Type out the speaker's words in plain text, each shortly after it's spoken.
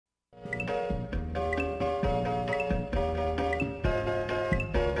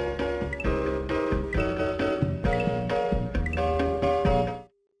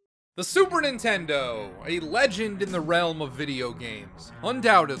The Super Nintendo, a legend in the realm of video games.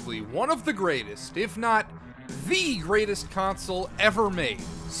 Undoubtedly one of the greatest, if not the greatest console ever made.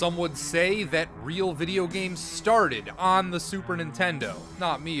 Some would say that real video games started on the Super Nintendo.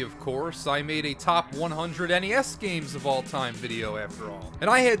 Not me, of course. I made a top 100 NES games of all time video after all. And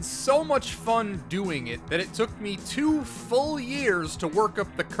I had so much fun doing it that it took me 2 full years to work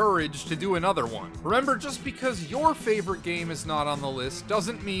up the courage to do another one. Remember, just because your favorite game is not on the list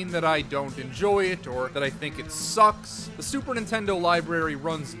doesn't mean that I don't enjoy it or that I think it sucks. The Super Nintendo library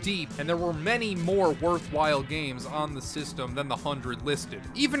runs deep, and there were many more worthwhile games on the system than the 100 listed.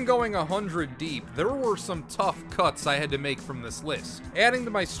 Even going 100 deep, there were some tough cuts I had to make from this list. Adding to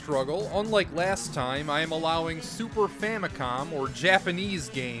my struggle, unlike last time, I am allowing Super Famicom or Japanese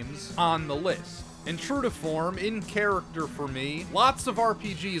games on the list. And true to form, in character for me, lots of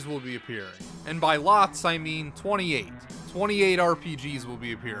RPGs will be appearing. And by lots, I mean 28. 28 RPGs will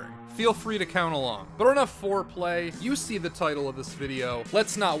be appearing. Feel free to count along. But enough foreplay, you see the title of this video.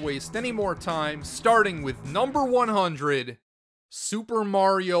 Let's not waste any more time, starting with number 100, Super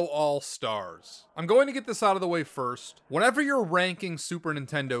Mario All-Stars. I'm going to get this out of the way first. Whenever you're ranking Super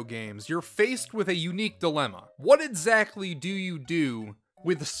Nintendo games, you're faced with a unique dilemma. What exactly do you do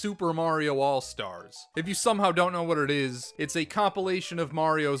with Super Mario All-Stars? If you somehow don't know what it is, it's a compilation of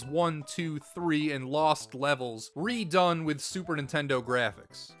Mario's 1, 2, 3, and Lost levels, redone with Super Nintendo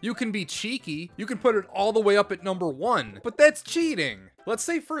graphics. You can be cheeky, you can put it all the way up at number 1, but that's cheating! Let's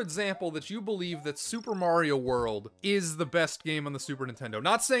say, for example, that you believe that Super Mario World is the best game on the Super Nintendo.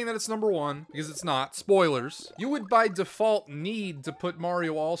 Not saying that it's number 1, because it's not. Spoilers. You would by default need to put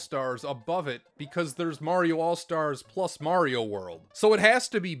Mario All-Stars above it, because there's Mario All-Stars plus Mario World. So it has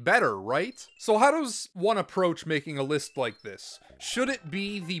to be better, right? So how does one approach making a list like this? Should it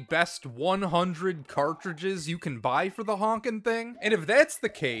be the best 100 cartridges you can buy for the honkin' thing? And if that's the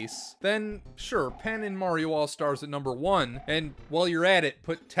case, then sure, pen in Mario All-Stars at number 1, and while you're at it,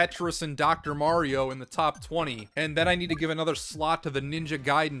 put Tetris and Dr. Mario in the top 20, and then I need to give another slot to the Ninja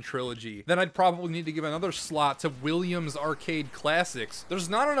Gaiden trilogy. Then I'd probably need to give another slot to Williams Arcade Classics. There's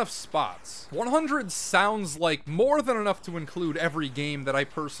not enough spots. 100 sounds like more than enough to include every game that I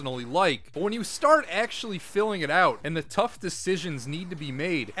personally like, but when you start actually filling it out and the tough decisions need to be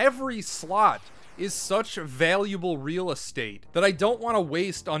made, every slot is such valuable real estate that I don't want to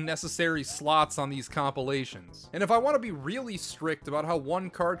waste unnecessary slots on these compilations. And if I want to be really strict about how 1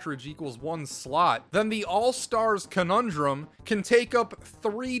 cartridge equals 1 slot, then the All-Stars conundrum can take up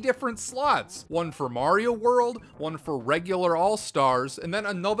 3 different slots. 1 for Mario World, 1 for regular All-Stars, and then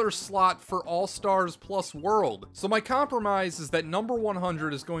another slot for All-Stars plus World. So my compromise is that number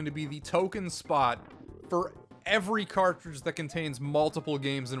 100 is going to be the token spot for every cartridge that contains multiple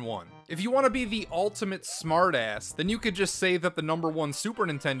games in one. If you want to be the ultimate smartass, then you could just say that the number 1 Super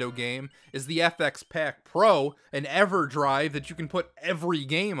Nintendo game is the FX Pack Pro, an EverDrive that you can put every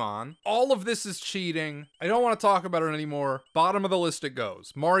game on. All of this is cheating. I don't want to talk about it anymore. Bottom of the list it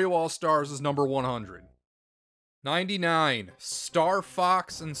goes. Mario All-Stars is number 100. 99, Star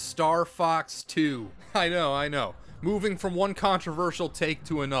Fox and Star Fox 2. I know. Moving from one controversial take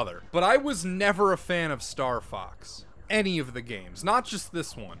to another. But I was never a fan of Star Fox. Any of the games, not just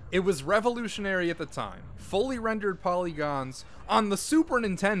this one. It was revolutionary at the time. Fully rendered polygons on the Super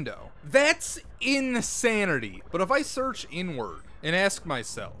Nintendo. That's insanity. But if I search inward and ask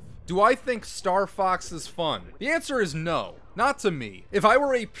myself, do I think Star Fox is fun? The answer is no. Not to me. If I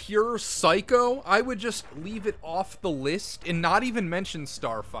were a pure psycho, I would just leave it off the list and not even mention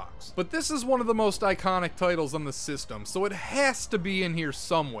Star Fox. But this is one of the most iconic titles on the system, so it has to be in here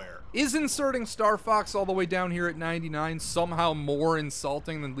somewhere. Is inserting Star Fox all the way down here at 99 somehow more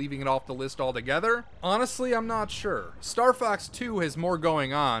insulting than leaving it off the list altogether? Honestly, I'm not sure. Star Fox 2 has more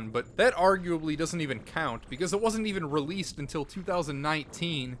going on, but that arguably doesn't even count because it wasn't even released until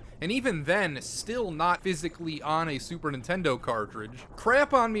 2019, and even then, still not physically on a Super Nintendo cartridge.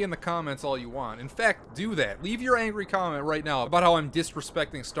 Crap on me in the comments all you want. In fact, do that. Leave your angry comment right now about how I'm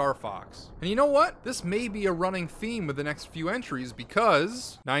disrespecting Star Fox. And you know what? This may be a running theme with the next few entries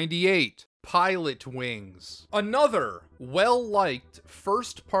because 98. Pilot Wings. Another well-liked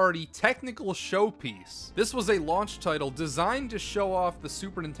first-party technical showpiece. This was a launch title designed to show off the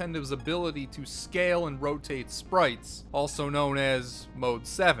Super Nintendo's ability to scale and rotate sprites, also known as Mode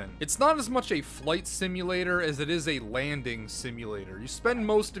 7. It's not as much a flight simulator as it is a landing simulator. You spend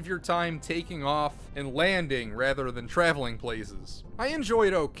most of your time taking off and landing rather than traveling places. I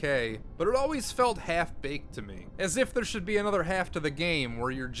enjoyed okay, but it always felt half-baked to me. As if there should be another half to the game where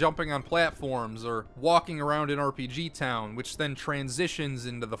you're jumping on platforms or walking around in RPG Town, which then transitions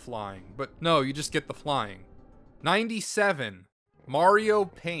into the flying. But no, you just get the flying. 97. Mario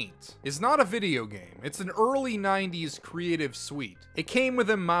Paint is not a video game. It's an early 90s creative suite. It came with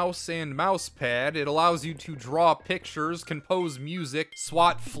a mouse and mousepad. It allows you to draw pictures, compose music,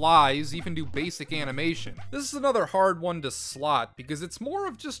 swat flies, even do basic animation. This is another hard one to slot because it's more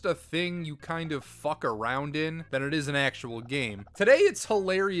of just a thing you kind of fuck around in than it is an actual game. Today it's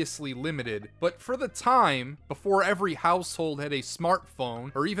hilariously limited, but for the time, before every household had a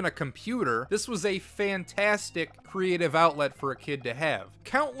smartphone or even a computer, this was a fantastic creative outlet for a kid to have.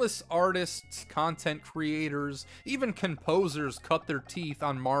 Countless artists, content creators, even composers cut their teeth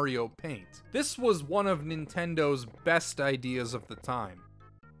on Mario Paint. This was one of Nintendo's best ideas of the time.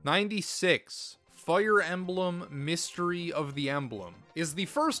 96. Fire Emblem Mystery of the Emblem is the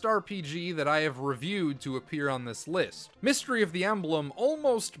first RPG that I have reviewed to appear on this list. Mystery of the Emblem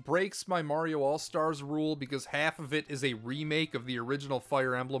almost breaks my Mario All-Stars rule because half of it is a remake of the original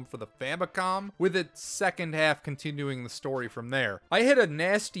Fire Emblem for the Famicom, with its second half continuing the story from there. I hit a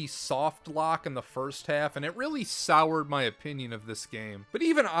nasty soft lock in the first half and it really soured my opinion of this game, but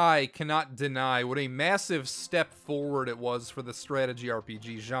even I cannot deny what a massive step forward it was for the strategy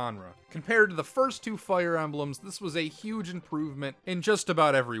RPG genre. Compared to the first two Fire Emblems, this was a huge improvement in just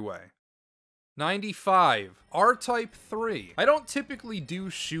about every way. 95. R-Type 3. I don't typically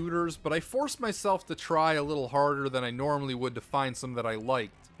do shooters, but I forced myself to try a little harder than I normally would to find some that I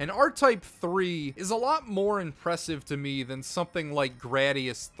liked. And R-Type 3 is a lot more impressive to me than something like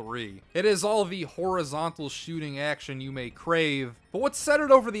Gradius 3. It is all the horizontal shooting action you may crave, but what set it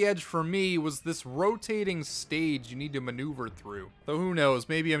over the edge for me was this rotating stage you need to maneuver through. Though who knows,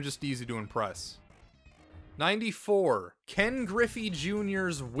 maybe I'm just easy to impress. 94. Ken Griffey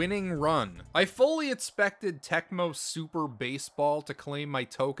Jr.'s Winning Run. I fully expected Tecmo Super Baseball to claim my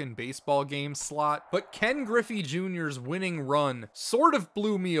token baseball game slot, but Ken Griffey Jr.'s Winning Run sort of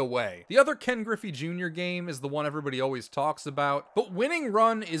blew me away. The other Ken Griffey Jr. game is the one everybody always talks about, but Winning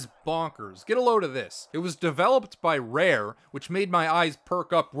Run is bonkers. Get a load of this. It was developed by Rare, which made my eyes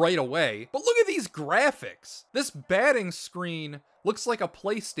perk up right away, but look at these graphics. This batting screen looks like a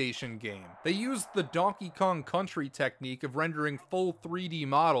PlayStation game. They used the Donkey Kong Country technique of rendering full 3D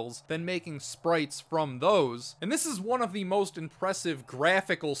models, then making sprites from those, and this is one of the most impressive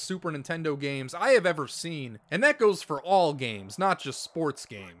graphical Super Nintendo games I have ever seen, and that goes for all games, not just sports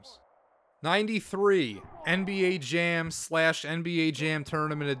games. 93. NBA Jam / NBA Jam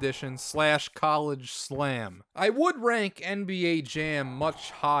Tournament Edition / College Slam. I would rank NBA Jam much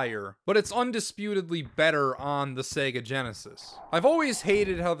higher, but it's undisputedly better on the Sega Genesis. I've always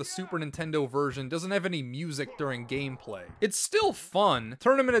hated how the Super Nintendo version doesn't have any music during gameplay. It's still fun.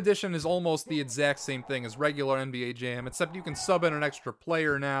 Tournament Edition is almost the exact same thing as regular NBA Jam, except you can sub in an extra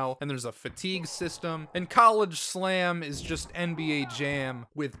player now, and there's a fatigue system, and College Slam is just NBA Jam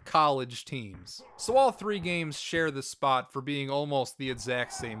with college teams. So all three games share this spot for being almost the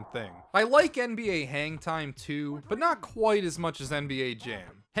exact same thing. I like NBA Hang Time too, but not quite as much as NBA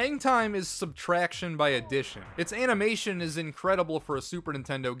Jam. Hang Time is subtraction by addition. Its animation is incredible for a Super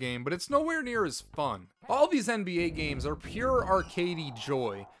Nintendo game, but it's nowhere near as fun. All these NBA games are pure arcadey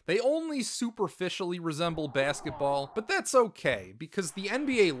joy. They only superficially resemble basketball, but that's okay, because the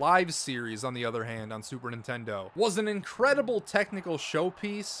NBA Live series, on the other hand, on Super Nintendo, was an incredible technical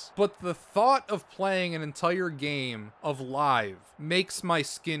showpiece, but the thought of playing an entire game of Live makes my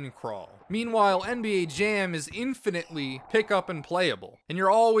skin crawl. Meanwhile, NBA Jam is infinitely pick up and playable, and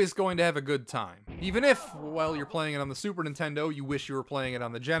you're always going to have a good time. Even if, while you're playing it on the Super Nintendo, you wish you were playing it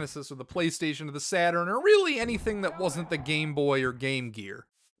on the Genesis or the PlayStation or the Saturn, or really anything that wasn't the Game Boy or Game Gear.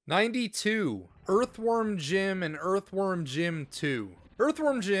 92. Earthworm Jim and Earthworm Jim 2.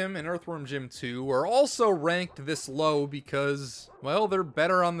 Earthworm Jim and Earthworm Jim 2 are also ranked this low because, well, they're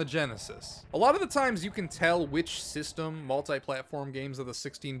better on the Genesis. A lot of the times you can tell which system multi-platform games of the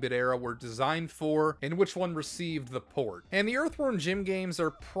 16-bit era were designed for and which one received the port. And the Earthworm Jim games are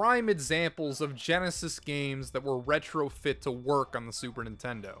prime examples of Genesis games that were retrofit to work on the Super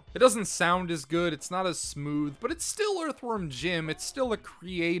Nintendo. It doesn't sound as good, it's not as smooth, but it's still Earthworm Jim. It's still a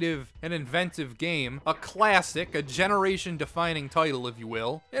creative and inventive game, a classic, a generation-defining title, if you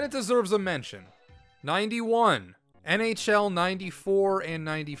will, and it deserves a mention. 91. NHL 94 and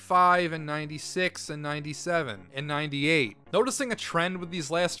 95 and 96 and 97 and 98. Noticing a trend with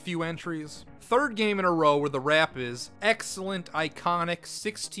these last few entries? Third game in a row where the rap is excellent, iconic,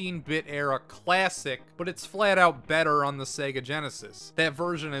 16-bit era classic, but it's flat out better on the Sega Genesis. That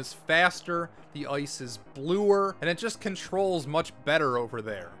version is faster, the ice is bluer, and it just controls much better over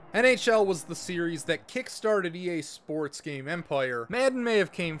there. NHL was the series that kickstarted EA Sports game empire. Madden may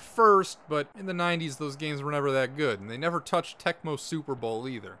have came first, but in the 90s those games were never that good, and they never touched Tecmo Super Bowl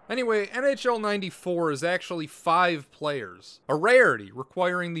either. Anyway, NHL 94 is actually 5 players, a rarity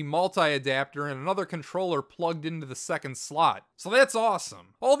requiring the multi-adapter and another controller plugged into the second slot. So that's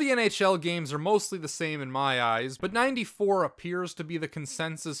awesome. All the NHL games are mostly the same in my eyes, but 94 appears to be the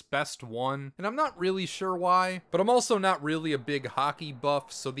consensus best one, and I'm not really sure why, but I'm also not really a big hockey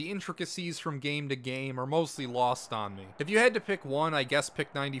buff, so the intricacies from game to game are mostly lost on me. If you had to pick one, I guess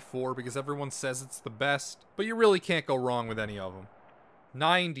pick 94 because everyone says it's the best, but you really can't go wrong with any of them.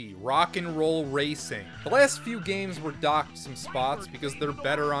 90, Rock and Roll Racing. The last few games were docked some spots because they're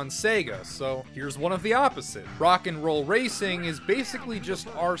better on Sega, so here's one of the opposite. Rock and Roll Racing is basically just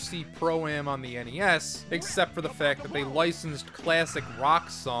RC Pro-Am on the NES, except for the fact that they licensed classic rock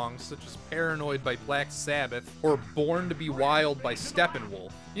songs such as Paranoid by Black Sabbath or Born to Be Wild by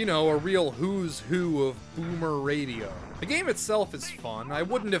Steppenwolf. You know, a real who's who of boomer radio. The game itself is fun. I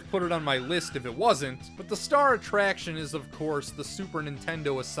wouldn't have put it on my list if it wasn't, but the star attraction is, of course, the Super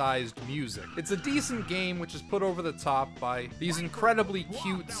Nintendo-sized music. It's a decent game which is put over the top by these incredibly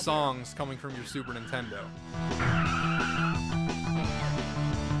cute songs coming from your Super Nintendo.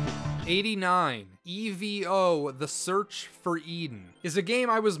 89, EVO, The Search for Eden, is a game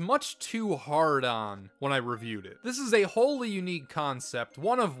I was much too hard on when I reviewed it. This is a wholly unique concept,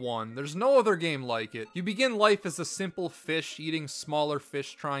 one of one, there's no other game like it. You begin life as a simple fish eating smaller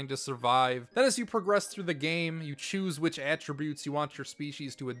fish trying to survive. Then as you progress through the game, you choose which attributes you want your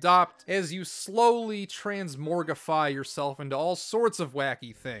species to adopt as you slowly transmorgify yourself into all sorts of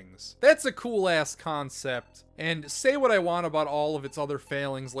wacky things. That's a cool ass concept. And say what I want about all of its other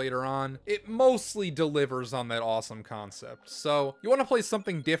failings later on, it mostly delivers on that awesome concept. So, you want to play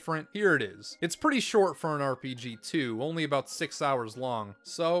something different? Here it is. It's pretty short for an RPG too, only about 6 hours long.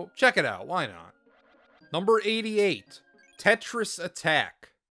 So, check it out, why not? Number 88, Tetris Attack.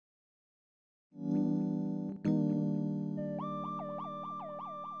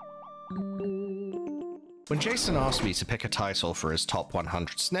 When Jason asked me to pick a title for his top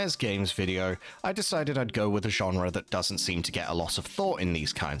 100 SNES games video, I decided I'd go with a genre that doesn't seem to get a lot of thought in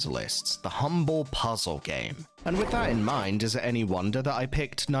these kinds of lists, the humble puzzle game. And with that in mind, is it any wonder that I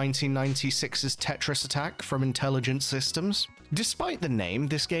picked 1996's Tetris Attack from Intelligent Systems? Despite the name,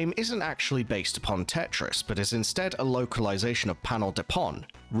 this game isn't actually based upon Tetris, but is instead a localization of Panel de Pon,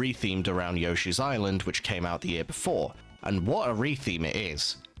 rethemed around Yoshi's Island, which came out the year before. And what a retheme it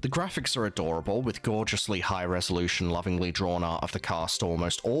is! The graphics are adorable, with gorgeously high-resolution, lovingly drawn art of the cast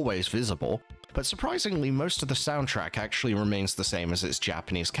almost always visible, but surprisingly most of the soundtrack actually remains the same as its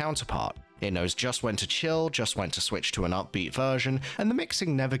Japanese counterpart. It knows just when to chill, just when to switch to an upbeat version, and the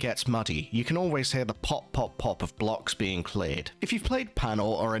mixing never gets muddy. You can always hear the pop pop pop of blocks being cleared. If you've played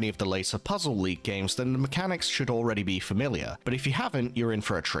Panel or any of the later Puzzle League games, then the mechanics should already be familiar, but if you haven't, you're in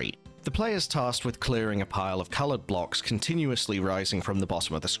for a treat. The player's tasked with clearing a pile of coloured blocks continuously rising from the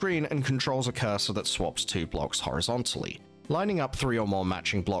bottom of the screen and controls a cursor that swaps 2 blocks horizontally. Lining up 3 or more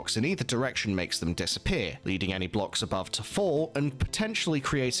matching blocks in either direction makes them disappear, leading any blocks above to fall and potentially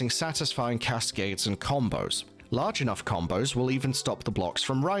creating satisfying cascades and combos. Large enough combos will even stop the blocks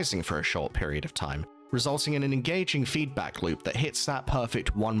from rising for a short period of time, resulting in an engaging feedback loop that hits that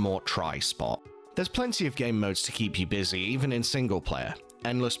perfect one more try spot. There's plenty of game modes to keep you busy, even in single player.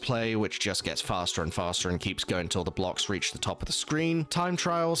 Endless play, which just gets faster and faster and keeps going until the blocks reach the top of the screen, time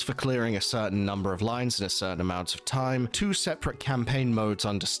trials for clearing a certain number of lines in a certain amount of time, 2 separate campaign modes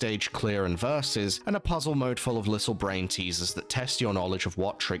under stage clear and verses, and a puzzle mode full of little brain teasers that test your knowledge of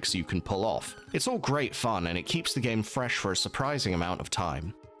what tricks you can pull off. It's all great fun, and it keeps the game fresh for a surprising amount of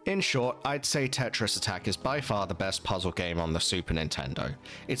time. In short, I'd say Tetris Attack is by far the best puzzle game on the Super Nintendo.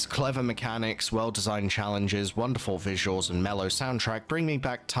 Its clever mechanics, well-designed challenges, wonderful visuals, and mellow soundtrack bring me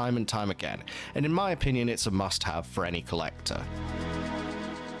back time and time again, and in my opinion it's a must-have for any collector.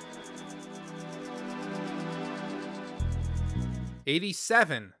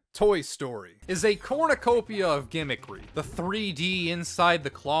 87, Toy Story, is a cornucopia of gimmickry. The 3D inside the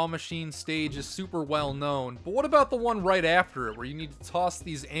claw machine stage is super well known, but what about the one right after it where you need to toss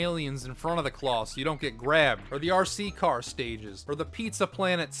these aliens in front of the claw so you don't get grabbed? Or the RC car stages? Or the Pizza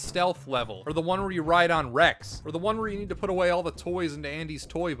Planet stealth level? Or the one where you ride on Rex? Or the one where you need to put away all the toys into Andy's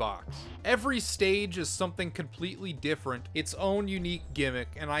toy box? Every stage is something completely different, its own unique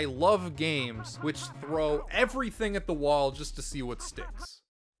gimmick, and I love games which throw everything at the wall just to see what sticks.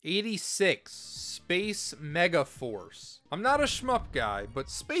 86, Space Megaforce. I'm not a shmup guy, but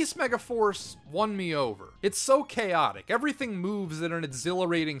Space Megaforce won me over. It's so chaotic, everything moves at an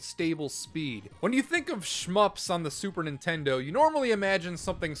exhilarating, stable speed. When you think of shmups on the Super Nintendo, you normally imagine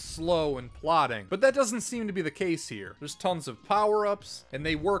something slow and plodding, but that doesn't seem to be the case here. There's tons of power-ups, and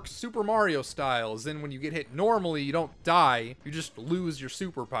they work Super Mario style, as in when you get hit normally, you don't die, you just lose your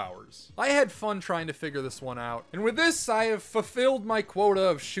superpowers. I had fun trying to figure this one out, and with this, I have fulfilled my quota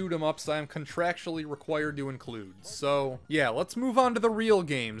of shoot-em-ups I am contractually required to include. So, yeah, let's move on to the real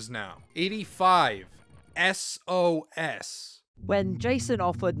games now. 85. SOS. When Jason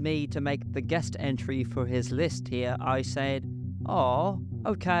offered me to make the guest entry for his list here, I said, "Oh,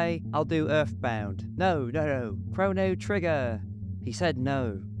 okay, I'll do Earthbound. No, Chrono Trigger." He said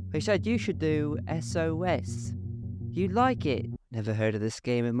no. He said you should do SOS. You'd like it. Never heard of this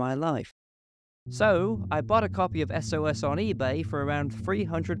game in my life. So, I bought a copy of SOS on eBay for around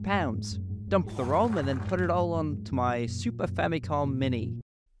 £300. Dumped the ROM and then put it all onto my Super Famicom Mini.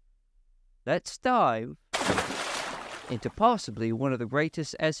 Let's dive into possibly one of the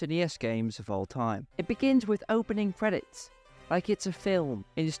greatest SNES games of all time. It begins with opening credits, like it's a film.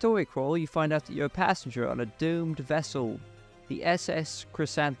 In the story crawl, you find out that you're a passenger on a doomed vessel, the SS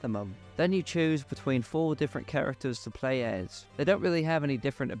Chrysanthemum. Then you choose between 4 different characters to play as. They don't really have any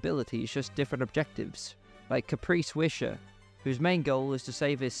different abilities, just different objectives. Like Caprice Wisher, whose main goal is to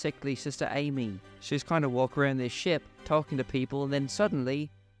save his sickly sister Amy. She's kind of walk around this ship, talking to people, and then suddenly...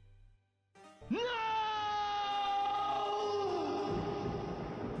 No!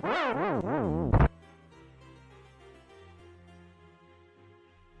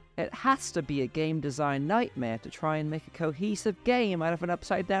 It has to be a game design nightmare to try and make a cohesive game out of an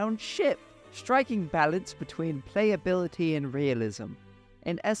upside down ship, striking balance between playability and realism.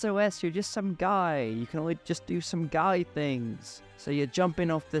 In SOS, you're just some guy. You can only just do some guy things. So you're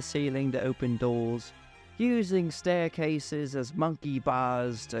jumping off the ceiling to open doors, using staircases as monkey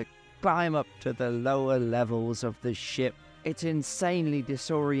bars to climb up to the lower levels of the ship. It's insanely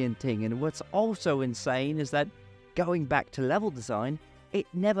disorienting, and what's also insane is that, going back to level design, it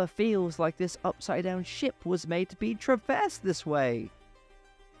never feels like this upside down ship was made to be traversed this way.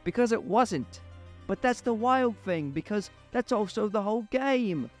 Because it wasn't. But that's the wild thing, because that's also the whole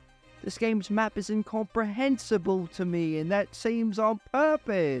game. This game's map is incomprehensible to me, and that seems on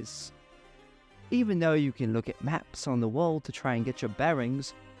purpose. Even though you can look at maps on the wall to try and get your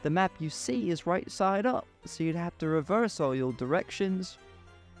bearings, the map you see is right side up, so you'd have to reverse all your directions.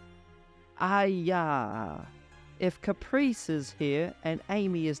 If Caprice is here and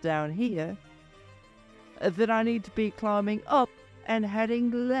Amy is down here, then I need to be climbing up and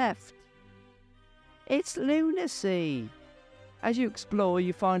heading left. It's lunacy. As you explore,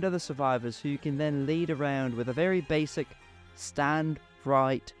 you find other survivors who you can then lead around with a very basic "stand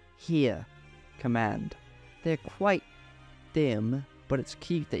right here" command. They're quite dim, but it's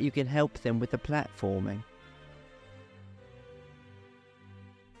cute that you can help them with the platforming.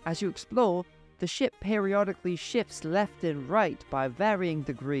 As you explore, the ship periodically shifts left and right by varying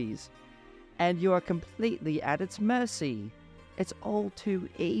degrees, and you are completely at its mercy. It's all too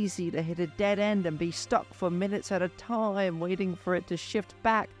easy to hit a dead end and be stuck for minutes at a time, waiting for it to shift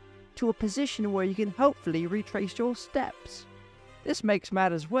back to a position where you can hopefully retrace your steps. This makes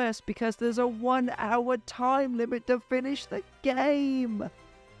matters worse because there's a 1-hour time limit to finish the game.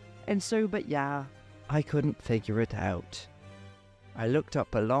 And so, but yeah, I couldn't figure it out. I looked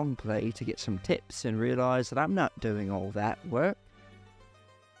up a long play to get some tips and realized that I'm not doing all that work.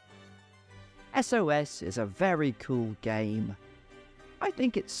 SOS is a very cool game. I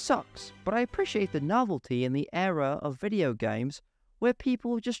think it sucks, but I appreciate the novelty in the era of video games where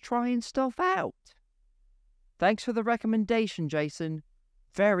people are just trying stuff out. Thanks for the recommendation, Jason.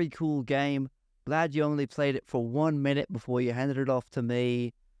 Very cool game. Glad you only played it for 1 minute before you handed it off to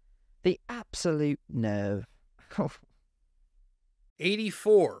me. The absolute nerve.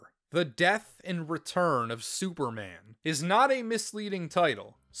 84. The Death and Return of Superman is not a misleading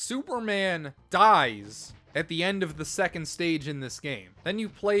title. Superman dies at the end of the second stage in this game. Then you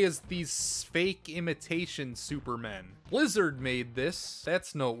play as these fake imitation Supermen. Blizzard made this,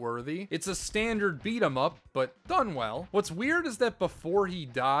 that's noteworthy. It's a standard beat 'em up, but done well. What's weird is that before he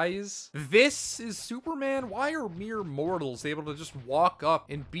dies, this is Superman? Why are mere mortals able to just walk up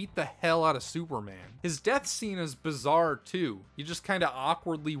and beat the hell out of Superman? His death scene is bizarre too. You just kind of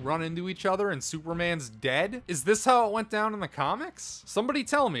awkwardly run into each other and Superman's dead? Is this how it went down in the comics? Somebody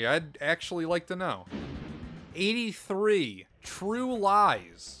tell me, I'd actually like to know. 83. True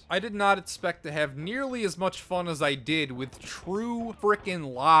Lies. I did not expect to have nearly as much fun as I did with True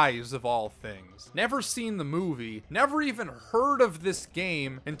Frickin' Lies of all things. Never seen the movie, never even heard of this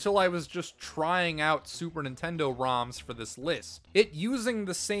game until I was just trying out Super Nintendo ROMs for this list. It using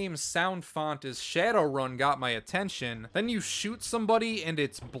the same sound font as Shadowrun got my attention. Then you shoot somebody and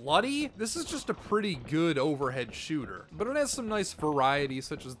it's bloody? This is just a pretty good overhead shooter. But it has some nice variety,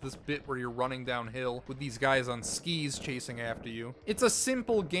 such as this bit where you're running downhill with these guys on skis chasing after you. It's a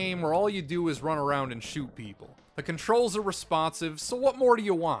simple game where all you do is run around and shoot people. The controls are responsive, so what more do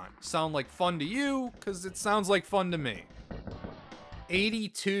you want? Sound like fun to you? Cause it sounds like fun to me.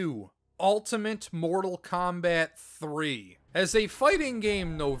 82. Ultimate Mortal Kombat 3. As a fighting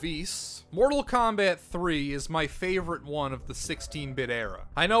game novice, Mortal Kombat 3 is my favorite one of the 16-bit era.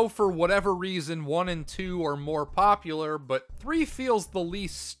 I know for whatever reason 1 and 2 are more popular, but 3 feels the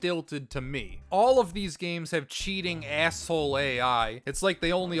least stilted to me. All of these games have cheating asshole AI. It's like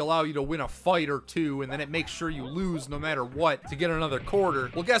they only allow you to win a fight or two, and then it makes sure you lose no matter what to get another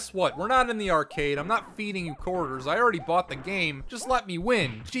quarter. Well, guess what? We're not in the arcade. I'm not feeding you quarters. I already bought the game. Just let me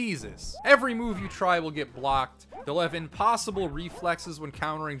win. Jesus. Every move you try will get blocked. They'll have impossible reflexes when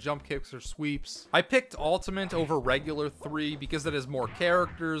countering jump kicks or sweeps. I picked Ultimate over regular 3 because it has more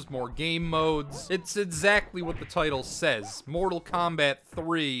characters, more game modes. It's exactly what the title says. Mortal Kombat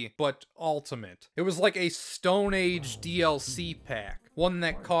 3, but Ultimate. It was like a Stone Age DLC pack. One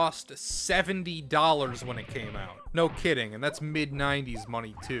that cost $70 when it came out. No kidding, and that's mid-90s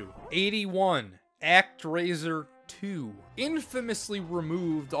money too. 81. ActRaiser 2. Infamously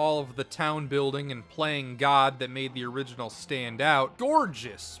removed all of the town building and playing God that made the original stand out.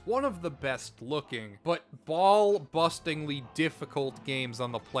 Gorgeous, one of the best looking, but ball-bustingly difficult games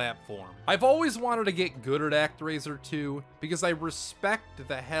on the platform. I've always wanted to get good at ActRaiser 2 because I respect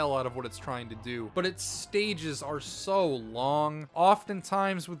the hell out of what it's trying to do, but its stages are so long,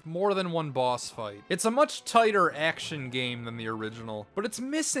 oftentimes with more than one boss fight. It's a much tighter action game than the original, but it's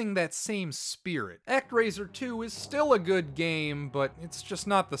missing that same spirit. ActRaiser 2 is still a good game, but it's just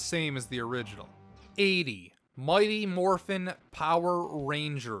not the same as the original. 80. Mighty Morphin Power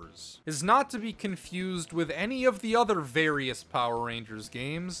Rangers is not to be confused with any of the other various Power Rangers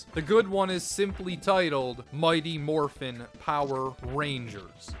games. The good one is simply titled Mighty Morphin Power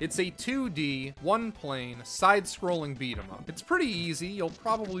Rangers. It's a 2D, one-plane, side-scrolling beat-em-up. It's pretty easy. You'll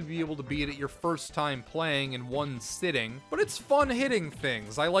probably be able to beat it your first time playing in one sitting, but it's fun hitting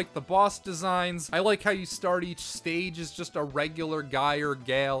things. I like the boss designs. I like how you start each stage as just a regular guy or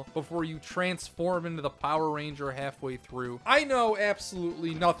gal before you transform into the Power Ranger halfway through. I know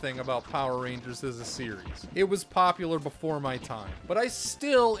absolutely nothing about Power Rangers as a series. It was popular before my time, but I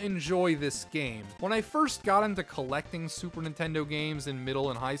still enjoy this game. When I first got into collecting Super Nintendo games in middle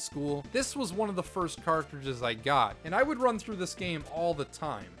and high school, this was one of the first cartridges I got, and I would run through this game all the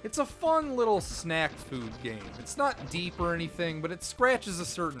time. It's a fun little snack food game. It's not deep or anything, but it scratches a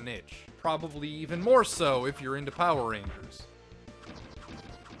certain itch. Probably even more so if you're into Power Rangers.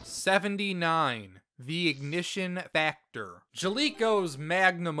 79. The Ignition Factor. Jaleco's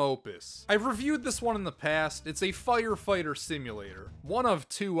magnum opus. I've reviewed this one in the past. It's a firefighter simulator. One of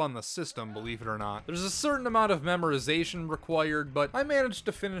 2 on the system, believe it or not. There's a certain amount of memorization required, but I managed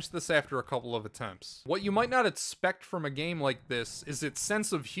to finish this after a couple of attempts. What you might not expect from a game like this is its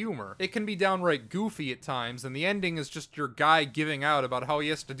sense of humor. It can be downright goofy at times, and the ending is just your guy giving out about how he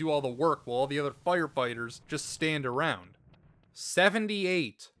has to do all the work while all the other firefighters just stand around.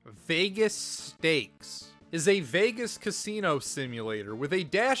 78. Vegas Stakes is a Vegas casino simulator with a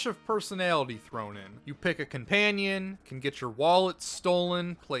dash of personality thrown in. You pick a companion, can get your wallet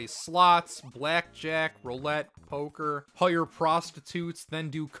stolen, play slots, blackjack, roulette, poker, hire prostitutes, then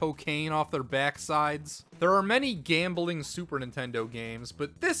do cocaine off their backsides. There are many gambling Super Nintendo games,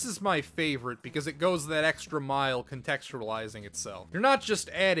 but this is my favorite because it goes that extra mile contextualizing itself. You're not just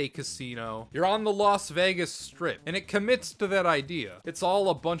at a casino, you're on the Las Vegas Strip, and it commits to that idea. It's all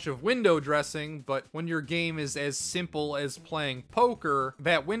a bunch of window dressing, but when your game is as simple as playing poker,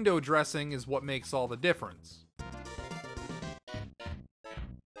 that window dressing is what makes all the difference.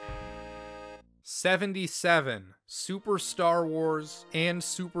 77. Super Star Wars and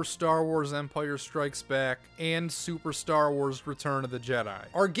Super Star Wars Empire Strikes Back and Super Star Wars Return of the Jedi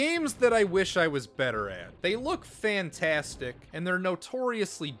are games that I wish I was better at. They look fantastic and they're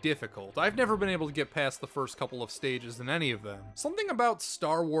notoriously difficult. I've never been able to get past the first couple of stages in any of them. Something about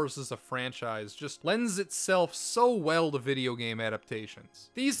Star Wars as a franchise just lends itself so well to video game adaptations.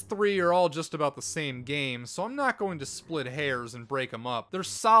 These 3 are all just about the same game, so I'm not going to split hairs and break them up. They're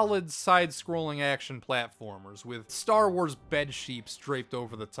solid side-scrolling action platformers with Star Wars bed sheets draped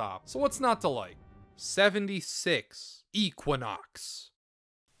over the top. So what's not to like? 76. Equinox.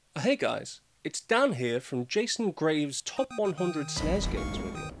 Hey guys, it's Dan here from Jason Graves' Top 100 SNES Games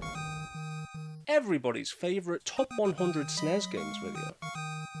video. Everybody's favourite Top 100 SNES Games video.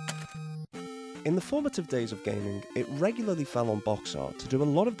 In the formative days of gaming, it regularly fell on box art to do a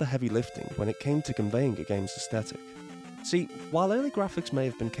lot of the heavy lifting when it came to conveying a game's aesthetic. See, while early graphics may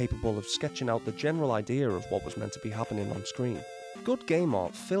have been capable of sketching out the general idea of what was meant to be happening on screen, good game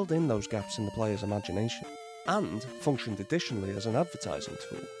art filled in those gaps in the player's imagination, and functioned additionally as an advertising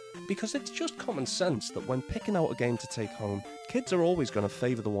tool. Because it's just common sense that when picking out a game to take home, kids are always going to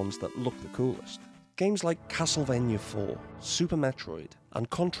favour the ones that look the coolest. Games like Castlevania 4, Super Metroid, and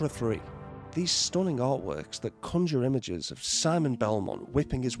Contra 3. These stunning artworks that conjure images of Simon Belmont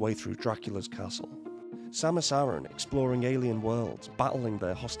whipping his way through Dracula's castle, Samus Aran exploring alien worlds, battling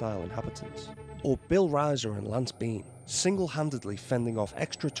their hostile inhabitants, or Bill Riser and Lance Bean single-handedly fending off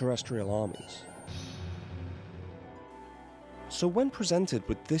extraterrestrial armies. So when presented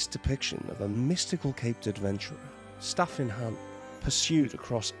with this depiction of a mystical caped adventurer, staff in hand, pursued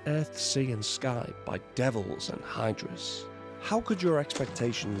across earth, sea and sky by devils and hydras, how could your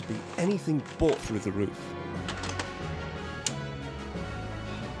expectations be anything but through the roof?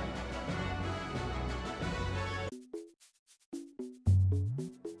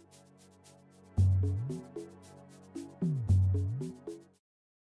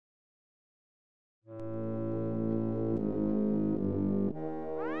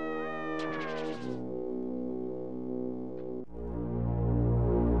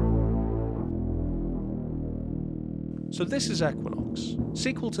 So this is Equinox,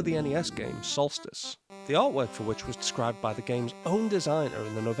 sequel to the NES game Solstice, the artwork for which was described by the game's own designer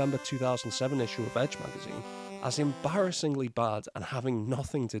in the November 2007 issue of Edge magazine as embarrassingly bad and having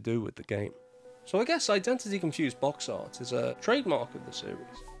nothing to do with the game. So I guess identity confused box art is a trademark of the series.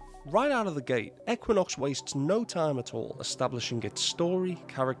 Right out of the gate, Equinox wastes no time at all establishing its story,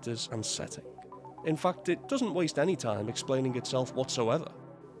 characters and setting. In fact, it doesn't waste any time explaining itself whatsoever.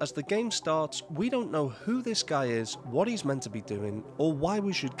 As the game starts, we don't know who this guy is, what he's meant to be doing, or why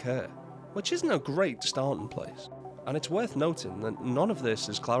we should care, which isn't a great starting place. And it's worth noting that none of this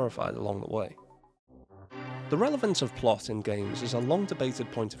is clarified along the way. The relevance of plot in games is a long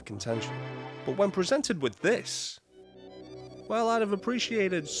debated point of contention, but when presented with this, well, I'd have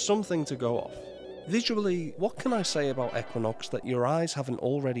appreciated something to go off. Visually, what can I say about Equinox that your eyes haven't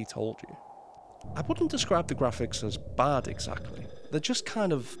already told you? I wouldn't describe the graphics as bad exactly. They're just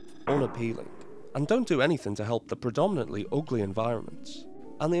kind of unappealing, and don't do anything to help the predominantly ugly environments.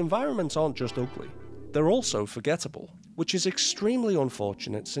 And the environments aren't just ugly, they're also forgettable, which is extremely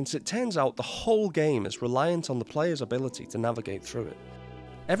unfortunate since it turns out the whole game is reliant on the player's ability to navigate through it.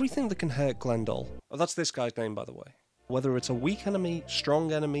 Everything that can hurt Glendol, oh that's this guy's name by the way, whether it's a weak enemy,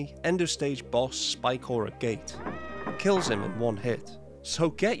 strong enemy, end of stage boss, spike or a gate, kills him in one hit. So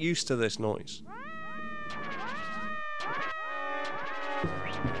get used to this noise.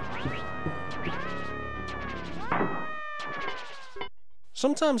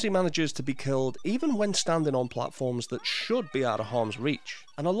 Sometimes he manages to be killed even when standing on platforms that should be out of harm's reach,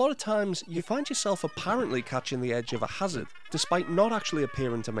 and a lot of times you find yourself apparently catching the edge of a hazard despite not actually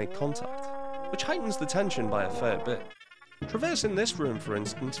appearing to make contact, which heightens the tension by a fair bit. Traversing this room, for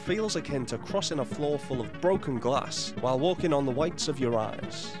instance, feels akin to crossing a floor full of broken glass while walking on the whites of your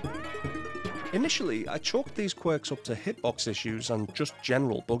eyes. Initially, I chalked these quirks up to hitbox issues and just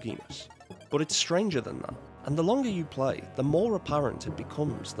general bugginess, but it's stranger than that. And the longer you play, the more apparent it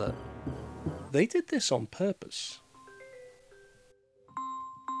becomes that they did this on purpose.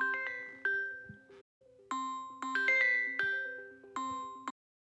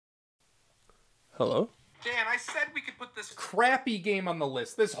 Hello? Dan, I said we could put this crappy game on the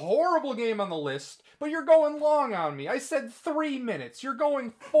list, this horrible game on the list, but you're going long on me. I said 3 minutes. You're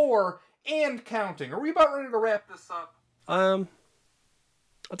going 4 and counting. Are we about ready to wrap this up? I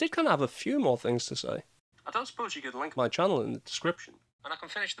did kind of have a few more things to say. I don't suppose you could link my channel in the description, and I can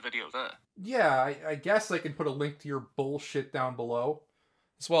finish the video there. Yeah, I guess I can put a link to your bullshit down below,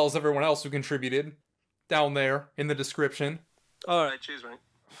 as well as everyone else who contributed, down there in the description. Alright, cheers,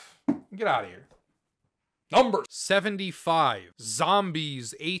 mate. Get out of here. Number 75,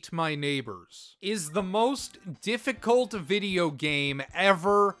 Zombies Ate My Neighbors, is the most difficult video game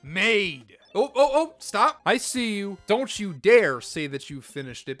ever made. Oh, stop. I see you. Don't you dare say that you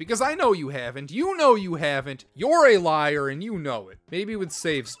finished it, because I know you haven't. You know you haven't. You're a liar, and you know it. maybe with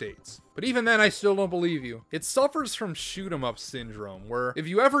save states. But even then, I still don't believe you. It suffers from shoot 'em up syndrome, where if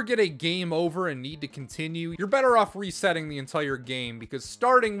you ever get a game over and need to continue, you're better off resetting the entire game, because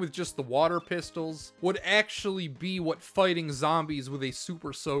starting with just the water pistols would actually be what fighting zombies with a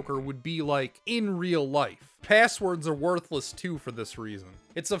super soaker would be like in real life. Passwords are worthless too for this reason.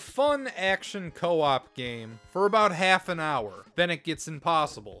 It's a fun action co-op game for about half an hour, then it gets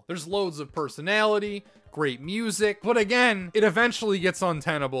impossible. There's loads of personality, great music, but again, it eventually gets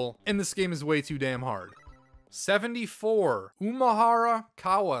untenable, and this game is way too damn hard. 74. Umahara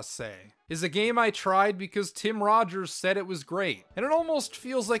Kawase is a game I tried because Tim Rogers said it was great, and it almost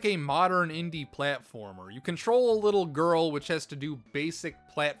feels like a modern indie platformer. You control a little girl which has to do basic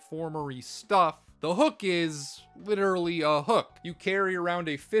platformery stuff. The hook is literally a hook. You carry around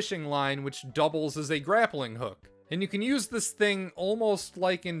a fishing line which doubles as a grappling hook. And you can use this thing almost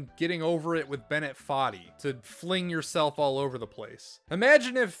like in Getting Over It with Bennett Foddy to fling yourself all over the place.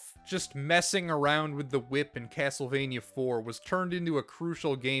 Imagine if just messing around with the whip in Castlevania 4 was turned into a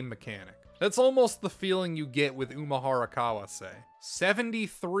crucial game mechanic. That's almost the feeling you get with Umahara Kawase.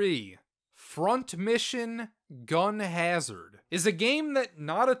 73. Front Mission Gun Hazard is a game that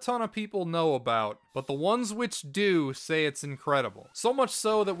not a ton of people know about, but the ones which do say it's incredible. So much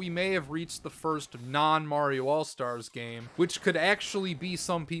so that we may have reached the first non-Mario All-Stars game, which could actually be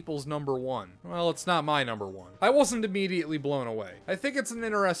some people's #1. Well, it's not my #1. I wasn't immediately blown away. I think it's an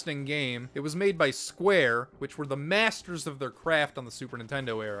interesting game. It was made by Square, which were the masters of their craft on the Super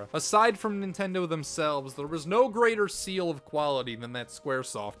Nintendo era. Aside from Nintendo themselves, there was no greater seal of quality than that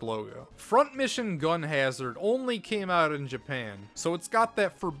Squaresoft logo. Front Mission Gun Hazard only came out in Japan, so it's got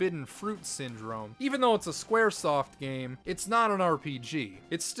that forbidden fruit syndrome. Even though it's a Squaresoft game, it's not an RPG.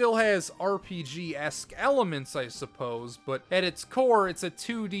 It still has RPG-esque elements, I suppose, but at its core, it's a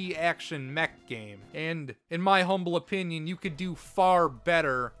 2D action mech game. And in my humble opinion, you could do far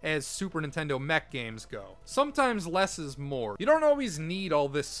better as Super Nintendo mech games go. Sometimes less is more. You don't always need all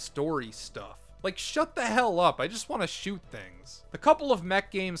this story stuff. Like, shut the hell up, I just want to shoot things. The couple of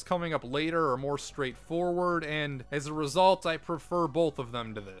mech games coming up later are more straightforward, and as a result, I prefer both of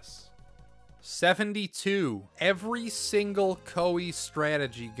them to this. 72. Every single Koei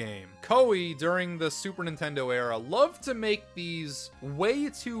strategy game. Koei, during the Super Nintendo era, loved to make these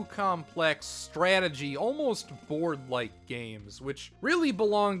way too complex strategy, almost board-like games, which really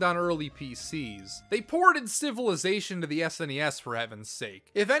belonged on early PCs. They ported Civilization to the SNES, for heaven's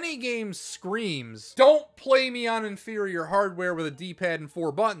sake. If any game screams, "Don't play me on inferior hardware with a D-pad and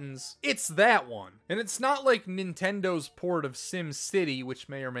 4 buttons," it's that one. And it's not like Nintendo's port of SimCity, which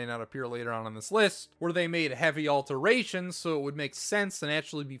may or may not appear later on this list, where they made heavy alterations so it would make sense and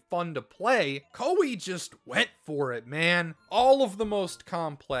actually be fun to play. Koei just went for it, man. All of the most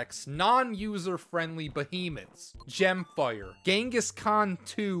complex, non-user-friendly behemoths. Gemfire, Genghis Khan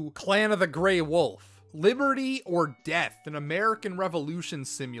 2, Clan of the Grey Wolf. Liberty or Death, an American Revolution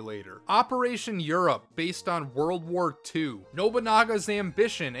simulator. Operation Europe, based on World War II. Nobunaga's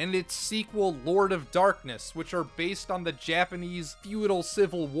Ambition and its sequel Lord of Darkness, which are based on the Japanese feudal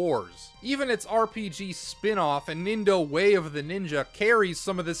civil wars. Even its RPG spin-off, A Nindo Way of the Ninja, carries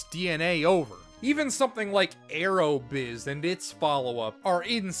some of this DNA over. Even something like Aerobiz and its follow-up are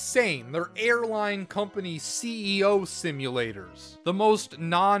insane. They're airline company CEO simulators. The most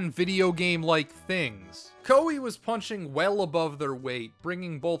non-video game-like things. Koei was punching well above their weight,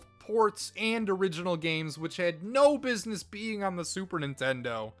 bringing both ports and original games which had no business being on the Super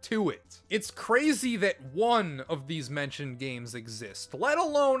Nintendo to it. It's crazy that one of these mentioned games exist, let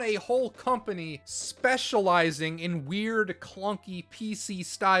alone a whole company specializing in weird, clunky,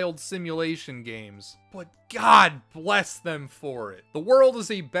 PC-styled simulation games. But God bless them for it. The world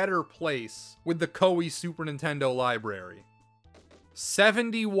is a better place with the Koei Super Nintendo library.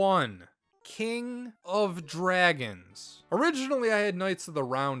 71. King of Dragons. Originally, I had Knights of the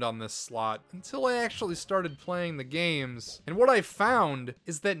Round on this slot until I actually started playing the games, and what I found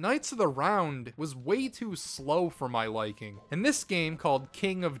is that Knights of the Round was way too slow for my liking, and this game, called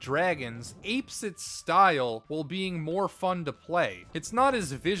King of Dragons, apes its style while being more fun to play. It's not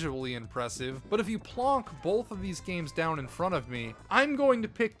as visually impressive, but if you plonk both of these games down in front of me, I'm going to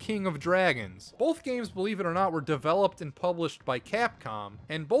pick King of Dragons. Both games, believe it or not, were developed and published by Capcom,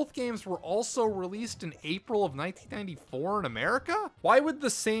 and both games were also released in April of 1994 in America? Why would the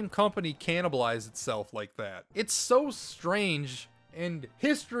same company cannibalize itself like that? It's so strange, and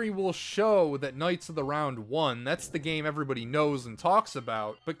history will show that Knights of the Round won. That's the game everybody knows and talks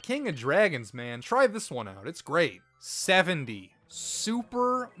about. But King of Dragons, man, try this one out. It's great. 70.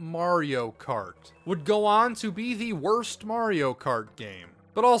 Super Mario Kart would go on to be the worst Mario Kart game.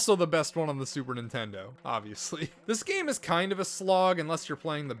 but also the best one on the Super Nintendo, obviously. This game is kind of a slog unless you're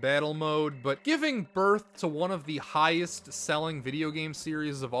playing the battle mode, but giving birth to one of the highest selling video game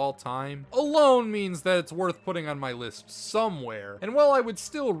series of all time alone means that it's worth putting on my list somewhere. And while I would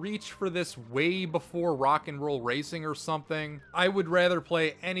still reach for this way before Rock and Roll Racing or something, I would rather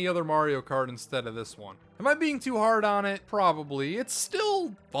play any other Mario Kart instead of this one. Am I being too hard on it? Probably. It's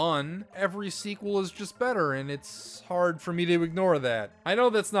still fun. Every sequel is just better, and it's hard for me to ignore that. I know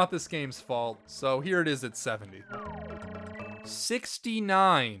that's not this game's fault, so here it is at 70.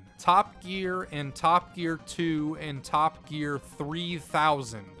 69. Top Gear and Top Gear 2 and Top Gear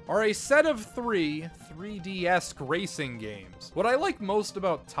 3000 are a set of three 3D-esque racing games. What I like most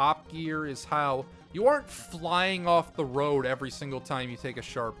about Top Gear is how you aren't flying off the road every single time you take a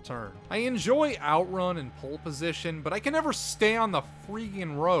sharp turn. I enjoy outrun and pole position, but I can never stay on the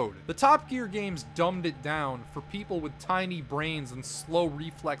freaking road. The Top Gear games dumbed it down for people with tiny brains and slow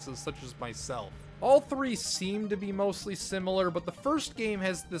reflexes such as myself. All three seem to be mostly similar, but the first game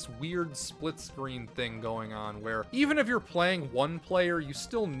has this weird split screen thing going on where even if you're playing one player, you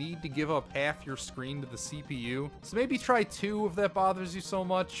still need to give up half your screen to the CPU. So maybe try 2 if that bothers you so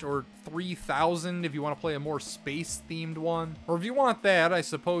much, or 3000 if you want to play a more space-themed one. Or if you want that, I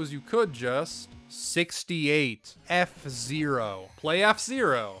suppose you could just 68. F-Zero. Play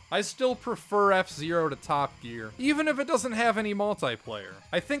F-Zero. I still prefer F-Zero to Top Gear, even if it doesn't have any multiplayer.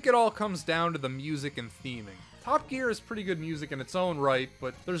 I think it all comes down to the music and theming. Top Gear is pretty good music in its own right,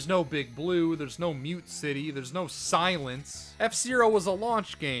 but there's no Big Blue, there's no Mute City, there's no silence. F-Zero was a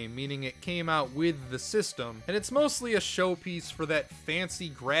launch game, meaning it came out with the system, and it's mostly a showpiece for that fancy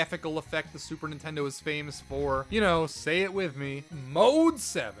graphical effect the Super Nintendo is famous for. You know, say it with me, Mode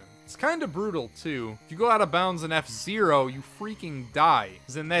 7. It's kinda brutal too. If you go out of bounds in F-Zero, you freaking die.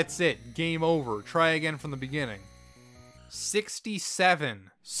 Then that's it, game over, try again from the beginning.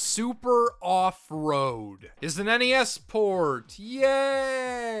 67. Super Off-Road is an NES port.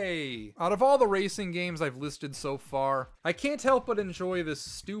 Yay! Out of all the racing games I've listed so far, I can't help but enjoy this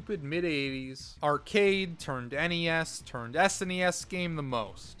stupid mid-80s arcade turned NES turned SNES game the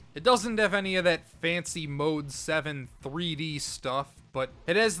most. It doesn't have any of that fancy Mode 7 3D stuff, but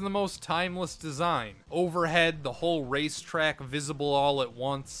it has the most timeless design. Overhead, the whole racetrack visible all at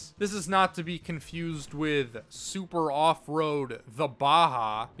once. This is not to be confused with Super Off-Road The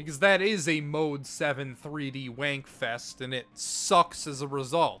Baja, because that is a Mode 7 3D wankfest, and it sucks as a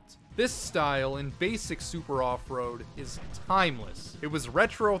result. This style in basic Super Off-Road is timeless. It was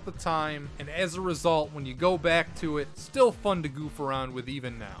retro at the time, and as a result, when you go back to it, still fun to goof around with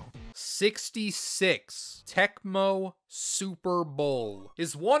even now. 66. Tecmo Super Bowl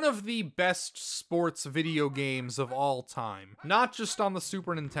is one of the best sports video games of all time, not just on the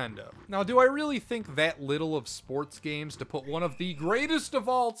Super Nintendo. Now, do I really think that little of sports games to put one of the greatest of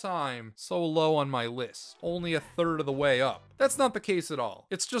all time so low on my list, only a third of the way up? That's not the case at all.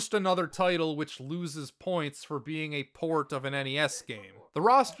 It's just another title which loses points for being a port of an NES game. The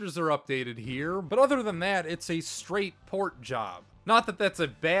rosters are updated here, but other than that, it's a straight port job. Not that that's a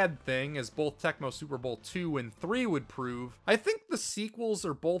bad thing, as both Tecmo Super Bowl 2 and 3 would prove. I think the sequels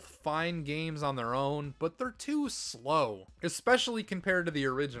are both fine games on their own, but they're too slow, especially compared to the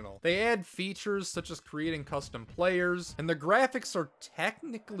original. They add features such as creating custom players, and the graphics are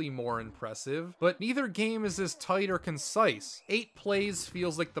technically more impressive, but neither game is as tight or concise. 8 plays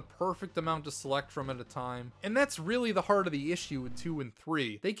feels like the perfect amount to select from at a time, and that's really the heart of the issue with 2 and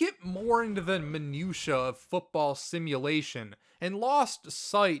 3. They get more into the minutia of football simulation, and lost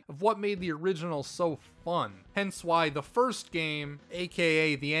sight of what made the original so fun. Hence why the first game,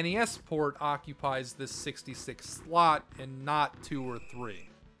 aka the NES port, occupies this 66 slot and not 2 or 3.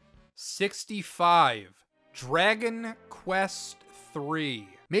 65. Dragon Quest III.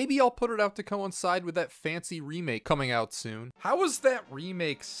 Maybe I'll put it out to coincide with that fancy remake coming out soon. How is that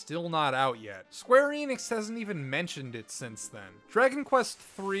remake still not out yet? Square Enix hasn't even mentioned it since then. Dragon Quest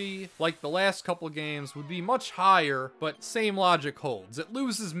III, like the last couple games, would be much higher, but same logic holds. It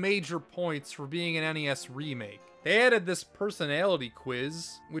loses major points for being an NES remake. They added this personality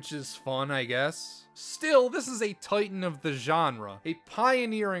quiz, which is fun, I guess. Still, this is a titan of the genre, a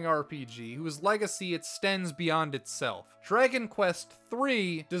pioneering RPG whose legacy extends beyond itself. Dragon Quest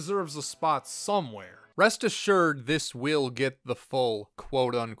III deserves a spot somewhere. Rest assured, this will get the full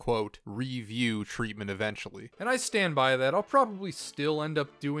quote-unquote review treatment eventually. And I stand by that. I'll probably still end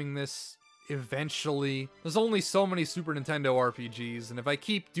up doing this eventually. There's only so many Super Nintendo RPGs, and if I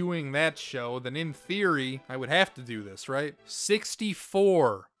keep doing that show, then in theory, I would have to do this, right?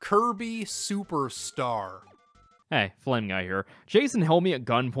 64. Kirby Superstar. Hey, Flame Guy here. Jason held me at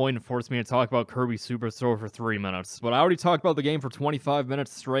gunpoint and forced me to talk about Kirby Superstar for 3 minutes, but I already talked about the game for 25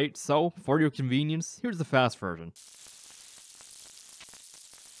 minutes straight, so, for your convenience, here's the fast version.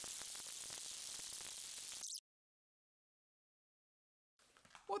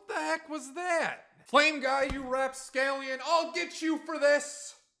 What the heck was that? Flame Guy, you rapscallion, I'll get you for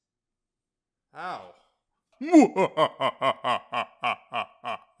this! Ow.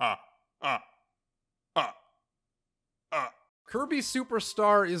 Kirby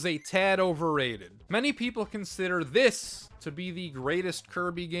Superstar is a tad overrated. Many people consider this to be the greatest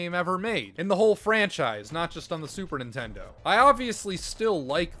Kirby game ever made, in the whole franchise, not just on the Super Nintendo. I obviously still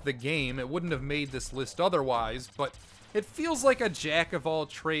like the game, it wouldn't have made this list otherwise, but it feels like a jack of all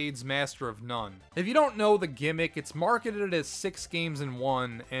trades, master of none. If you don't know the gimmick, it's marketed as 6 games in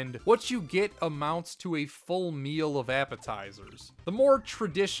 1, and what you get amounts to a full meal of appetizers. The more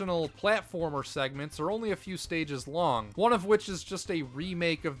traditional platformer segments are only a few stages long, one of which is just a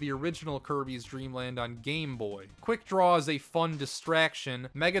remake of the original Kirby's Dream Land on Game Boy. Quick Draw is a fun distraction,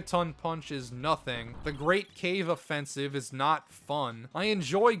 Megaton Punch is nothing, the Great Cave Offensive is not fun. I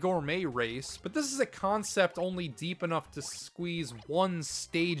enjoy Gourmet Race, but this is a concept only deep enough to squeeze one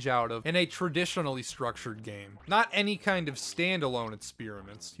stage out of in a traditionally structured game. Not any kind of standalone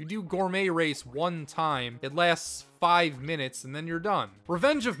experiments. You do Gourmet Race one time, it lasts 5 minutes, and then you're done.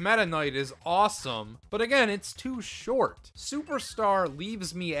 Revenge of Meta Knight is awesome, but again, it's too short. Superstar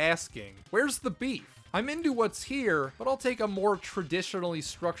leaves me asking, where's the beef? I'm into what's here, but I'll take a more traditionally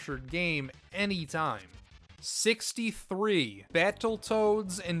structured game anytime. 63.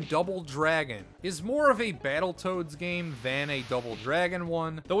 Battletoads and Double Dragon is more of a Battletoads game than a Double Dragon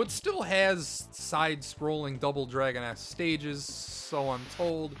one, though it still has side-scrolling Double Dragon-esque stages, so I'm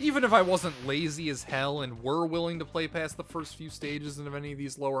told. Even if I wasn't lazy as hell and were willing to play past the first few stages of any of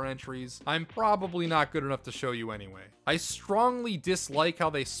these lower entries, I'm probably not good enough to show you anyway. I strongly dislike how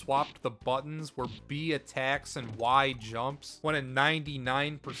they swapped the buttons where B attacks and Y jumps, when in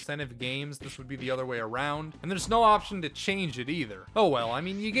 99% of games this would be the other way around. And there's no option to change it either. Oh well, I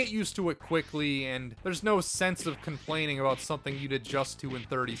mean, you get used to it quickly, and there's no sense of complaining about something you'd adjust to in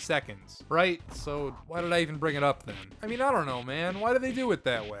 30 seconds, right? So why did I even bring it up then? I mean, I don't know, man. Why did they do it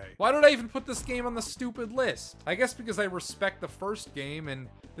that way? Why did I even put this game on the stupid list? I guess because I respect the first game, and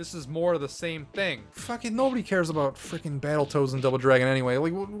this is more of the same thing. Fucking nobody cares about freaking Battletoads and Double Dragon anyway.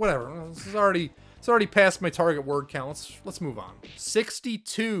 Like, whatever. This is already... It's already past my target word count. Let's move on.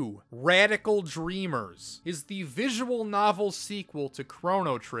 62. Radical Dreamers is the visual novel sequel to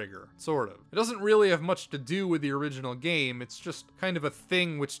Chrono Trigger, sort of. It doesn't really have much to do with the original game, it's just kind of a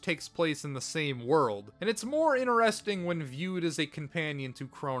thing which takes place in the same world. And it's more interesting when viewed as a companion to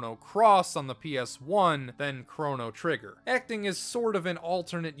Chrono Cross on the PS1 than Chrono Trigger, acting as sort of an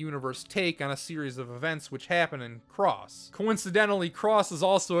alternate universe take on a series of events which happen in Cross. Coincidentally, Cross is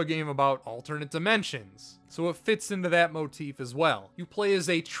also a game about alternate dimensions, so it fits into that motif as well. You play as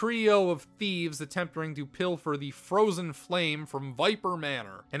a trio of thieves attempting to pilfer the frozen flame from Viper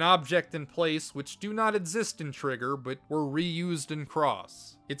Manor, an object and place which do not exist in Trigger but were reused in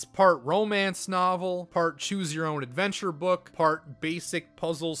Cross. It's part romance novel, part choose-your-own-adventure book, part basic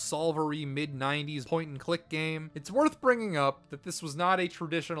puzzle-solvery mid-90s point-and-click game. It's worth bringing up that this was not a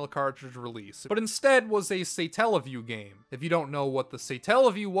traditional cartridge release, but instead was a Satellaview game. If you don't know what the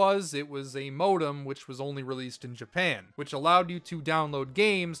Satellaview was, it was a modem which was only released in Japan, which allowed you to download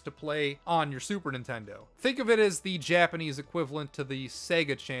games to play on your Super Nintendo. Think of it as the Japanese equivalent to the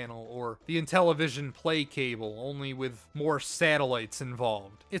Sega Channel or the Intellivision Play Cable, only with more satellites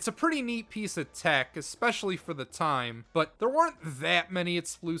involved. It's a pretty neat piece of tech, especially for the time, but there weren't that many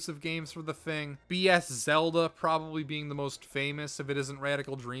exclusive games for the thing. BS Zelda probably being the most famous if it isn't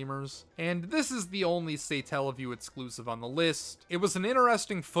Radical Dreamers. And this is the only Satellaview exclusive on the list. It was an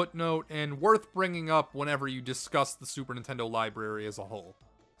interesting footnote and worth bringing up whenever you discuss the Super Nintendo library as a whole.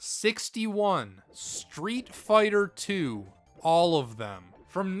 61. Street Fighter 2. All of them.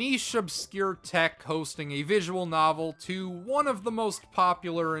 From niche obscure tech hosting a visual novel to one of the most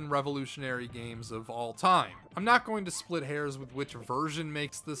popular and revolutionary games of all time. I'm not going to split hairs with which version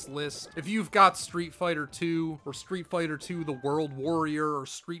makes this list. If you've got Street Fighter 2, or Street Fighter 2 The World Warrior, or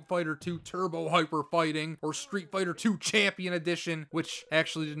Street Fighter 2 Turbo Hyper Fighting, or Street Fighter 2 Champion Edition, which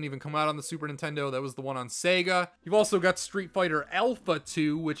actually didn't even come out on the Super Nintendo, that was the one on Sega. You've also got Street Fighter Alpha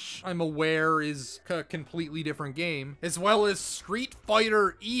 2, which I'm aware is a completely different game, as well as Street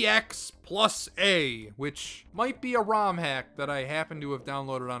Fighter EX Plus A, which might be a ROM hack that I happen to have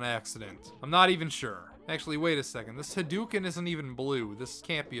downloaded on accident. I'm not even sure. Actually, wait a second. This Hadouken isn't even blue. This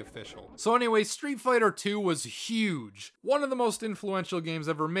can't be official. So anyway, Street Fighter 2 was huge. One of the most influential games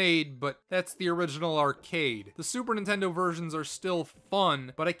ever made, but that's the original arcade. The Super Nintendo versions are still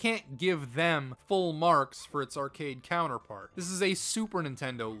fun, but I can't give them full marks for its arcade counterpart. This is a Super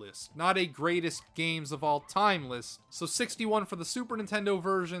Nintendo list, not a greatest games of all time list, so 61 for the Super Nintendo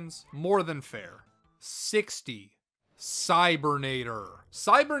versions, more than fair. 60. Cybernator.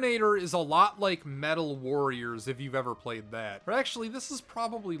 Cybernator is a lot like Metal Warriors if you've ever played that. Or actually, this is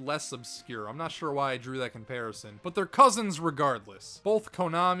probably less obscure. I'm not sure why I drew that comparison, but they're cousins regardless. Both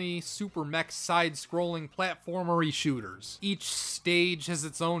Konami super mech side-scrolling platformery shooters. Each stage has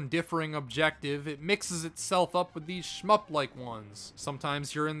its own differing objective. It mixes itself up with these shmup-like ones.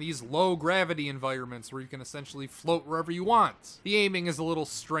 Sometimes you're in these low-gravity environments where you can essentially float wherever you want. The aiming is a little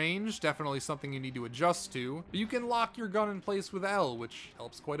strange, definitely something you need to adjust to, but you can lock your gun in place with L, which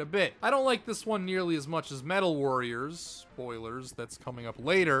helps quite a bit. I don't like this one nearly as much as Metal Warriors, spoilers, that's coming up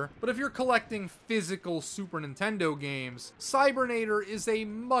later, but if you're collecting physical Super Nintendo games, Cybernator is a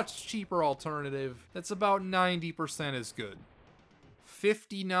much cheaper alternative that's about 90% as good.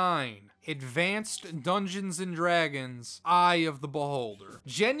 59. Advanced Dungeons & Dragons, Eye of the Beholder.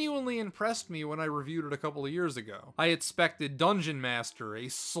 Genuinely impressed me when I reviewed it a couple of years ago. I expected Dungeon Master, a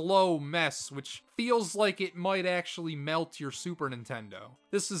slow mess which feels like it might actually melt your Super Nintendo.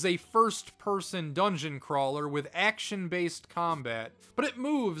 This is a first-person dungeon crawler with action-based combat, but it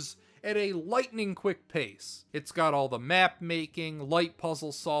moves at a lightning-quick pace. It's got all the map-making, light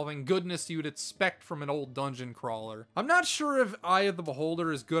puzzle-solving goodness you'd expect from an old dungeon crawler. I'm not sure if Eye of the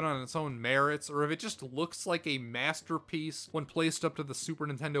Beholder is good on its own merits, or if it just looks like a masterpiece when placed up to the Super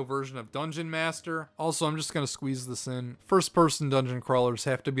Nintendo version of Dungeon Master. Also, I'm just gonna squeeze this in. First-person dungeon crawlers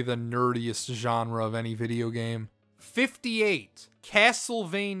have to be the nerdiest genre of any video game. 58.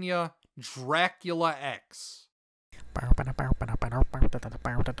 Castlevania Dracula X.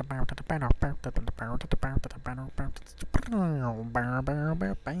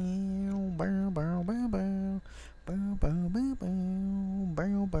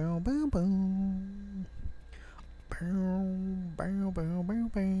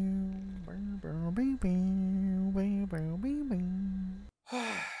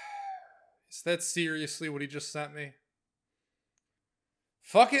 Is that seriously what he just sent me?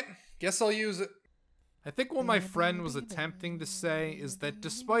 Fuck it. Guess I'll use it. I think what my friend was attempting to say is that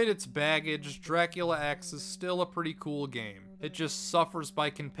despite its baggage, Dracula X is still a pretty cool game. It just suffers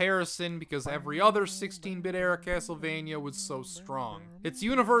by comparison because every other 16-bit era Castlevania was so strong. It's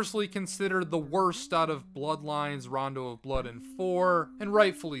universally considered the worst out of Bloodlines, Rondo of Blood, and 4, and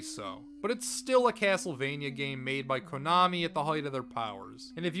rightfully so. But it's still a Castlevania game made by Konami at the height of their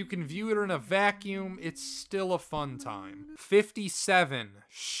powers. And if you can view it in a vacuum, it's still a fun time. 57.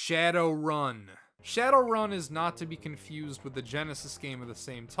 Shadowrun. Shadowrun is not to be confused with the Genesis game of the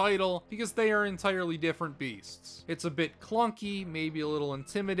same title, because they are entirely different beasts. It's a bit clunky, maybe a little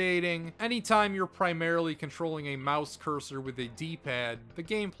intimidating. Anytime you're primarily controlling a mouse cursor with a D-pad, the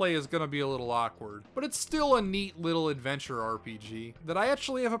gameplay is gonna be a little awkward. But it's still a neat little adventure RPG that I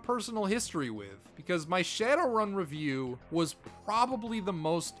actually have a personal history with, because my Shadowrun review was probably the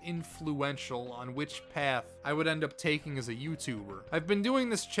most influential on which path I would end up taking as a YouTuber. I've been doing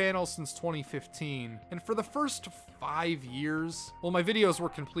this channel since 2015, and for the first 5 years, well, my videos were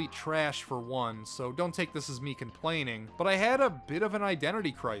complete trash for one, so don't take this as me complaining, but I had a bit of an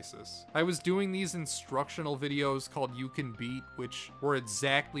identity crisis. I was doing these instructional videos called You Can Beat, which were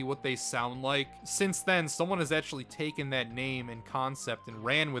exactly what they sound like. Since then, someone has actually taken that name and concept and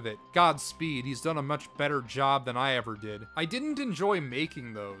ran with it. Godspeed, he's done a much better job than I ever did. I didn't enjoy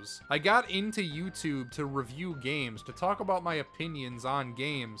making those. I got into YouTube to review games, to talk about my opinions on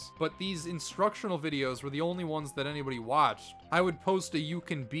games, but these instructional videos were the only ones that anybody watched. I would post a You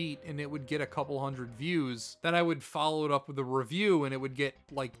Can Beat and it would get a couple hundred views. Then I would follow it up with a review and it would get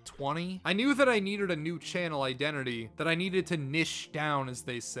like 20. I knew that I needed a new channel identity, that I needed to niche down, as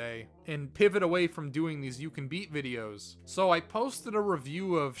they say, and pivot away from doing these You Can Beat videos. So I posted a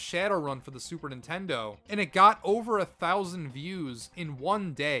review of Shadowrun for the Super Nintendo, and it got over 1,000 views in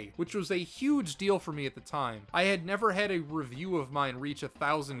one day, which was a huge deal for me at the time. I had never had a review of mine reach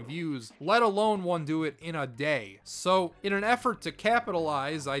 1,000 views, let alone one do it in a day. So in an effort to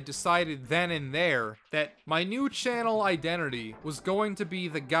capitalize, I decided then and there that my new channel identity was going to be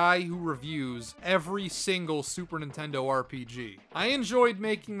the guy who reviews every single Super Nintendo RPG. I enjoyed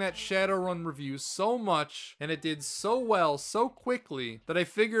making that Shadowrun review so much, and it did so well so quickly, that I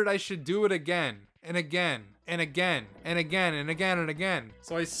figured I should do it again. and again, and again, and again, and again, and again.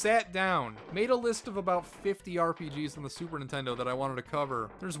 So I sat down, made a list of about 50 RPGs on the Super Nintendo that I wanted to cover.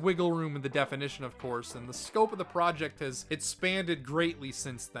 There's wiggle room in the definition, of course, and the scope of the project has expanded greatly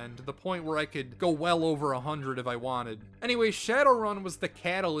since then, to the point where I could go well over 100 if I wanted. Anyway, Shadowrun was the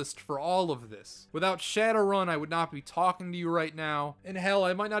catalyst for all of this. Without Shadowrun, I would not be talking to you right now, and hell,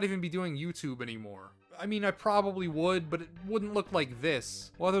 I might not even be doing YouTube anymore. I mean, I probably would, but it wouldn't look like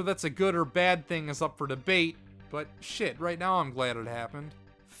this. Whether that's a good or bad thing is up for debate, but shit, right now I'm glad it happened.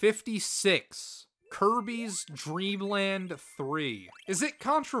 56. Kirby's Dream Land 3. Is it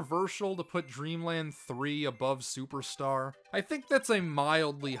controversial to put Dream Land 3 above Superstar? I think that's a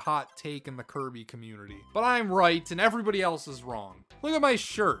mildly hot take in the Kirby community. But I'm right, and everybody else is wrong. Look at my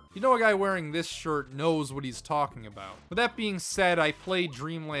shirt. You know, a guy wearing this shirt knows what he's talking about. With that being said, I played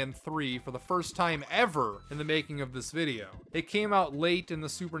Dream Land 3 for the first time ever in the making of this video. It came out late in the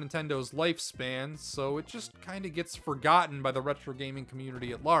Super Nintendo's lifespan, so it just kinda gets forgotten by the retro gaming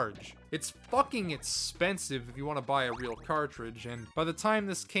community at large. It's fucking expensive if you want to buy a real cartridge, and by the time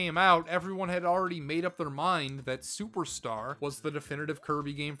this came out, everyone had already made up their mind that Superstar was the definitive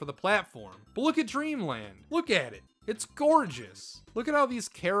Kirby game for the platform. But look at Dreamland. Look at it. It's gorgeous. Look at how these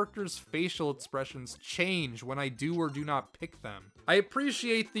characters' facial expressions change when I do or do not pick them. I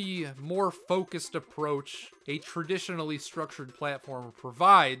appreciate the more focused approach a traditionally structured platformer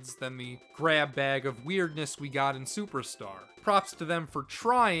provides than the grab bag of weirdness we got in Superstar. Props to them for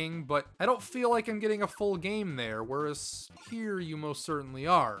trying, but I don't feel like I'm getting a full game there, whereas here you most certainly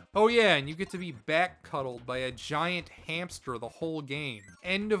are. Oh yeah, and you get to be back-cuddled by a giant hamster the whole game.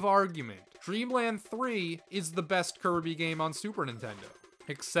 End of argument. Dreamland 3 is the best Kirby game on Super Nintendo.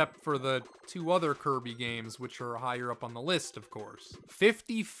 Except for the two other Kirby games, which are higher up on the list, of course.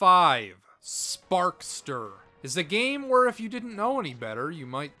 55. Sparkster is a game where if you didn't know any better, you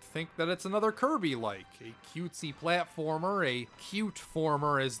might think that it's another Kirby-like. A cutesy platformer, a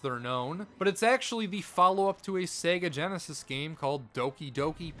cute-former as they're known, but it's actually the follow-up to a Sega Genesis game called Doki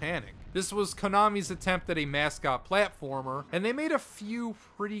Doki Panic. This was Konami's attempt at a mascot platformer, and they made a few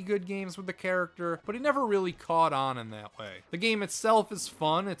pretty good games with the character, but it never really caught on in that way. The game itself is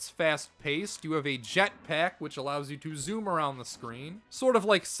fun, it's fast-paced, you have a jetpack which allows you to zoom around the screen, sort of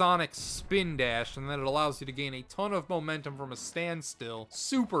like Sonic's Spin Dash, and then it allows you to gain a ton of momentum from a standstill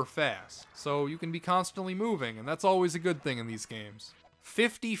super fast, so you can be constantly moving, and that's always a good thing in these games.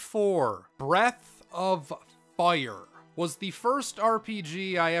 54. Breath of Fire was the first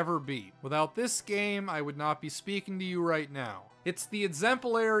RPG I ever beat. Without this game, I would not be speaking to you right now. It's the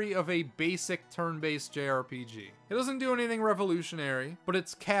exemplary of a basic turn-based JRPG. It doesn't do anything revolutionary, but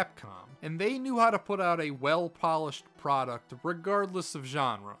it's Capcom, and they knew how to put out a well-polished product regardless of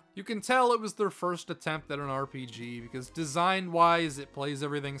genre. You can tell it was their first attempt at an RPG because design-wise it plays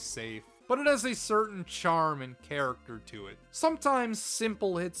everything safe, but it has a certain charm and character to it. Sometimes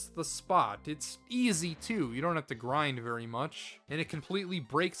simple hits the spot. It's easy too, you don't have to grind very much, and it completely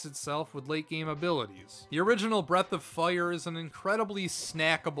breaks itself with late game abilities. The original Breath of Fire is an incredibly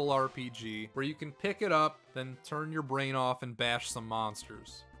snackable RPG where you can pick it up, then turn your brain off and bash some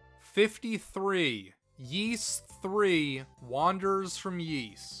monsters. 53. Ys 3 Wanders from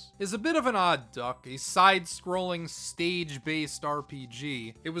Ys is a bit of an odd duck, a side-scrolling stage-based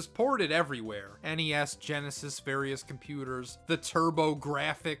RPG. It was ported everywhere, NES, Genesis, various computers, the Turbo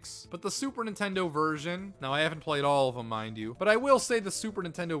Graphics, but the Super Nintendo version, now I haven't played all of them mind you, but I will say the Super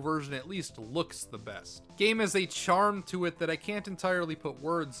Nintendo version at least looks the best. Game has a charm to it that I can't entirely put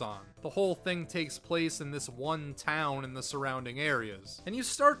words on. The whole thing takes place in this one town and the surrounding areas, and you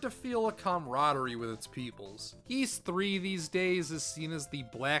start to feel a camaraderie with its peoples. Ys 3 these days is seen as the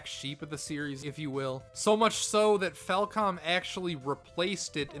black sheep of the series, if you will. So much so that Falcom actually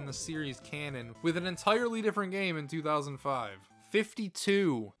replaced it in the series canon with an entirely different game in 2005.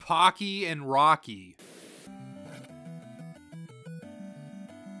 52. Pocky and Rocky.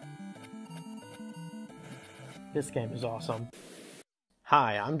 This game is awesome.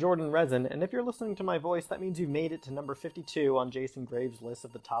 Hi, I'm Jordan Resin, and if you're listening to my voice, that means you've made it to number 52 on Jason Graves' list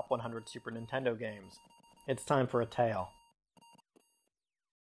of the top 100 Super Nintendo games. It's time for a tale.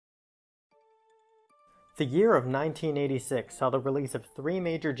 The year of 1986 saw the release of 3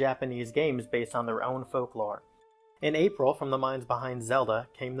 major Japanese games based on their own folklore. In April, from the minds behind Zelda,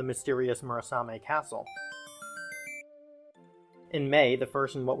 came the mysterious Murasame Castle. In May, the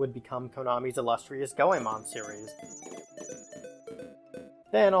first in what would become Konami's illustrious Goemon series.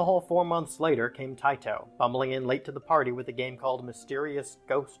 Then, a whole 4 months later, came Taito, bumbling in late to the party with a game called Mysterious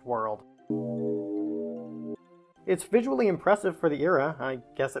Ghost World. It's visually impressive for the era. I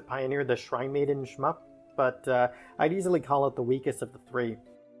guess it pioneered the Shrine Maiden shmup, but I'd easily call it the weakest of the 3.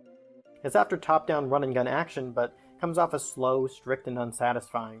 It's after top-down run-and-gun action, but comes off as slow, strict, and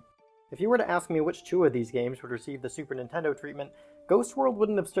unsatisfying. If you were to ask me which two of these games would receive the Super Nintendo treatment, Ghost World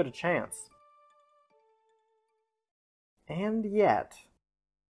wouldn't have stood a chance. And yet...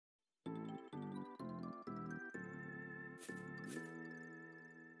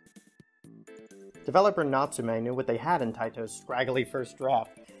 Developer Natsume knew what they had in Taito's scraggly first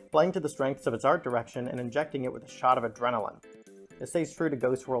draft, playing to the strengths of its art direction and injecting it with a shot of adrenaline. It stays true to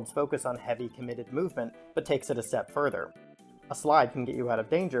Ghost World's focus on heavy, committed movement, but takes it a step further. A slide can get you out of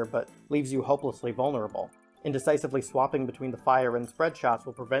danger, but leaves you hopelessly vulnerable. Indecisively swapping between the fire and spread shots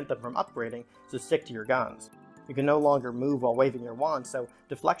will prevent them from upgrading, so stick to your guns. You can no longer move while waving your wand, so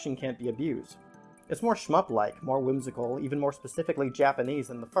deflection can't be abused. It's more shmup-like, more whimsical, even more specifically Japanese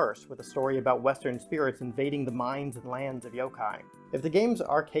than the first, with a story about Western spirits invading the minds and lands of yokai. If the game's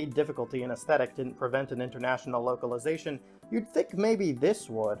arcade difficulty and aesthetic didn't prevent an international localization, you'd think maybe this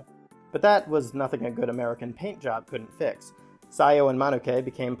would. But that was nothing a good American paint job couldn't fix. Sayo and Manuke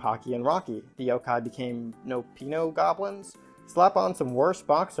became Pocky and Rocky, the yokai became Nopino goblins. Slap on some worse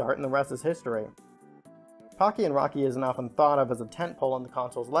box art and the rest is history. Pocky and Rocky isn't often thought of as a tentpole in the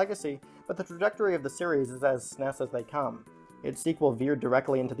console's legacy, but the trajectory of the series is as SNES as they come. Its sequel veered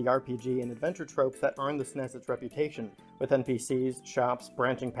directly into the RPG and adventure tropes that earned the SNES its reputation, with NPCs, shops,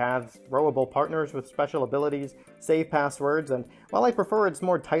 branching paths, throwable partners with special abilities, save passwords, and while I prefer its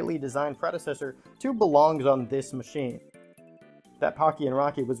more tightly designed predecessor, 2 belongs on this machine. That Pocky and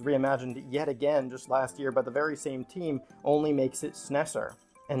Rocky was reimagined yet again just last year by the very same team only makes it SNESer.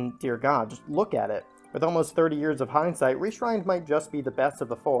 And dear God, just look at it. With almost 30 years of hindsight, Reshrined might just be the best of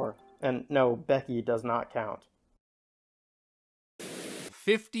the 4. And no, Becky does not count.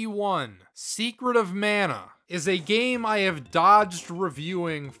 51. Secret of Mana is a game I have dodged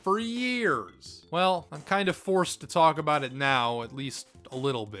reviewing for years. Well, I'm kind of forced to talk about it now, at least a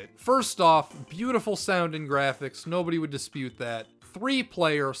little bit. First off, beautiful sound and graphics, nobody would dispute that.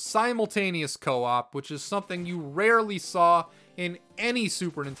 3-player simultaneous co-op, which is something you rarely saw in any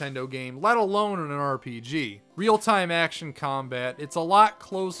Super Nintendo game, let alone in an RPG. Real-time action combat, it's a lot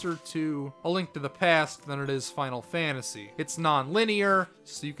closer to A Link to the Past than it is Final Fantasy. It's non-linear,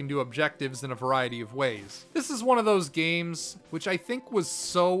 so you can do objectives in a variety of ways. This is one of those games which I think was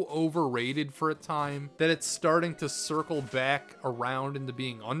so overrated for a time that it's starting to circle back around into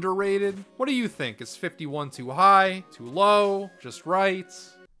being underrated. What do you think? Is 51 too high? Too low? Just right?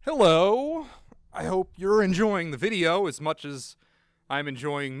 Hello! I hope you're enjoying the video as much as I'm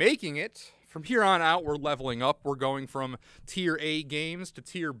enjoying making it. From here on out, we're leveling up. We're going from Tier A games to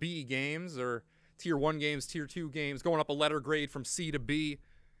Tier B games, or Tier 1 games, Tier 2 games, going up a letter grade from C to B,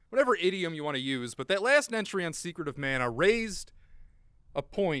 whatever idiom you want to use. But that last entry on Secret of Mana raised a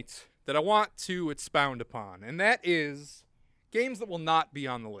point that I want to expound upon, and that is games that will not be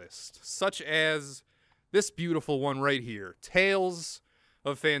on the list, such as this beautiful one right here, Tales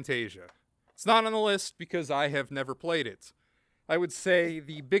of Phantasia. It's not on the list because I have never played it. I would say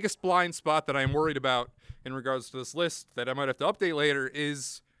the biggest blind spot that I'm worried about in regards to this list that I might have to update later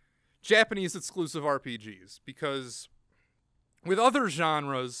is Japanese exclusive RPGs, because with other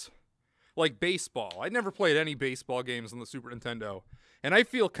genres like baseball, I never played any baseball games on the Super Nintendo, and I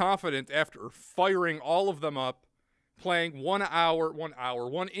feel confident after firing all of them up, playing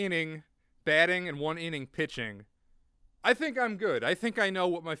 1 inning batting and 1 inning pitching. I think I'm good. I think I know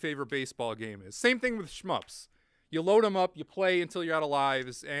what my favorite baseball game is. Same thing with shmups. You load them up, you play until you're out of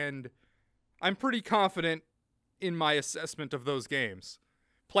lives, and I'm pretty confident in my assessment of those games.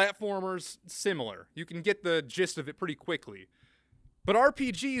 Platformers, similar. You can get the gist of it pretty quickly. But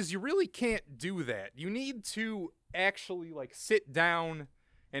RPGs, you really can't do that. You need to actually sit down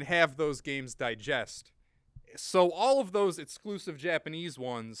and have those games digest. So all of those exclusive Japanese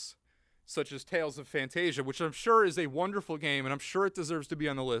ones, such as Tales of Phantasia, which I'm sure is a wonderful game, and I'm sure it deserves to be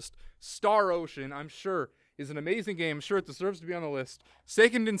on the list. Star Ocean, I'm sure, is an amazing game. I'm sure it deserves to be on the list.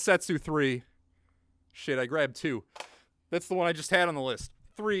 Seiken Densetsu 3. Shit, I grabbed 2. That's the one I just had on the list.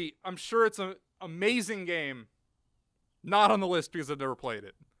 3, I'm sure it's an amazing game. Not on the list because I've never played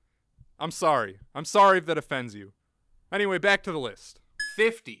it. I'm sorry. I'm sorry if that offends you. Anyway, back to the list.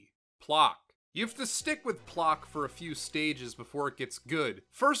 50. Plock. You have to stick with Plock for a few stages before it gets good.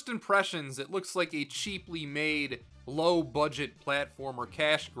 First impressions, it looks like a cheaply made, low-budget platformer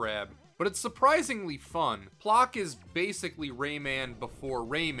cash grab, but it's surprisingly fun. Plock is basically Rayman before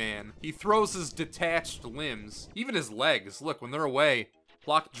Rayman. He throws his detached limbs, even his legs. Look, when they're away,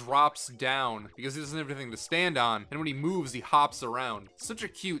 Plock drops down because he doesn't have anything to stand on, and when he moves, he hops around. Such a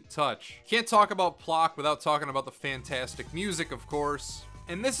cute touch. Can't talk about Plock without talking about the fantastic music, of course.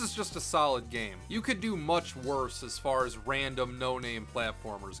 And this is just a solid game. You could do much worse as far as random no-name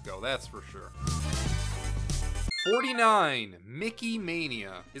platformers go, that's for sure. 49, Mickey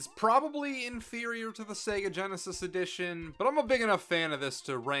Mania, is probably inferior to the Sega Genesis edition, but I'm a big enough fan of this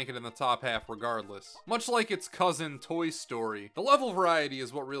to rank it in the top half regardless. Much like its cousin Toy Story, the level variety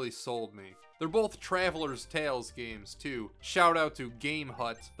is what really sold me. They're both Traveler's Tales games, too. Shout out to Game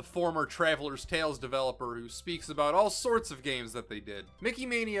Hut, the former Traveler's Tales developer who speaks about all sorts of games that they did. Mickey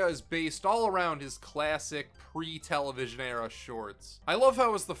Mania is based all around his classic pre-television era shorts. I love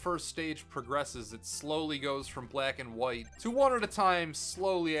how as the first stage progresses, it slowly goes from black and white to one at a time,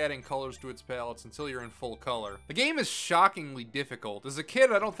 slowly adding colors to its palettes until you're in full color. The game is shockingly difficult. As a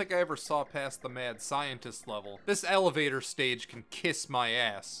kid, I don't think I ever saw past the Mad Scientist level. This elevator stage can kiss my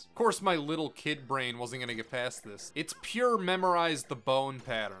ass. Of course, my little kid brain wasn't gonna get past this. It's pure memorize the bone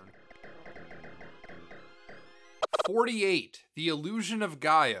pattern. 48, The Illusion of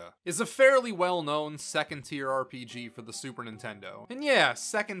Gaia, is a fairly well-known second-tier RPG for the Super Nintendo. And yeah,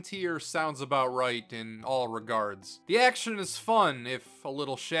 second tier sounds about right in all regards. The action is fun, if a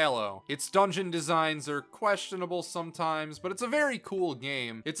little shallow. Its dungeon designs are questionable sometimes, but it's a very cool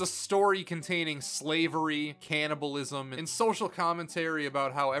game. It's a story containing slavery, cannibalism, and social commentary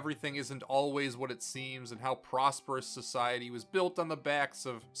about how everything isn't always what it seems and how prosperous society was built on the backs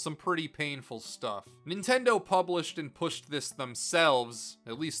of some pretty painful stuff. Nintendo published and pushed this themselves,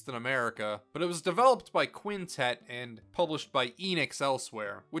 at least in America, but it was developed by Quintet and published by Enix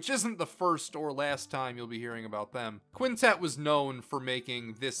elsewhere, which isn't the first or last time you'll be hearing about them. Quintet was known for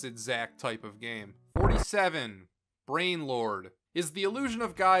making this exact type of game. 47, Brainlord, is The Illusion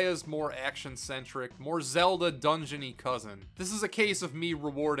of Gaia's more action-centric, more Zelda dungeon-y cousin. This is a case of me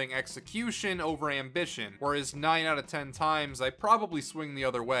rewarding execution over ambition, whereas 9 out of 10 times I probably swing the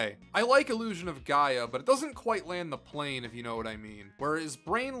other way. I like Illusion of Gaia, but it doesn't quite land the plane, if you know what I mean. Whereas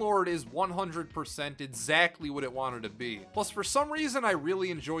Brainlord is 100% exactly what it wanted to be. Plus, for some reason, I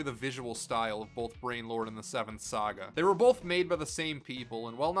really enjoy the visual style of both Brainlord and the Seventh Saga. They were both made by the same people,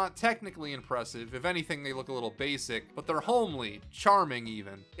 and while not technically impressive, if anything they look a little basic, but they're homely, charming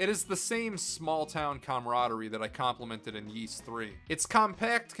even. It is the same small-town camaraderie that I complimented in Ys 3. It's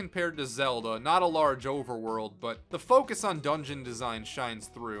compact compared to Zelda, not a large overworld, but the focus on dungeon design shines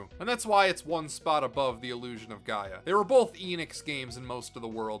through, and that's why it's one spot above The Illusion of Gaia. They were both Enix games in most of the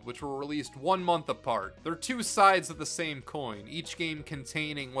world, which were released 1 month apart. They're two sides of the same coin, each game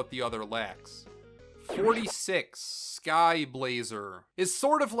containing what the other lacks. 46, Sky Blazer, is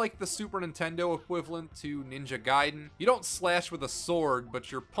sort of like the Super Nintendo equivalent to Ninja Gaiden. You don't slash with a sword,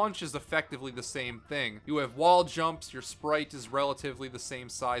 but your punch is effectively the same thing. You have wall jumps, your sprite is relatively the same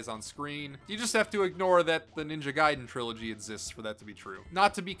size on screen. You just have to ignore that the Ninja Gaiden trilogy exists for that to be true.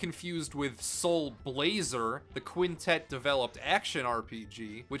 Not to be confused with Soul Blazer, the Quintet-developed action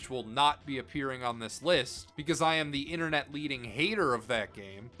RPG, which will not be appearing on this list, because I am the internet-leading hater of that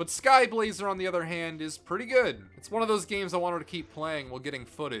game. But Sky Blazer, on the other hand, is pretty good. It's one of those games I wanted to keep playing while getting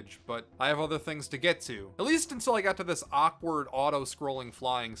footage, but I have other things to get to. At least until I got to this awkward auto-scrolling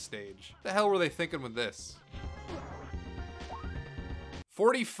flying stage. The hell were they thinking with this?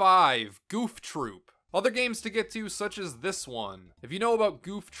 45, Goof Troop. Other games to get to, such as this one. If you know about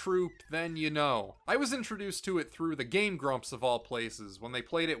Goof Troop, then you know. I was introduced to it through the Game Grumps of all places, when they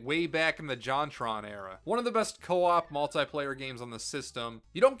played it way back in the JonTron era. One of the best co-op multiplayer games on the system.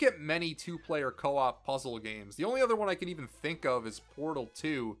 You don't get many two-player co-op puzzle games. The only other one I can even think of is Portal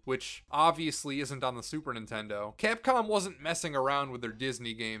 2, which obviously isn't on the Super Nintendo. Capcom wasn't messing around with their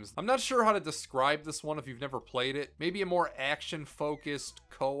Disney games. I'm not sure how to describe this one if you've never played it. Maybe a more action-focused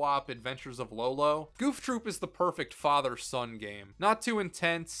co-op Adventures of Lolo? Goof Troop is the perfect father-son game. Not too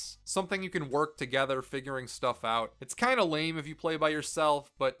intense, something you can work together figuring stuff out. It's kinda lame if you play by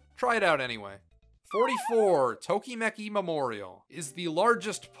yourself, but try it out anyway. 44, Tokimeki Memorial, is the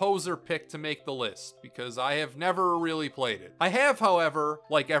largest poser pick to make the list, because I have never really played it. I have, however,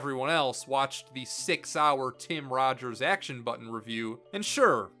 like everyone else, watched the 6-hour Tim Rogers Action Button review, and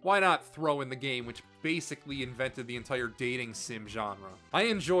sure, why not throw in the game which basically invented the entire dating sim genre. I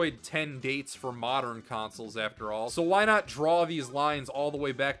enjoyed 10 dates for modern consoles after all, so why not draw these lines all the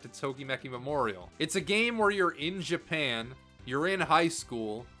way back to Tokimeki Memorial? It's a game where you're in Japan, you're in high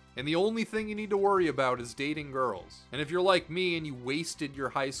school, and the only thing you need to worry about is dating girls. And if you're like me and you wasted your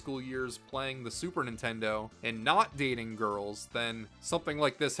high school years playing the Super Nintendo and not dating girls, then something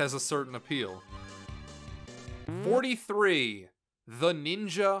like this has a certain appeal. 43, The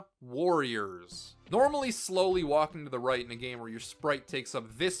Ninja Warriors. Normally, slowly walking to the right in a game where your sprite takes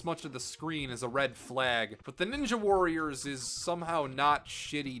up this much of the screen is a red flag, but the Ninja Warriors is somehow not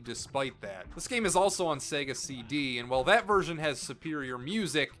shitty despite that. This game is also on Sega CD, and while that version has superior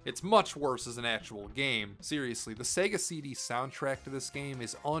music, it's much worse as an actual game. Seriously, the Sega CD soundtrack to this game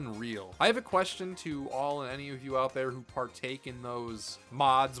is unreal. I have a question to all and any of you out there who partake in those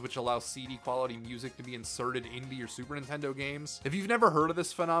mods which allow CD quality music to be inserted into your Super Nintendo games. If you've never heard of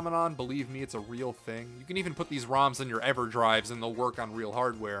this phenomenon, believe me, it's a real thing. You can even put these ROMs in your EverDrives and they'll work on real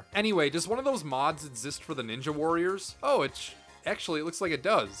hardware. Anyway, does one of those mods exist for the Ninja Warriors? Oh, actually, it looks like it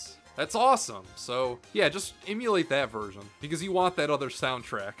does. That's awesome. So yeah, just emulate that version because you want that other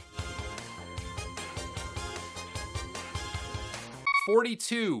soundtrack.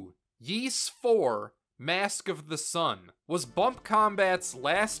 42. Ys 4, Mask of the Sun, was Bump Combat's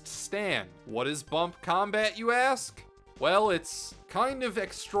last stand. What is Bump Combat, you ask? Well, it's kind of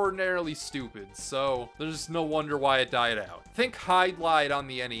extraordinarily stupid, so there's no wonder why it died out. Think Hide Glide on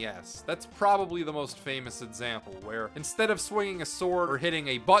the NES. That's probably the most famous example, where instead of swinging a sword or hitting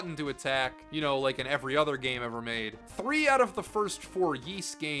a button to attack, you know, like in every other game ever made, 3 out of the first 4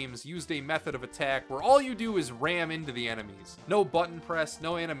 Ys games used a method of attack where all you do is ram into the enemies. No button press,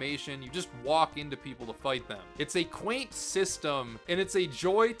 no animation, you just walk into people to fight them. It's a quaint system, and it's a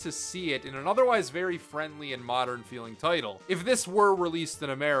joy to see it in an otherwise very friendly and modern feeling title. If this were released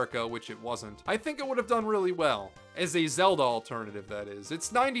in America, which it wasn't, I think it would have done really well. As a Zelda alternative, that is.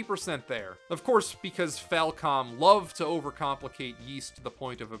 It's 90% there. Of course, because Falcom loved to overcomplicate Ys to the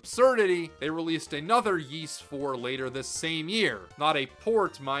point of absurdity, they released another Ys 4 later this same year. Not a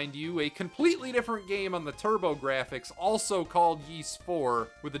port, mind you, a completely different game on the TurboGrafx, also called Ys 4,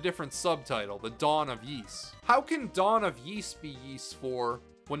 with a different subtitle, The Dawn of Ys. How can Dawn of Ys be Ys 4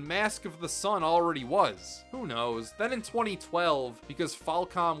 when Mask of the Sun already was? Who knows? Then in 2012, because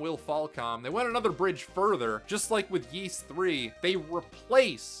Falcom will Falcom, they went another bridge further. Just like with Ys 3, they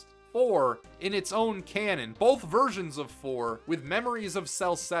replaced 4 in its own canon, both versions of 4, with Memories of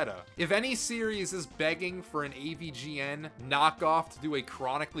Celceta. If any series is begging for an AVGN knockoff to do a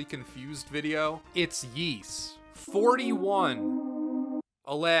chronically confused video, it's Ys. 41.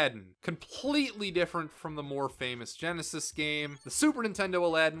 Aladdin. Completely different from the more famous Genesis game. The Super Nintendo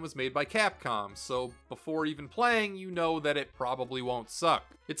Aladdin was made by Capcom, so before even playing, you know that it probably won't suck.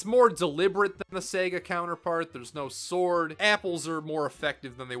 It's more deliberate than the Sega counterpart, there's no sword, apples are more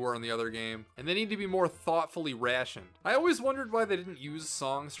effective than they were in the other game, and they need to be more thoughtfully rationed. I always wondered why they didn't use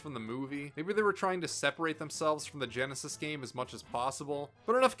songs from the movie. Maybe they were trying to separate themselves from the Genesis game as much as possible.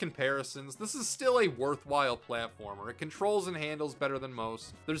 But enough comparisons, this is still a worthwhile platformer. It controls and handles better than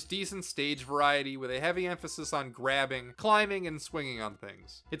most. There's decent stage variety with a heavy emphasis on grabbing, climbing, and swinging on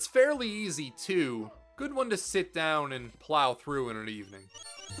things. It's fairly easy too. Good one to sit down and plow through in an evening.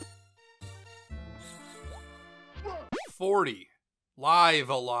 40. Live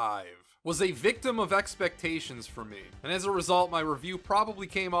Alive was a victim of expectations for me, and as a result my review probably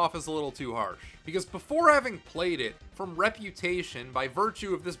came off as a little too harsh. Because before having played it, from reputation, by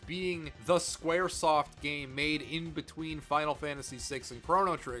virtue of this being the Squaresoft game made in between Final Fantasy VI and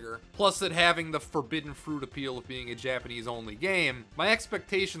Chrono Trigger, plus it having the forbidden fruit appeal of being a Japanese-only game, my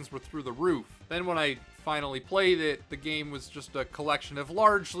expectations were through the roof. Then when I finally played it, the game was just a collection of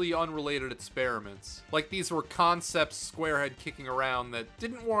largely unrelated experiments. Like these were concepts Square had kicking around that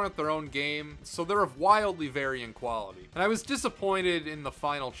didn't warrant their own game, so they're of wildly varying quality. And I was disappointed in the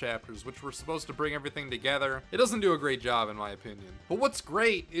final chapters, which were supposed to bring everything together. It doesn't do a great job in my opinion. But what's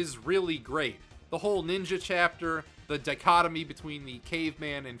great is really great. The whole ninja chapter, the dichotomy between the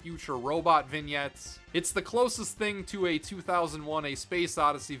caveman and future robot vignettes. It's the closest thing to a 2001 A Space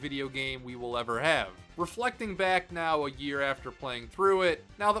Odyssey video game we will ever have. Reflecting back now a year after playing through it,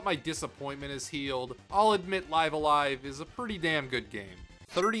 now that my disappointment is healed, I'll admit Live Alive is a pretty damn good game.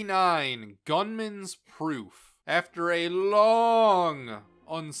 39. Gunman's Proof. After a long,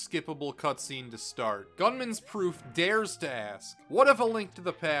 unskippable cutscene to start, Gunman's Proof dares to ask, what if A Link to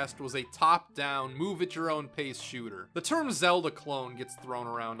the Past was a top-down, move-at-your-own-pace shooter? The term Zelda clone gets thrown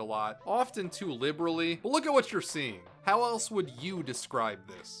around a lot, often too liberally, but look at what you're seeing. How else would you describe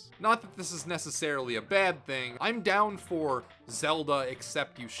this? Not that this is necessarily a bad thing, I'm down for Zelda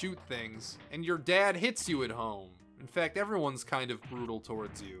except you shoot things, and your dad hits you at home. In fact, everyone's kind of brutal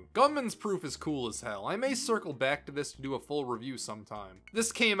towards you. Gunman's Proof is cool as hell. I may circle back to this to do a full review sometime.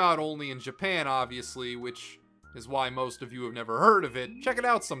 This came out only in Japan, obviously, which is why most of you have never heard of it. Check it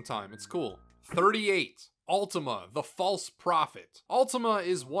out sometime, it's cool. 38. Ultima, the False Prophet. Ultima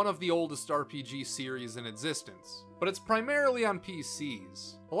is one of the oldest RPG series in existence. but it's primarily on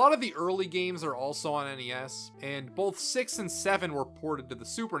PCs. A lot of the early games are also on NES, and both 6 and 7 were ported to the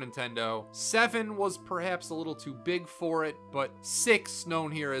Super Nintendo. 7 was perhaps a little too big for it, but 6, known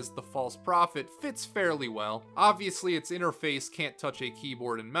here as the False Prophet, fits fairly well. Obviously, its interface can't touch a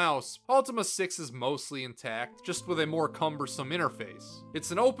keyboard and mouse. Ultima 6 is mostly intact, just with a more cumbersome interface.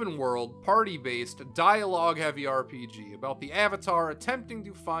 It's an open-world, party-based, dialogue-heavy RPG about the Avatar attempting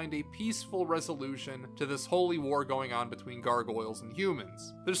to find a peaceful resolution to this holy war going on between gargoyles and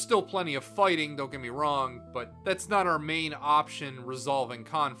humans. There's still plenty of fighting, don't get me wrong, but that's not our main option resolving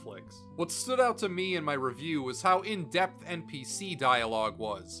conflicts. What stood out to me in my review was how in-depth NPC dialogue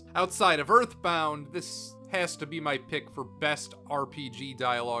was. Outside of Earthbound, this has to be my pick for best RPG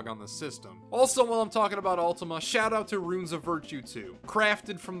dialogue on the system. Also, while I'm talking about Ultima, shout out to Runes of Virtue 2.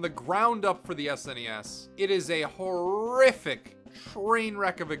 Crafted from the ground up for the SNES, it is a horrific train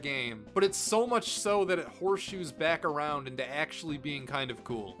wreck of a game, but it's so much so that it horseshoes back around into actually being kind of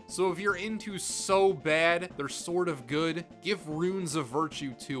cool. So if you're into so bad they're sort of good, give Runes of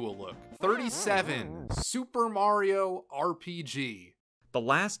Virtue 2 a look. 37, Super Mario RPG. The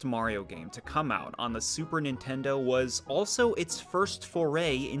last Mario game to come out on the Super Nintendo was also its first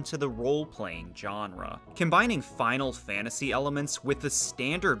foray into the role-playing genre. Combining Final Fantasy elements with the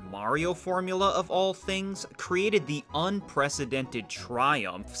standard Mario formula of all things created the unprecedented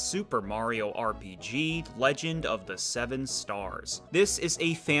triumph Super Mario RPG Legend of the Seven Stars. This is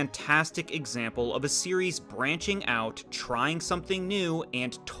a fantastic example of a series branching out, trying something new,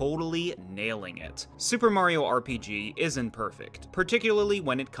 and totally nailing it. Super Mario RPG isn't perfect, particularly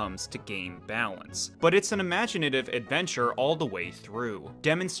when it comes to game balance, but it's an imaginative adventure all the way through,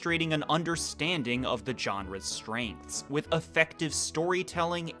 demonstrating an understanding of the genre's strengths, with effective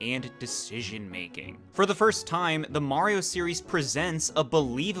storytelling and decision-making. For the first time, the Mario series presents a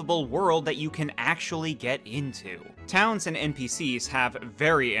believable world that you can actually get into. Towns and NPCs have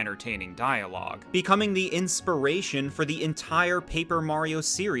very entertaining dialogue, becoming the inspiration for the entire Paper Mario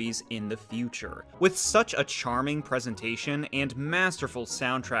series in the future. With such a charming presentation and masterful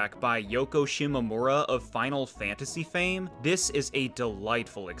soundtrack by Yoko Shimomura of Final Fantasy fame, this is a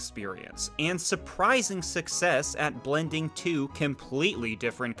delightful experience, and surprising success at blending two completely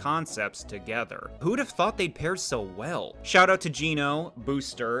different concepts together. Who'd have thought they'd pair so well? Shout out to Gino,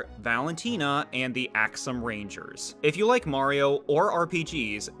 Booster, Valentina, and the Axum Rangers. If you like Mario or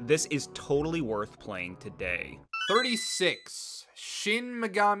RPGs, this is totally worth playing today. 36, Shin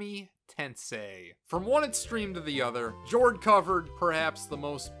Megami Tensei. From one extreme to the other, Jord covered perhaps the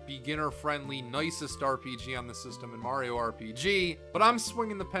most beginner-friendly, nicest RPG on the system in Mario RPG, but I'm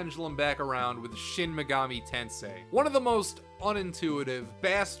swinging the pendulum back around with Shin Megami Tensei. One of the most unintuitive,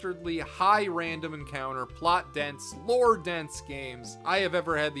 bastardly, high random encounter, plot-dense, lore-dense games I have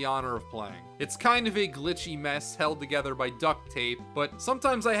ever had the honor of playing. It's kind of a glitchy mess held together by duct tape, but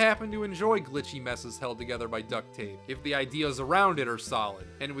sometimes I happen to enjoy glitchy messes held together by duct tape, if the ideas around it are solid.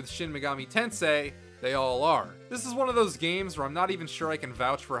 And with Shin Megami Tensei, they all are. This is one of those games where I'm not even sure I can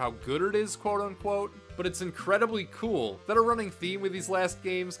vouch for how good it is, quote unquote, but it's incredibly cool. Is that a running theme with these last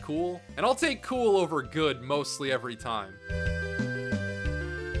games? Cool? And I'll take cool over good mostly every time.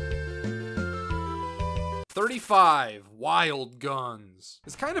 35, Wild Guns.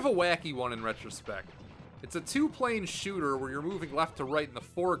 It's kind of a wacky one in retrospect. It's a two-plane shooter where you're moving left to right in the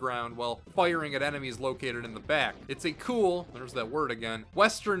foreground while firing at enemies located in the back. It's a cool, there's that word again,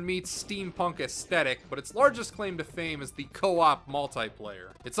 Western meets steampunk aesthetic, but its largest claim to fame is the co-op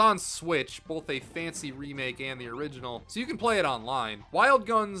multiplayer. It's on Switch, both a fancy remake and the original, so you can play it online. Wild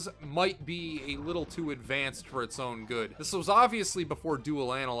Guns might be a little too advanced for its own good. This was obviously before dual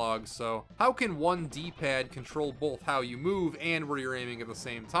analogs, so how can one D-pad control both how you move and where you're aiming at the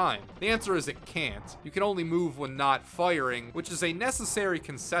same time? The answer is it can't. You can only move when not firing, which is a necessary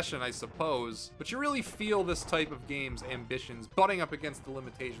concession, I suppose, but you really feel this type of game's ambitions butting up against the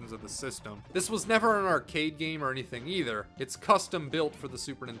limitations of the system. This was never an arcade game or anything either. It's custom built for the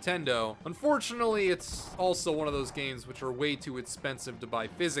Super Nintendo. Unfortunately, it's also one of those games which are way too expensive to buy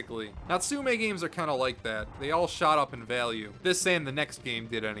physically. Natsume games are kind of like that. They all shot up in value. This and the next game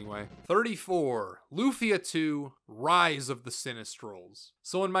did anyway. 34, Lufia 2, Rise of the Sinistrals.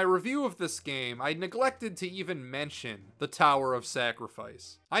 So in my review of this game, I neglected to even mention the Tower of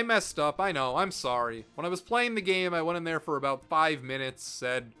Sacrifice. I messed up, I know, I'm sorry. When I was playing the game, I went in there for about 5 minutes,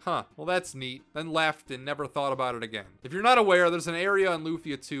 said, huh, well that's neat, then left and never thought about it again. If you're not aware, there's an area in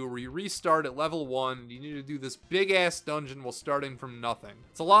Lufia 2 where you restart at level 1, and you need to do this big-ass dungeon while starting from nothing.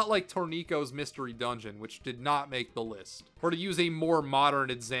 It's a lot like Tornico's Mystery Dungeon, which did not make the list. Or to use a more modern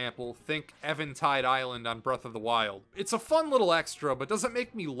example, think Eventide Island on Breath of the Wild. wild. It's a fun little extra, but does it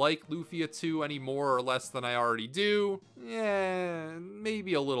make me like Lufia 2 any more or less than I already do? Yeah,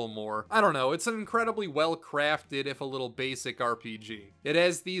 maybe a little more. I don't know, it's an incredibly well-crafted, if a little basic RPG. It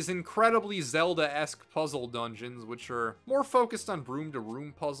has these incredibly Zelda-esque puzzle dungeons, which are more focused on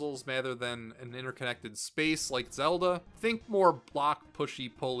room-to-room puzzles rather than an interconnected space like Zelda. Think more block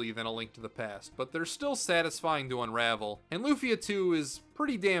pushy-pulley than A Link to the Past, but they're still satisfying to unravel, and Lufia 2 is a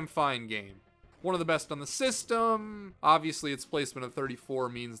pretty damn fine game. One of the best on the system. Obviously, its placement of 34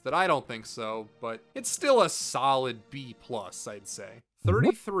 means that I don't think so, but it's still a solid B+, I'd say.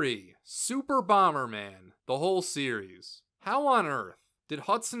 33. Super Bomberman, the whole series. How on earth did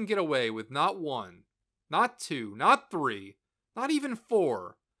Hudson get away with not 1, not 2, not 3, not even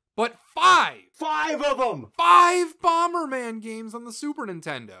 4, but 5! 5 of them! 5 Bomberman games on the Super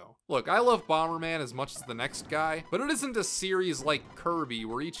Nintendo. Look, I love Bomberman as much as the next guy, but it isn't a series like Kirby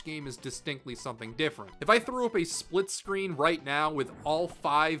where each game is distinctly something different. If I threw up a split screen right now with all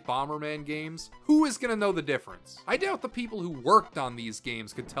 5 Bomberman games, who is gonna know the difference? I doubt the people who worked on these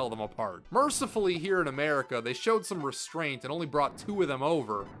games could tell them apart. Mercifully, here in America, they showed some restraint and only brought 2 of them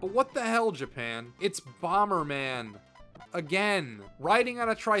over. But what the hell, Japan? It's Bomberman. Again, riding on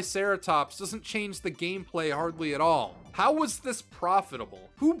a Triceratops doesn't change the gameplay hardly at all. How was this profitable?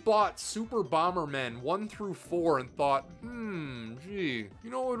 Who bought Super Bomberman 1 through 4 and thought, gee, you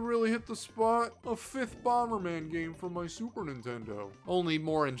know what would really hit the spot? A 5th Bomberman game from my Super Nintendo. Only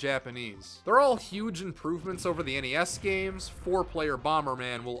more in Japanese. They're all huge improvements over the NES games. 4-player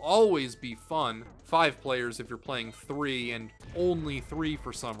Bomberman will always be fun. 5 players if you're playing 3, and only 3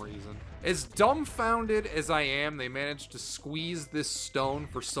 for some reason. As dumbfounded as I am they managed to squeeze this stone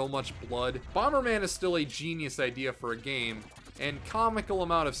for so much blood, Bomberman is still a genius idea for a game, and comical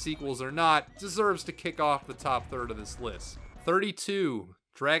amount of sequels or not, deserves to kick off the top third of this list. 32.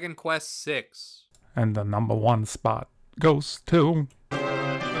 Dragon Quest VI. And the number 1 spot goes to...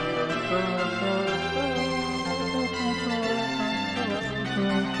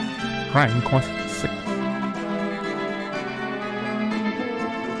 Dragon Quest VI.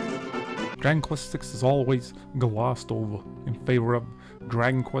 Dragon Quest VI is always glossed over in favor of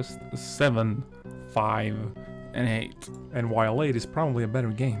Dragon Quest VII, 5, and 8. And while 8 is probably a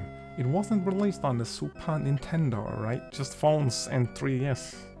better game, it wasn't released on the Super Nintendo, right? Just phones and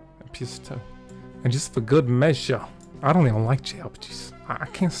 3DS and PS2. And just for good measure, I don't even like JRPGs. I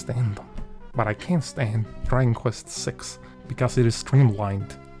can't stand them. But I can't stand Dragon Quest VI because it is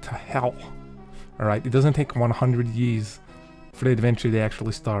streamlined to hell. Alright, it doesn't take 100 years for the adventure to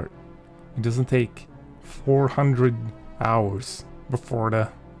actually start. It doesn't take 400 hours before the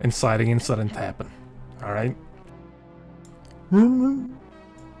inciting incident happen. Alright?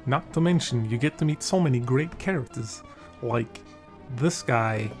 Not to mention, you get to meet so many great characters. Like this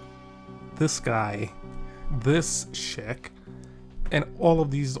guy, this chick, and all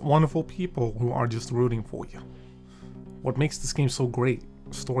of these wonderful people who are just rooting for you. What makes this game so great,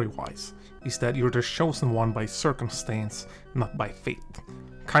 story-wise, is that you're the chosen one by circumstance, not by fate.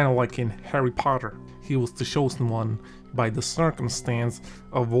 Kind of like in Harry Potter, he was the chosen one by the circumstance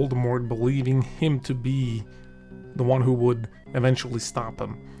of Voldemort believing him to be the one who would eventually stop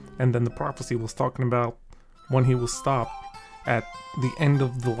him. And then the prophecy was talking about when he was stopped at the end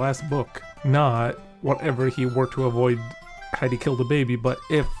of the last book. Not whatever he were to avoid had he killed the baby, but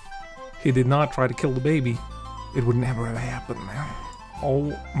if he did not try to kill the baby, it would never have happened, man.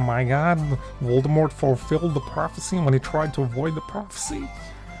 Oh my god, Voldemort fulfilled the prophecy when he tried to avoid the prophecy.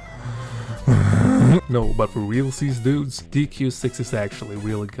 No, but for realsies, dudes, DQ6 is actually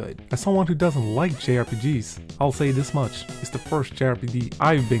really good. As someone who doesn't like JRPGs, I'll say this much: it's the first JRPG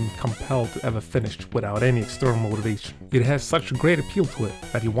I've been compelled to ever finish without any external motivation. It has such a great appeal to it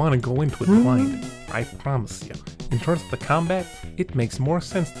that you want to go into it blind. I promise you. In terms of the combat, it makes more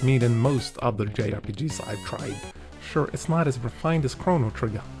sense to me than most other JRPGs I've tried. Sure, it's not as refined as Chrono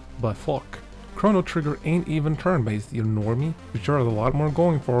Trigger, but fuck. Chrono Trigger ain't even turn-based, you normie, but sure has a lot more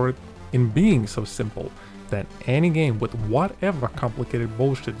going for it in being so simple than any game with whatever complicated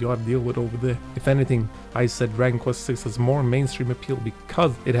bullshit you ought to deal with over there. If anything, I said Dragon Quest VI has more mainstream appeal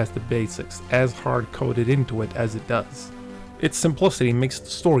because it has the basics as hard-coded into it as it does. Its simplicity makes the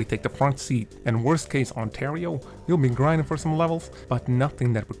story take the front seat, and worst case Ontario, you'll be grinding for some levels, but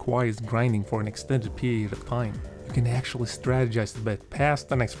nothing that requires grinding for an extended period of time. You can actually strategize to get past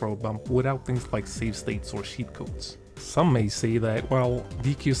the next road bump without things like save states or cheat codes. Some may say that, well,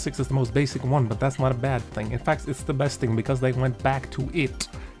 DQ6 is the most basic one, but that's not a bad thing. In fact, it's the best thing because they went back to it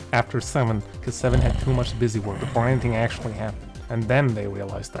after 7, because 7 had too much busy work before anything actually happened. And then they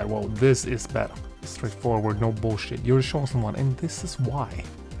realized that, well, this is better. Straightforward, no bullshit. You're the chosen one, and this is why.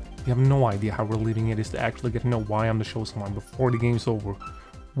 You have no idea how relieving it is to actually get to know why I'm the show's line before the game's over.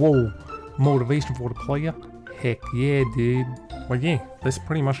 Whoa, motivation for the player? Heck yeah, dude. But yeah, that's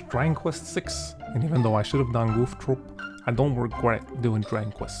pretty much Dragon Quest 6. And even though I should have done Goof Troop, I don't regret doing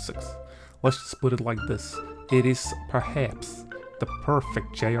Dragon Quest 6. Let's just put it like this. It is perhaps the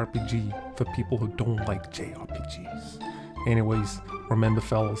perfect JRPG for people who don't like JRPGs. Anyways, remember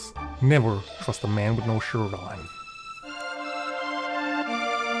fellas, never trust a man with no shirt on.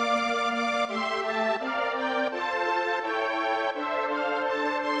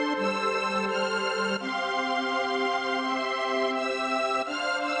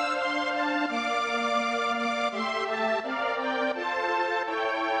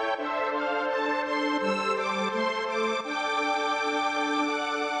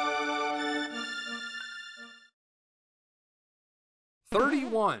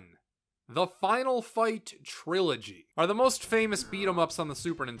 The Final Fight Trilogy are the most famous beat-em-ups on the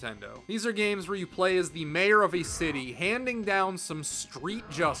Super Nintendo. These are games where you play as the mayor of a city, handing down some street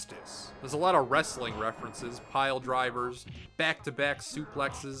justice. There's a lot of wrestling references, pile drivers, back-to-back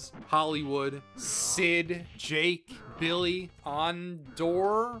suplexes, Hollywood, Sid, Jake, Billy,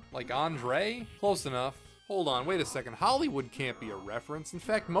 Andor, like Andre? Close enough. Hold on, wait a second. Hollywood can't be a reference. In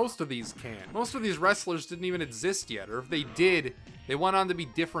fact, most of these can't. Most of these wrestlers didn't even exist yet, or if they did, they went on to be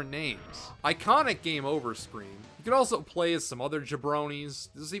different names. Iconic game over screen. You could also play as some other jabronis.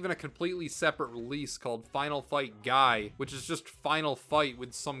 There's even a completely separate release called Final Fight Guy, which is just Final Fight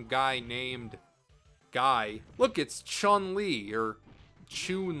with some guy named Guy. Look, it's Chun-Li, or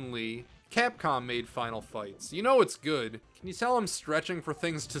Chun-Li. Capcom made Final Fights. You know it's good. Can you tell I'm stretching for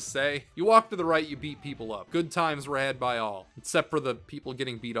things to say? You walk to the right, you beat people up. Good times were had by all. Except for the people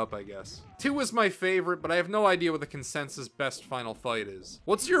getting beat up, I guess. 2 is my favorite, but I have no idea what the consensus best Final Fight is.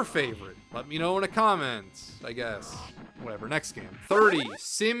 What's your favorite? Let me know in the comments, I guess. Whatever, next game. 30,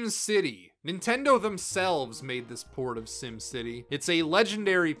 Sim City. Nintendo themselves made this port of SimCity. It's a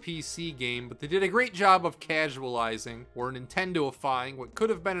legendary PC game, but they did a great job of casualizing or Nintendoifying what could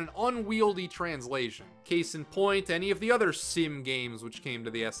have been an unwieldy translation. Case in point, any of the other Sim games which came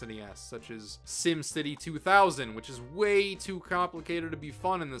to the SNES, such as SimCity 2000, which is way too complicated to be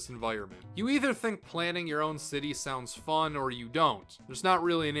fun in this environment. You either think planning your own city sounds fun or you don't. There's not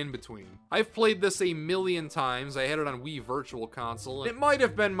really an in-between. I've played this a million times. I had it on Wii Virtual Console, and it might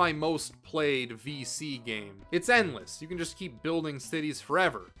have been my most played VC game. It's endless. You can just keep building cities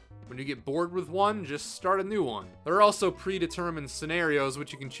forever. When you get bored with one, just start a new one. There are also predetermined scenarios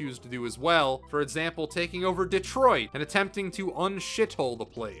which you can choose to do as well. For example, taking over Detroit and attempting to unshithole the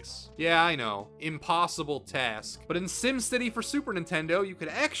place. Yeah, I know, impossible task. But in SimCity for Super Nintendo, you could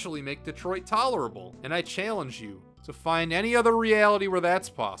actually make Detroit tolerable. And I challenge you to find any other reality where that's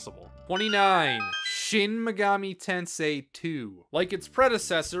possible. 29. Shin Megami Tensei 2. Like its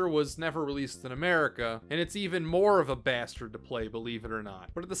predecessor, was never released in America, and it's even more of a bastard to play, believe it or not.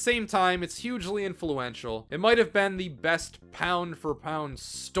 But at the same time, it's hugely influential. It might have been the best pound-for-pound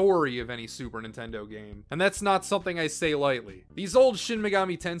story of any Super Nintendo game, and that's not something I say lightly. These old Shin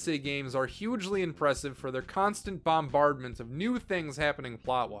Megami Tensei games are hugely impressive for their constant bombardment of new things happening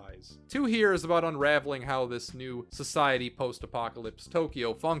plot-wise. 2 here is about unraveling how this new society post-apocalypse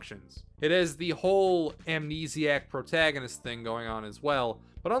Tokyo functions. It has the whole amnesiac protagonist thing going on as well,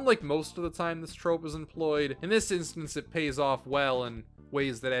 but unlike most of the time this trope is employed, in this instance it pays off well in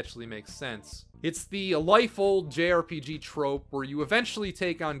ways that actually make sense. It's the life-old JRPG trope where you eventually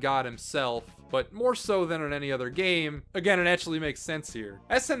take on God himself, but more so than in any other game. Again, it actually makes sense here.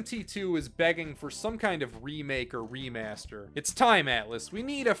 SMT2 is begging for some kind of remake or remaster. It's time, Atlas. We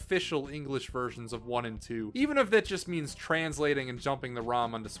need official English versions of 1 and 2, even if that just means translating and jumping the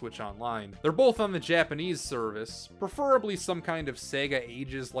ROM onto Switch Online. They're both on the Japanese service. Preferably some kind of Sega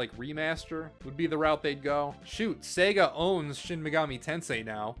Ages-like remaster would be the route they'd go. Shoot, Sega owns Shin Megami Tensei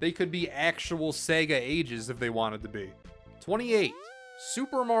now. They could be actual Sega Ages if they wanted to be. 28.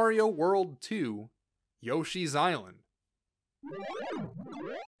 Super Mario World 2, Yoshi's Island.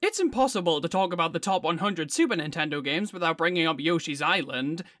 It's impossible to talk about the top 100 Super Nintendo games without bringing up Yoshi's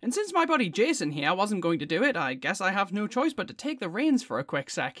Island, and since my buddy Jason here wasn't going to do it, I guess I have no choice but to take the reins for a quick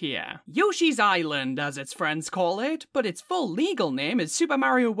sec here. Yoshi's Island, as its friends call it, but its full legal name is Super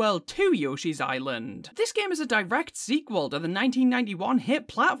Mario World 2 Yoshi's Island. This game is a direct sequel to the 1991 hit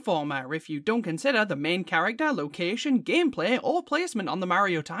platformer if you don't consider the main character, location, gameplay, or placement on the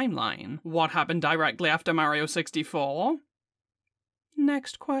Mario timeline. What happened directly after Mario 64?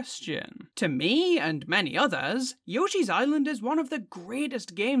 Next question. To me, and many others, Yoshi's Island is one of the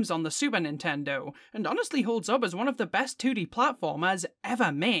greatest games on the Super Nintendo, and honestly holds up as one of the best 2D platformers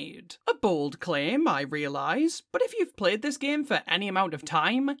ever made. A bold claim, I realise, but if you've played this game for any amount of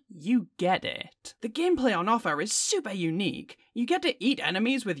time, you get it. The gameplay on offer is super unique. You get to eat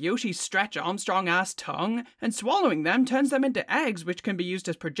enemies with Yoshi's Stretch Armstrong-ass tongue, and swallowing them turns them into eggs which can be used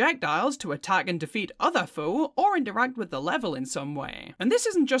as projectiles to attack and defeat other foe, or interact with the level in some way. And this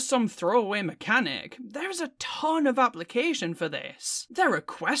isn't just some throwaway mechanic, there's a ton of application for this. There are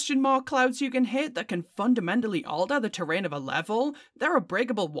question mark clouds you can hit that can fundamentally alter the terrain of a level, there are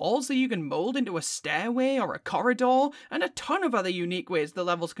breakable walls that you can mold into a stairway or a corridor, and a ton of other unique ways the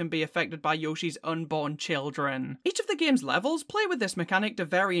levels can be affected by Yoshi's unborn children. Each of the game's levels play with this mechanic to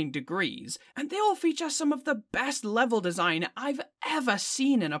varying degrees, and they all feature some of the best level design I've ever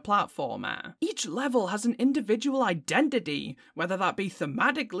seen in a platformer. Each level has an individual identity, whether that be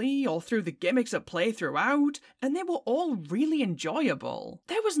thematically or through the gimmicks at play throughout, and they were all really enjoyable.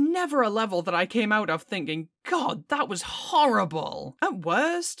 There was never a level that I came out of thinking, God, that was horrible. At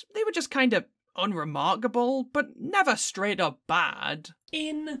worst, they were just kind of unremarkable, but never straight up bad.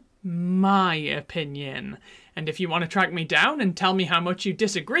 In my opinion. And if you want to track me down and tell me how much you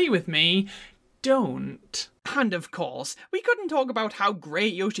disagree with me, don't. And of course, we couldn't talk about how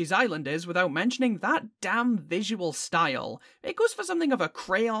great Yoshi's Island is without mentioning that damn visual style. It goes for something of a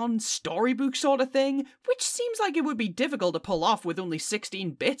crayon, storybook sort of thing, which seems like it would be difficult to pull off with only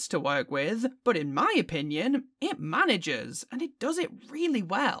 16 bits to work with, but in my opinion, it manages, and it does it really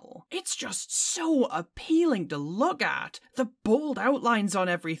well. It's just so appealing to look at. The bold outlines on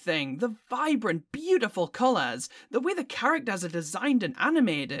everything, the vibrant, beautiful colours, the way the characters are designed and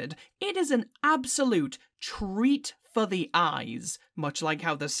animated. It is an absolute treat for the eyes, much like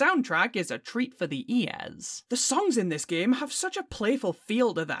how the soundtrack is a treat for the ears. The songs in this game have such a playful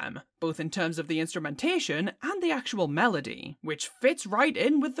feel to them, both in terms of the instrumentation and the actual melody, which fits right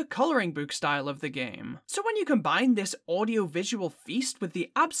in with the colouring book style of the game. So when you combine this audio-visual feast with the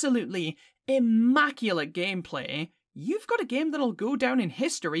absolutely immaculate gameplay, you've got a game that'll go down in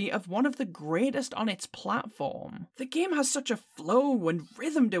history of one of the greatest on its platform. The game has such a flow and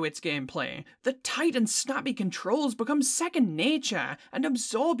rhythm to its gameplay. The tight and snappy controls become second nature and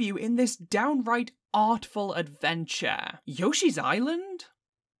absorb you in this downright artful adventure. Yoshi's Island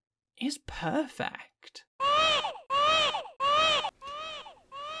is perfect.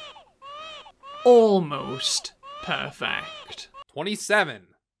 Almost perfect. 27.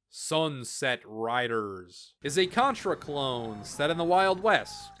 Sunset Riders is a Contra clone set in the Wild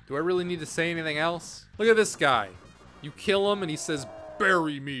West. Do I really need to say anything else? Look at this guy. You kill him and he says,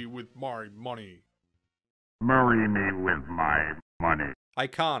 "Bury me with my money." Bury me with my money.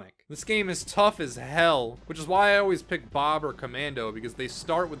 Iconic. This game is tough as hell, which is why I always pick Bob or Commando, because they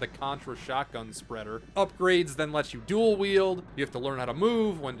start with the Contra shotgun spreader. Upgrades then let you dual wield. You have to learn how to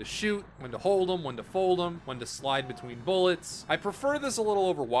move, when to shoot, when to hold them, when to fold them, when to slide between bullets. I prefer this a little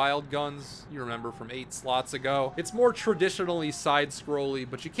over Wild Guns, you remember from 8 slots ago. It's more traditionally side-scrolly,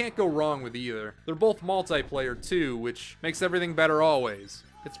 but you can't go wrong with either. They're both multiplayer too, which makes everything better always.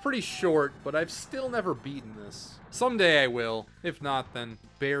 It's pretty short, but I've still never beaten this. Someday I will. If not, then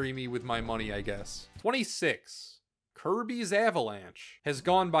bury me with my money, I guess. 26. Kirby's Avalanche has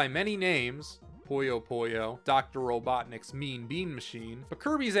gone by many names. Puyo Puyo, Dr. Robotnik's Mean Bean Machine, but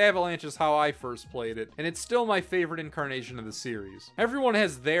Kirby's Avalanche is how I first played it, and it's still my favorite incarnation of the series. Everyone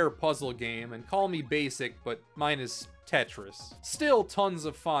has their puzzle game, and call me basic, but mine is Tetris. Still tons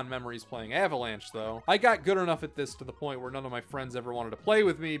of fond memories playing Avalanche though. I got good enough at this to the point where none of my friends ever wanted to play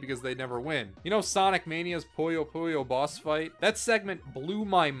with me because they'd never win. You know Sonic Mania's Puyo Puyo boss fight? That segment blew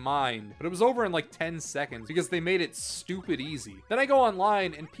my mind, but it was over in like 10 seconds because they made it stupid easy. Then I go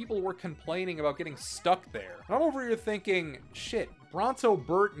online and people were complaining about getting stuck there. And I'm over here thinking, shit, Bronto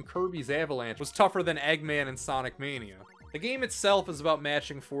Burt and Kirby's Avalanche was tougher than Eggman and Sonic Mania. The game itself is about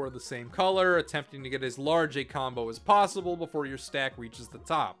matching 4 of the same color, attempting to get as large a combo as possible before your stack reaches the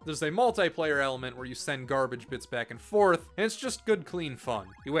top. There's a multiplayer element where you send garbage bits back and forth, and it's just good, clean fun.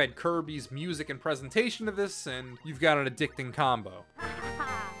 You add Kirby's music and presentation to this, and you've got an addicting combo.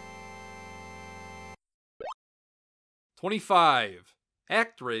 25.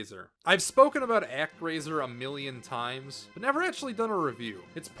 ActRaiser. I've spoken about ActRaiser a million times, but never actually done a review.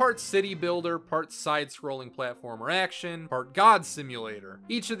 It's part city builder, part side-scrolling platformer action, part god simulator.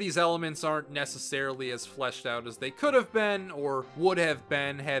 Each of these elements aren't necessarily as fleshed out as they could have been, or would have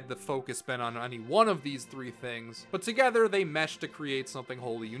been had the focus been on any one of these 3 things, but together they mesh to create something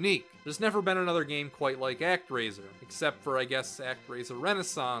wholly unique. There's never been another game quite like ActRaiser, except for, I guess, ActRaiser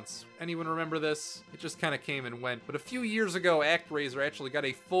Renaissance. Anyone remember this? It just kind of came and went. But a few years ago, ActRaiser actually got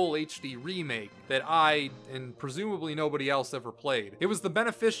a full HD remake that I, and presumably nobody else, ever played. It was the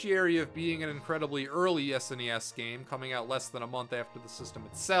beneficiary of being an incredibly early SNES game, coming out less than a month after the system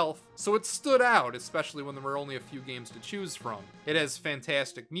itself, so it stood out, especially when there were only a few games to choose from. It has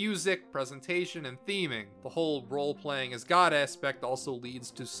fantastic music, presentation, and theming. The whole role-playing as God aspect also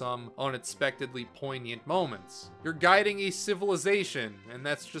leads to some unexpectedly poignant moments. You're guiding a civilization, and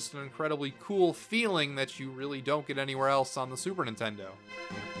that's just an incredibly cool feeling that you really don't get anywhere else on the Super Nintendo.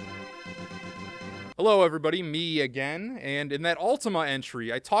 Hello everybody, me again, and in that Ultima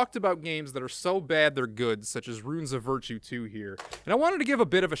entry, I talked about games that are so bad they're good, such as Runes of Virtue 2 here, and I wanted to give a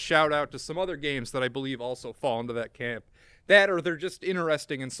bit of a shout out to some other games that I believe also fall into that camp. That, or they're just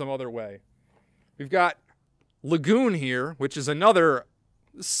interesting in some other way. We've got Lagoon here, which is another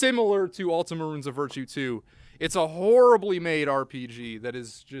similar to Ultima Runes of Virtue 2. It's a horribly made RPG that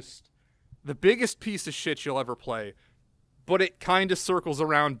is just the biggest piece of shit you'll ever play. But it kind of circles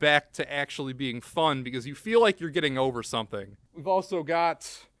around back to actually being fun because you feel like you're getting over something. We've also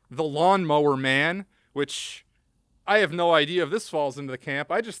got The Lawnmower Man, which I have no idea if this falls into the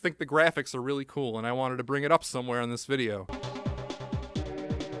camp. I just think the graphics are really cool and I wanted to bring it up somewhere in this video.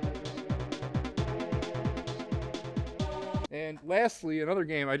 And lastly, another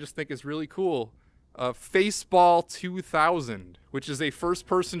game I just think is really cool. Faceball 2000, which is a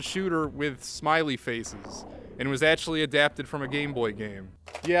first-person shooter with smiley faces, and was actually adapted from a Game Boy game.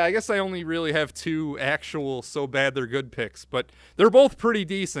 Yeah, I guess I only really have two actual so bad they're good picks, but they're both pretty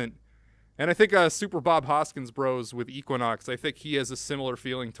decent. And I think Super Bob Hoskins Bros with Equinox, I think he has a similar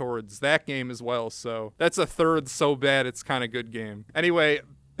feeling towards that game as well, so that's a third so bad it's kind of good game. Anyway,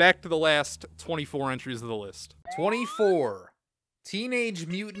 back to the last 24 entries of the list. 24. Teenage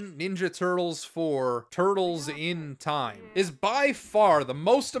Mutant Ninja Turtles 4 Turtles in Time is by far the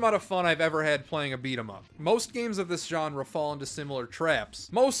most amount of fun I've ever had playing a beat-em-up. Most games of this genre fall into similar traps,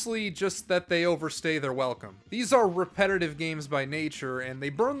 mostly just that they overstay their welcome. These are repetitive games by nature, and they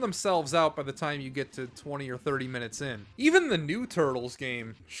burn themselves out by the time you get to 20 or 30 minutes in. Even the new Turtles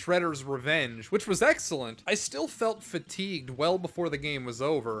game, Shredder's Revenge, which was excellent, I still felt fatigued well before the game was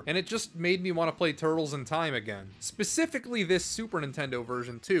over, and it just made me want to play Turtles in Time again. Specifically this Super Nintendo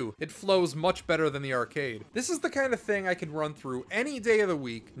version too. It flows much better than the arcade. This is the kind of thing I could run through any day of the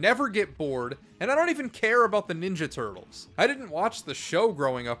week, never get bored, and I don't even care about the Ninja Turtles. I didn't watch the show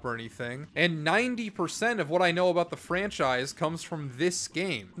growing up or anything, and 90% of what I know about the franchise comes from this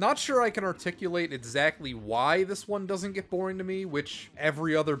game. Not sure I can articulate exactly why this one doesn't get boring to me, which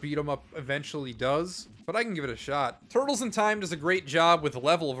every other beat 'em up eventually does, but I can give it a shot. Turtles in Time does a great job with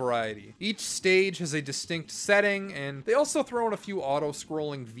level variety. Each stage has a distinct setting, and they also throw in a few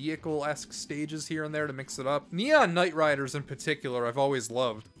auto-scrolling vehicle-esque stages here and there to mix it up. Neon Knight Riders in particular I've always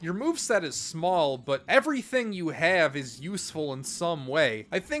loved. Your moveset is small, but everything you have is useful in some way.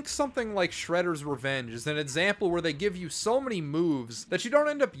 I think something like Shredder's Revenge is an example where they give you so many moves that you don't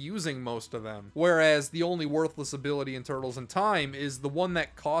end up using most of them, whereas the only worthless ability in Turtles in Time is the one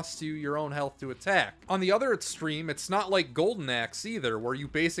that costs you your own health to attack. On the other extreme, it's not like Golden Axe either, where you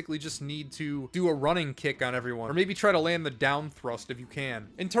basically just need to do a running kick on everyone, or maybe try to land the down thrust if you can.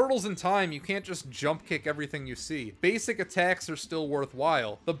 In Turtles in Time, you can't just jump kick everything you see. Basic attacks are still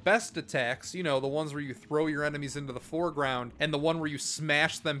worthwhile. The best attacks, you know, the ones where you throw your enemies into the foreground, and the one where you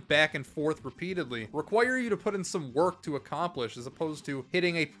smash them back and forth repeatedly, require you to put in some work to accomplish as opposed to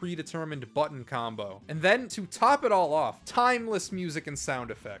hitting a predetermined button combo. And then, to top it all off, timeless music and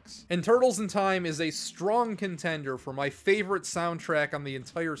sound effects. And Turtles in Time is a strong contender for my favorite soundtrack on the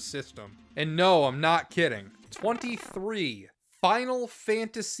entire system. And no, I'm not kidding. 23. Final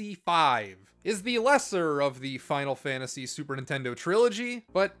Fantasy V is the lesser of the Final Fantasy Super Nintendo trilogy,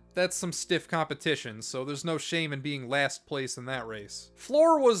 but that's some stiff competition, so there's no shame in being last place in that race.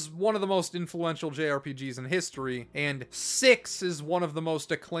 Floor was one of the most influential JRPGs in history, and 6 is one of the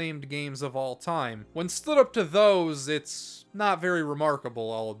most acclaimed games of all time. When stood up to those, it's not very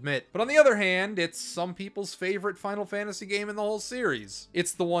remarkable, I'll admit. But on the other hand, it's some people's favorite Final Fantasy game in the whole series.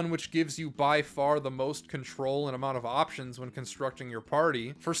 It's the one which gives you by far the most control and amount of options when constructing your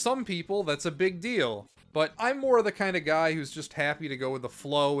party. For some people, that's a big deal. But I'm more the kind of guy who's just happy to go with the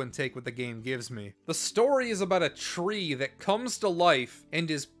flow and take what the game gives me. The story is about a tree that comes to life and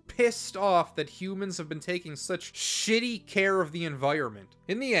is pissed off that humans have been taking such shitty care of the environment.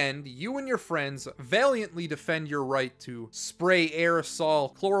 In the end, you and your friends valiantly defend your right to spray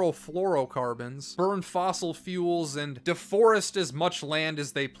aerosol chlorofluorocarbons, burn fossil fuels, and deforest as much land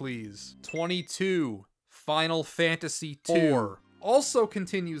as they please. 22. Final Fantasy II. also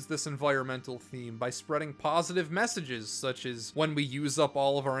continues this environmental theme by spreading positive messages, such as when we use up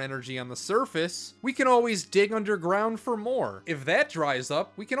all of our energy on the surface, we can always dig underground for more. If that dries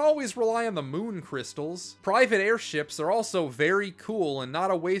up, we can always rely on the moon crystals. Private airships are also very cool and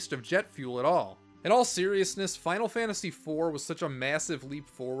not a waste of jet fuel at all. In all seriousness, Final Fantasy IV was such a massive leap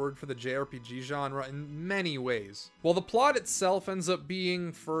forward for the JRPG genre in many ways. While the plot itself ends up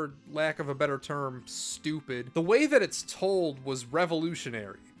being, for lack of a better term, stupid, the way that it's told was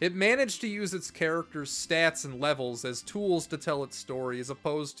revolutionary. It managed to use its characters' stats and levels as tools to tell its story, as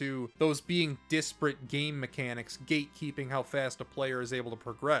opposed to those being disparate game mechanics gatekeeping how fast a player is able to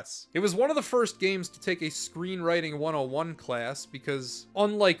progress. It was one of the first games to take a screenwriting 101 class because,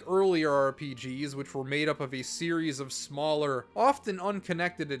 unlike earlier RPGs, which were made up of a series of smaller, often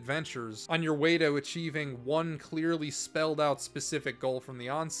unconnected adventures on your way to achieving one clearly spelled out specific goal from the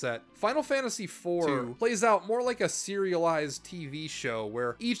onset, Final Fantasy IV plays out more like a serialized TV show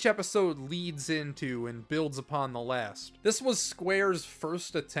where each episode leads into and builds upon the last. This was Square's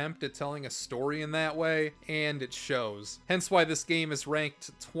first attempt at telling a story in that way, and it shows. Hence why this game is ranked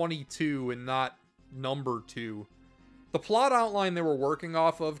 22 and not number 2. The plot outline they were working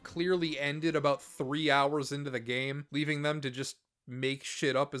off of clearly ended about 3 hours into the game, leaving them to just make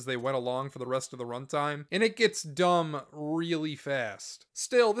shit up as they went along for the rest of the runtime, and it gets dumb really fast.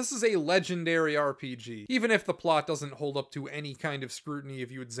 Still, this is a legendary RPG, even if the plot doesn't hold up to any kind of scrutiny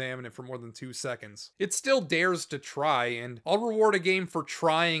if you examine it for more than 2 seconds. It still dares to try, and I'll reward a game for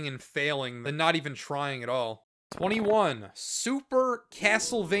trying and failing than not even trying at all. 21. Super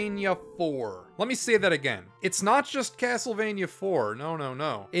Castlevania 4. Let me say that again. It's not just Castlevania 4.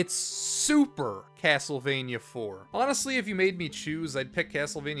 No. It's Super Castlevania 4. Honestly, if you made me choose, I'd pick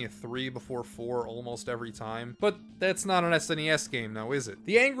Castlevania 3 before 4 almost every time. But that's not an SNES game now, is it?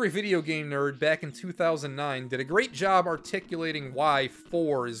 The Angry Video Game Nerd back in 2009 did a great job articulating why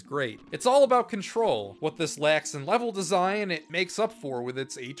 4 is great. It's all about control. What this lacks in level design, it makes up for with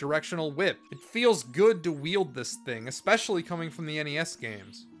its 8-directional whip. It feels good to wield this thing, especially coming from the NES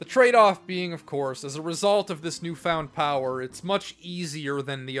games. The trade-off being, of course, as a result of this newfound power, it's much easier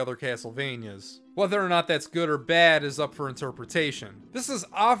than the other Castlevanias. Whether or not that's good or bad is up for interpretation. This is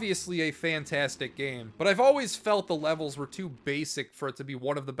obviously a fantastic game, but I've always felt the levels were too basic for it to be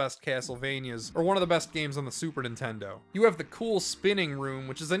one of the best Castlevanias, or one of the best games on the Super Nintendo. You have the cool spinning room,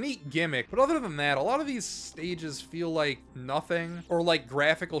 which is a neat gimmick, but other than that, a lot of these stages feel like nothing, or like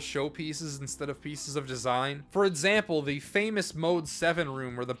graphical showpieces instead of pieces of design. For example, the famous Mode 7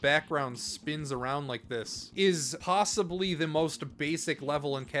 room where the background spins around like this is possibly the most basic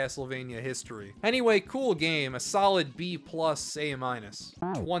level in Castlevania history. Anyway, cool game, a solid B+, A-.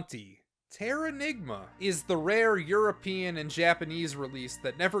 20. Terranigma is the rare European and Japanese release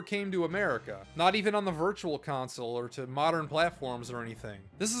that never came to America, not even on the Virtual Console or to modern platforms or anything.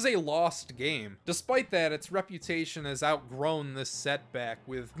 This is a lost game. Despite that, its reputation has outgrown this setback,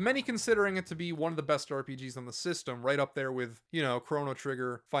 with many considering it to be one of the best RPGs on the system, right up there with, you know, Chrono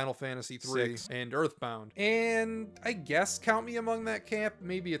Trigger, Final Fantasy III, and Earthbound. And I guess count me among that camp,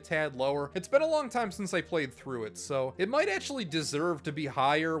 maybe a tad lower. It's been a long time since I played through it, so it might actually deserve to be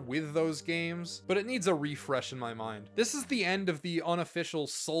higher with those games, but it needs a refresh in my mind. This is the end of the unofficial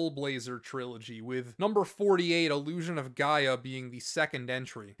Soul Blazer trilogy, with number 48, Illusion of Gaia, being the second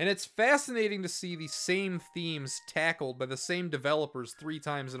entry. And it's fascinating to see the same themes tackled by the same developers 3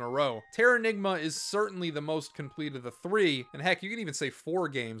 times in a row. Terranigma is certainly the most complete of the 3, and heck, you can even say 4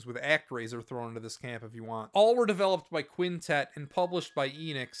 games with ActRaiser thrown into this camp if you want. All were developed by Quintet and published by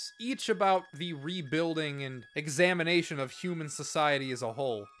Enix, each about the rebuilding and examination of human society as a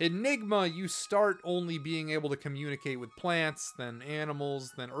whole. Enigma, you start only being able to communicate with plants, then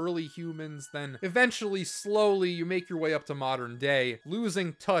animals, then early humans, then eventually, slowly, you make your way up to modern day,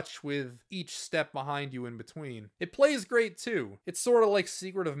 losing touch with each step behind you in between. It plays great too. It's sort of like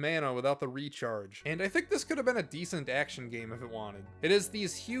Secret of Mana without the recharge, and I think this could have been a decent action game if it wanted. It has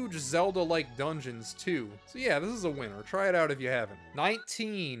these huge Zelda-like dungeons too, so yeah, this is a winner. Try it out if you haven't.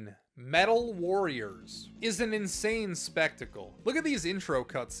 19. Metal Warriors is an insane spectacle. Look at these intro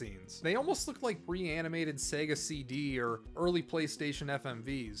cutscenes. They almost look like pre-animated Sega CD or early PlayStation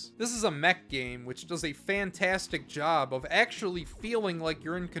FMVs. This is a mech game which does a fantastic job of actually feeling like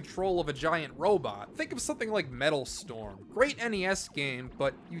you're in control of a giant robot. Think of something like Metal Storm. Great NES game,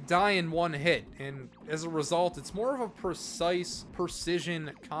 but you die in one hit, and as a result, it's more of a precise,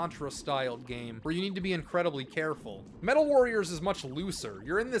 precision, Contra-styled game where you need to be incredibly careful. Metal Warriors is much looser.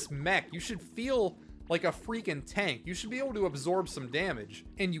 You're in this mech. You should feel like a freaking tank. You should be able to absorb some damage.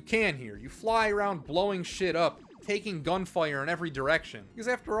 And you can here. You fly around blowing shit up taking gunfire in every direction. Because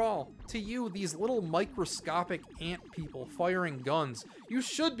after all, to you, these little microscopic ant people firing guns, you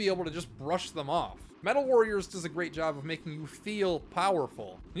should be able to just brush them off. Metal Warriors does a great job of making you feel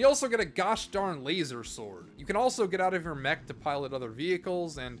powerful. You also get a gosh darn laser sword. You can also get out of your mech to pilot other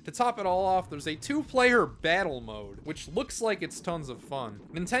vehicles, and to top it all off, there's a 2-player battle mode, which looks like it's tons of fun.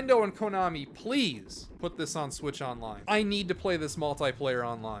 Nintendo and Konami, please put this on Switch Online. I need to play this multiplayer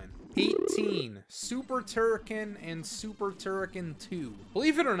online. 18. Super Turrican and Super Turrican 2.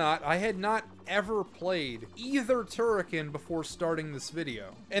 Believe it or not, I had not ever played either Turrican before starting this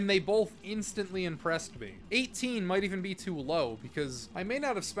video, and they both instantly impressed me. 18 might even be too low, because I may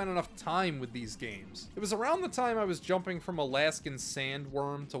not have spent enough time with these games. It was around the time I was jumping from Alaskan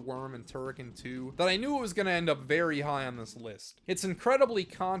Sandworm to Worm in Turrican 2 that I knew it was going to end up very high on this list. It's incredibly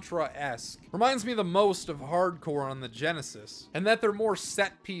Contra-esque. Reminds me the most of Hardcore on the Genesis, and that they're more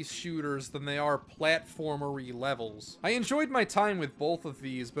set-piece shooters than they are platformery levels. I enjoyed my time with both of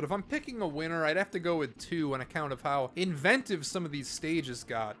these, but if I'm picking a winner, I'd have to go with 2 on account of how inventive some of these stages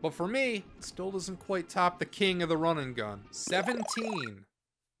got. But for me, it still doesn't quite top the king of the run and gun. 17.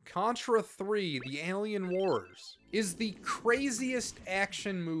 Contra 3, The Alien Wars, is the craziest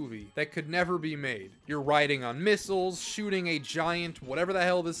action movie that could never be made. You're riding on missiles, shooting a giant, whatever the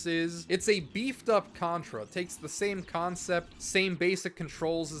hell this is. It's a beefed up Contra. It takes the same concept, same basic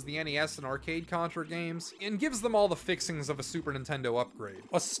controls as the NES and arcade Contra games, and gives them all the fixings of a Super Nintendo upgrade.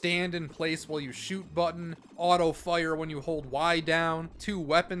 A stand in place while you shoot button, auto fire when you hold Y down, 2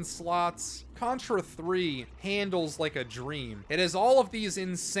 weapon slots. Contra 3 handles like a dream. It has all of these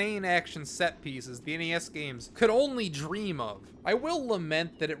insane action set pieces the NES games could only dream of. I will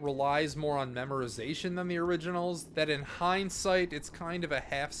lament that it relies more on memorization than the originals, that in hindsight it's kind of a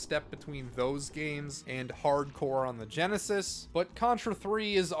half step between those games and Hardcore on the Genesis, but Contra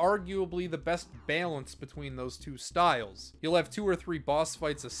 3 is arguably the best balance between those two styles. You'll have 2 or 3 boss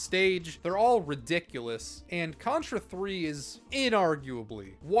fights a stage, they're all ridiculous, and Contra 3 is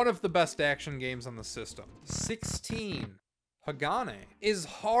inarguably one of the best action games on the system. 16. Hagane is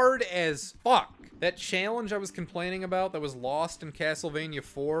hard as fuck. That challenge I was complaining about that was lost in Castlevania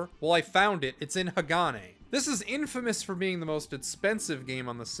 4, well, I found it. It's in Hagane. This is infamous for being the most expensive game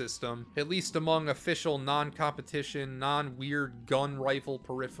on the system, at least among official non-competition, non-weird gun rifle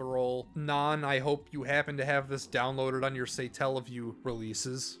peripheral, I hope you happen to have this downloaded on your Satellaview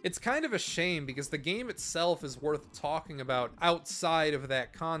releases. It's kind of a shame because the game itself is worth talking about outside of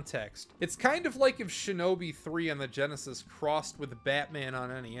that context. It's kind of like if Shinobi 3 on the Genesis crossed with Batman on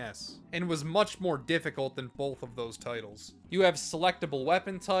NES, and was much more difficult than both of those titles. You have selectable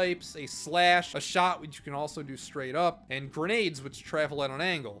weapon types, a slash, a shot which you can also do straight up, and grenades which travel at an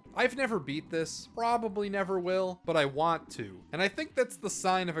angle. I've never beat this, probably never will, but I want to. And I think that's the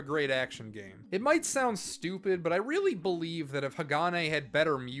sign of a great action game. It might sound stupid, but I really believe that if Hagane had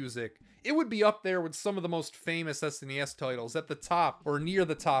better music, it would be up there with some of the most famous SNES titles, at the top or near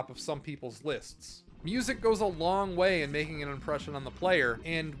the top of some people's lists. Music goes a long way in making an impression on the player,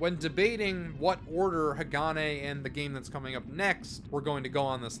 and when debating what order Hagane and the game that's coming up next were going to go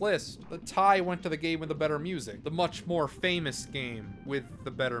on this list, the tie went to the game with the better music, the much more famous game with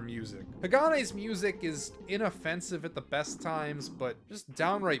the better music. Hagane's music is inoffensive at the best times, but just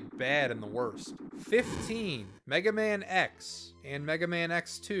downright bad in the worst. 15. Mega Man X, and Mega Man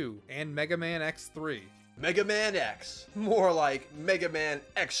X2, and Mega Man X3. Mega Man X. More like Mega Man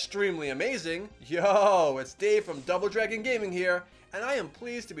Extremely Amazing. Yo, it's Dave from Double Dragon Gaming here, and I am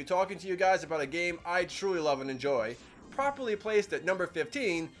pleased to be talking to you guys about a game I truly love and enjoy, properly placed at number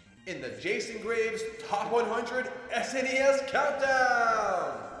 15 in the Jason Graves Top 100 SNES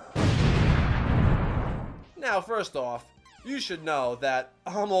Countdown! Now, first off, you should know that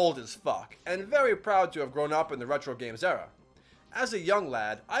I'm old as fuck, and very proud to have grown up in the retro games era. As a young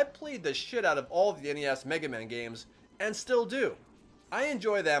lad, I played the shit out of all of the NES Mega Man games, and still do. I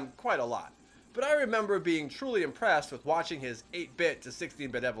enjoy them quite a lot, but I remember being truly impressed with watching his 8-bit to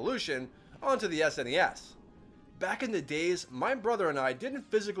 16-bit evolution onto the SNES. Back in the days, my brother and I didn't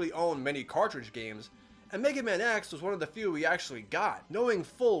physically own many cartridge games, and Mega Man X was one of the few we actually got, knowing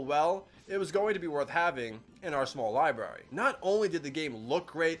full well it was going to be worth having in our small library. Not only did the game look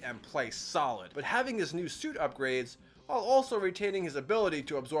great and play solid, but having his new suit upgrades while also retaining his ability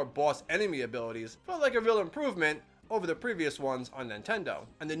to absorb boss enemy abilities felt like a real improvement over the previous ones on Nintendo.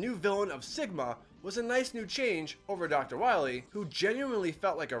 And the new villain of Sigma was a nice new change over Dr. Wily, who genuinely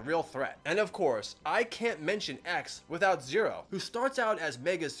felt like a real threat. And of course, I can't mention X without Zero, who starts out as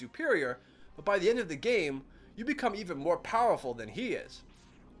Mega's superior, but by the end of the game, you become even more powerful than he is.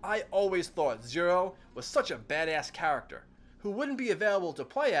 I always thought Zero was such a badass character, who wouldn't be available to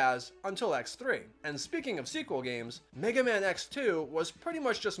play as until X3. And speaking of sequel games, Mega Man X2 was pretty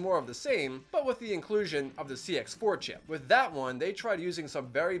much just more of the same, but with the inclusion of the CX4 chip. With that one, they tried using some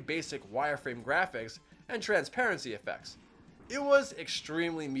very basic wireframe graphics and transparency effects. It was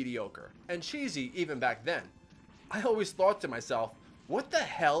extremely mediocre, and cheesy even back then. I always thought to myself, what the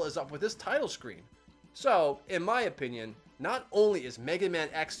hell is up with this title screen? So, in my opinion, not only is Mega Man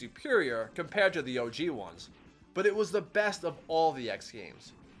X superior compared to the OG ones, but it was the best of all the X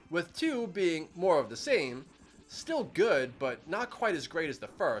games, with 2 being more of the same, still good but not quite as great as the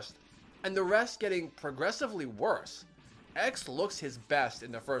first, and the rest getting progressively worse. X looks his best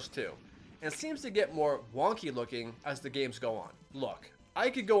in the first 2, and seems to get more wonky looking as the games go on. Look, I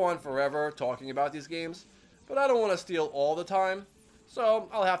could go on forever talking about these games, but I don't want to steal all the time, so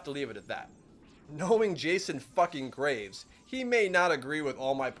I'll have to leave it at that. Knowing Jason fucking Graves, he may not agree with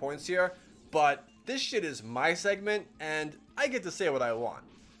all my points here, but this shit is my segment, and I get to say what I want.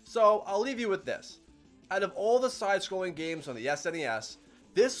 So I'll leave you with this. Out of all the side-scrolling games on the SNES,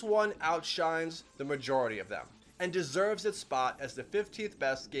 this one outshines the majority of them, and deserves its spot as the 15th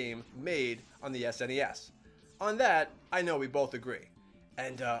best game made on the SNES. On that, I know we both agree.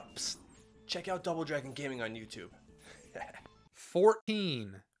 And psst, check out Double Dragon Gaming on YouTube.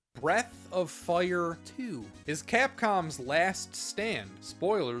 14. Breath of Fire 2 is Capcom's last stand.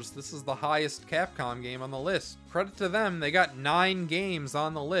 Spoilers, this is the highest Capcom game on the list. Credit to them, they got 9 games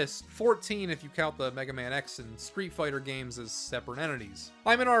on the list, 14 if you count the Mega Man X and Street Fighter games as separate entities.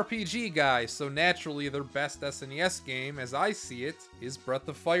 I'm an RPG guy, so naturally their best SNES game, as I see it, is Breath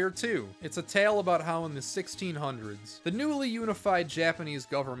of Fire 2. It's a tale about how in the 1600s, the newly unified Japanese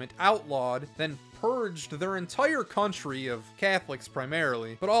government outlawed, then purged their entire country of Catholics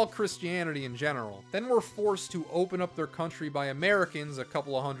primarily, but all Christianity in general. Then were forced to open up their country by Americans a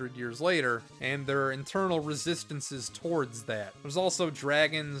couple of hundred years later, and their internal resistances towards that. There's also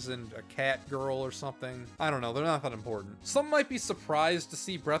dragons and a cat girl or something. I don't know, they're not that important. Some might be surprised to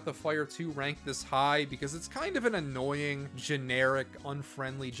see Breath of Fire 2 ranked this high because it's kind of an annoying, generic,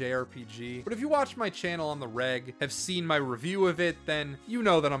 unfriendly JRPG. But if you watch my channel on the reg, have seen my review of it, then you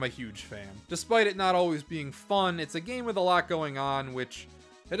know that I'm a huge fan. Despite it not always being fun, it's a game with a lot going on, which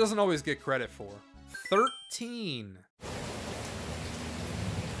it doesn't always get credit for. 13.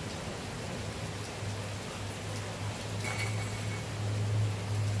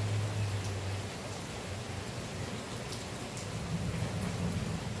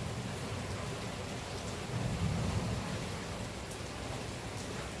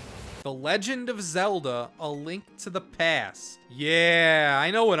 The Legend of Zelda: A Link to the Past. Yeah,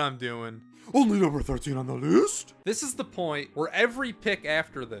 I know what I'm doing. Only number 13 on the list? This is the point where every pick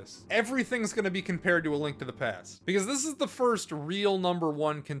after this, everything's gonna be compared to A Link to the Past. Because this is the first real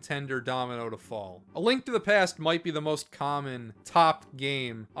 #1 contender domino to fall. A Link to the Past might be the most common top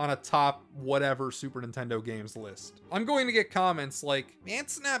game on a top whatever Super Nintendo games list. I'm going to get comments like,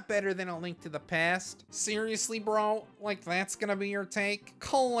 it's not better than A Link to the Past. Seriously, bro? Like that's gonna be your take?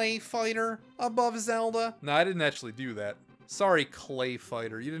 Clay Fighter above Zelda? No, I didn't actually do that. Sorry, Clay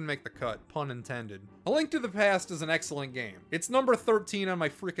Fighter, you didn't make the cut, pun intended. A Link to the Past is an excellent game. It's number 13 on my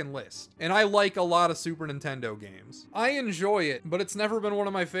freaking list, and I like a lot of Super Nintendo games. I enjoy it, but it's never been one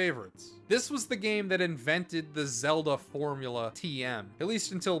of my favorites. This was the game that invented the Zelda formula TM, at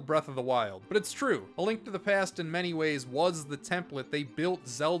least until Breath of the Wild. But it's true, A Link to the Past in many ways was the template they built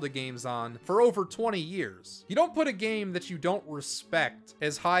Zelda games on for over 20 years. You don't put a game that you don't respect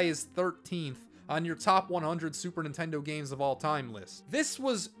as high as 13th on your top 100 Super Nintendo games of all time list. This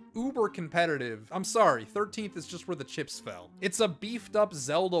was uber competitive. I'm sorry, 13th is just where the chips fell. It's a beefed up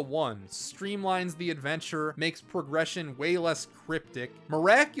Zelda 1, streamlines the adventure, makes progression way less cryptic,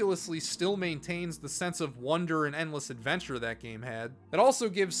 miraculously still maintains the sense of wonder and endless adventure that game had. It also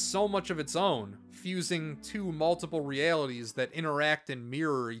gives so much of its own, fusing two multiple realities that interact and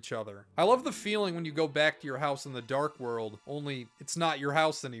mirror each other. I love the feeling when you go back to your house in the Dark World, only it's not your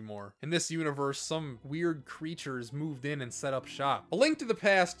house anymore. In this universe, some weird creatures moved in and set up shop. A Link to the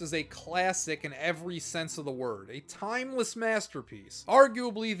Past is a classic in every sense of the word, a timeless masterpiece,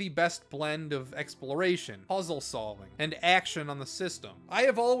 arguably the best blend of exploration, puzzle solving, and action on the system. I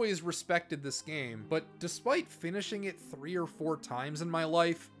have always respected this game, but despite finishing it 3 or 4 times in my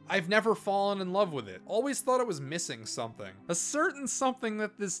life, I've never fallen in love with it. Always thought it was missing something. A certain something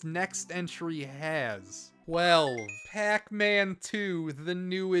that this next entry has. 12. Pac-Man 2: The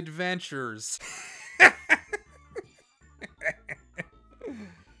New Adventures.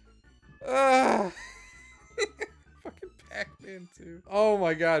 Fucking Pac-Man 2. Oh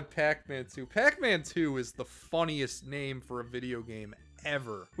my god, Pac-Man 2. Pac-Man 2 is the funniest name for a video game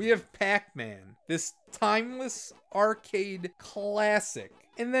ever. We have Pac-Man, this timeless arcade classic.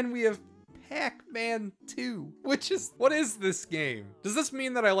 And then we have Pac-Man 2, what is this game? Does this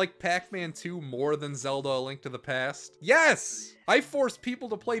mean that I like Pac-Man 2 more than Zelda: A Link to the Past? Yes! I force people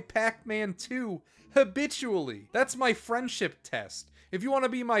to play Pac-Man 2 habitually. That's my friendship test. If you want to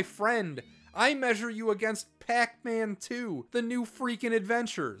be my friend, I measure you against Pac-Man 2, the new freaking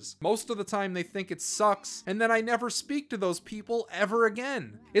adventures. Most of the time they think it sucks, and then I never speak to those people ever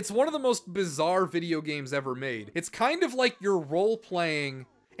again. It's one of the most bizarre video games ever made. It's kind of like you're role-playing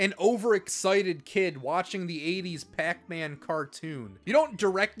an overexcited kid watching the 80s Pac-Man cartoon. You don't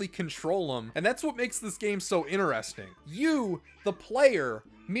directly control him, and that's what makes this game so interesting. You, the player,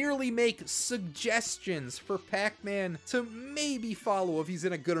 merely make suggestions for Pac-Man to maybe follow if he's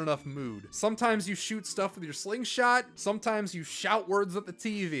in a good enough mood. Sometimes you shoot stuff with your slingshot, sometimes you shout words at the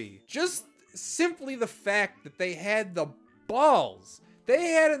TV. Just simply the fact that they had the balls, they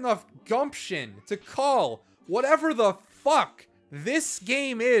had enough gumption to call whatever the fuck this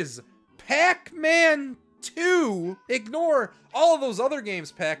game is Pac-Man 2. Ignore all of those other games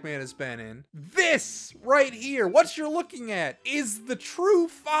Pac-Man has been in. This right here, what you're looking at, is the true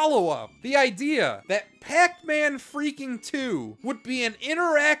follow-up. The idea that Pac-Man freaking 2 would be an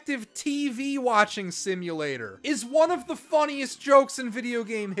interactive TV watching simulator is one of the funniest jokes in video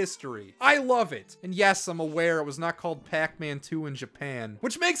game history. I love it. And yes, I'm aware it was not called Pac-Man 2 in Japan,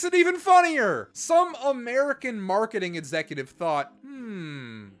 which makes it even funnier. Some American marketing executive thought,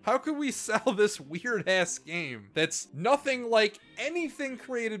 how could we sell this weird-ass game that's nothing like anything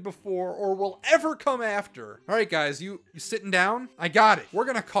created before or will ever come after? All right, guys, you sitting down? I got it. We're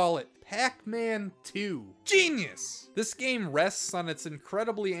gonna call it Pac-Man 2. Genius! This game rests on its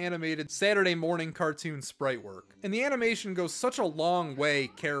incredibly animated Saturday morning cartoon sprite work, and the animation goes such a long way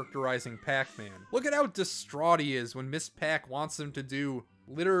characterizing Pac-Man. Look at how distraught he is when Miss Pac wants him to do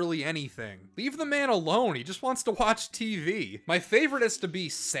literally anything. Leave the man alone, he just wants to watch TV. My favorite is to be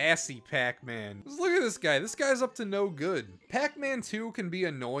sassy Pac-Man. Just look at this guy, this guy's up to no good. Pac-Man 2 can be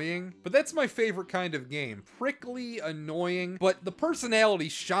annoying, but that's my favorite kind of game. Prickly, annoying, but the personality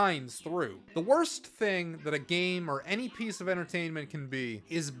shines through. The worst thing that a game or any piece of entertainment can be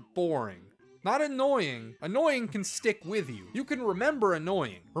is boring. Not annoying. Annoying can stick with you. You can remember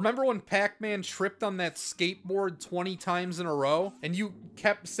annoying. Remember when Pac-Man tripped on that skateboard 20 times in a row? And you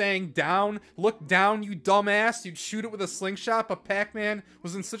kept saying, down, look down, you dumbass. You'd shoot it with a slingshot, but Pac-Man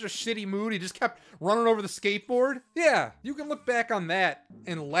was in such a shitty mood, he just kept running over the skateboard? Yeah, you can look back on that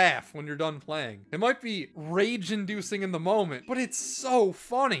and laugh when you're done playing. It might be rage-inducing in the moment, but it's so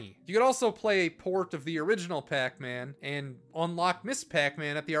funny. You could also play a port of the original Pac-Man and unlock Miss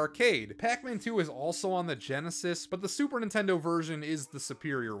Pac-Man at the arcade. Pac-Man 2 is also on the Genesis, but the Super Nintendo version is the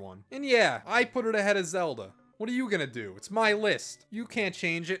superior one. And yeah, I put it ahead of Zelda. What are you gonna do? It's my list. You can't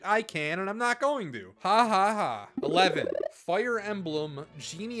change it, I can, and I'm not going to. Ha ha ha. 11. Fire Emblem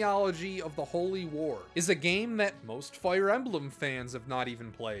Genealogy of the Holy War is a game that most Fire Emblem fans have not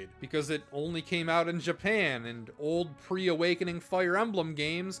even played, because it only came out in Japan, and old pre-awakening Fire Emblem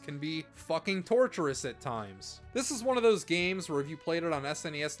games can be fucking torturous at times. This is one of those games where if you played it on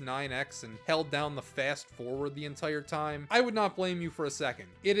SNES 9X and held down the fast forward the entire time, I would not blame you for a second.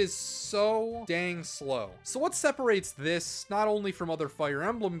 It is so dang slow. So what separates this not only from other Fire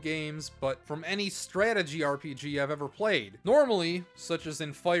Emblem games, but from any strategy RPG I've ever played? Normally, such as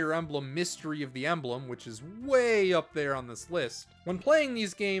in Fire Emblem Mystery of the Emblem, which is way up there on this list, when playing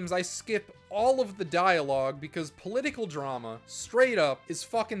these games, I skip all of the dialogue because political drama, straight up, is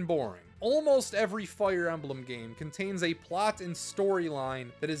fucking boring. Almost every Fire Emblem game contains a plot and storyline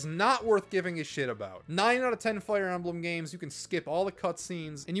that is not worth giving a shit about. 9 out of 10 Fire Emblem games, you can skip all the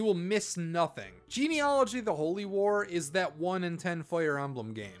cutscenes and you will miss nothing. Genealogy of the Holy War is that 1 in 10 Fire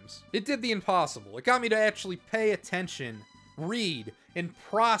Emblem games. It did the impossible. It got me to actually pay attention, read, and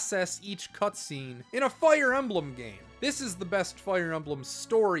process each cutscene in a Fire Emblem game. This is the best Fire Emblem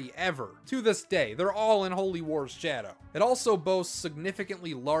story ever. To this day, they're all in Holy War's shadow. It also boasts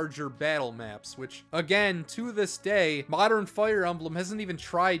significantly larger battle maps, which, again, to this day, modern Fire Emblem hasn't even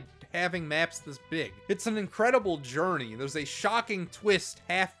tried having maps this big. It's an incredible journey. There's a shocking twist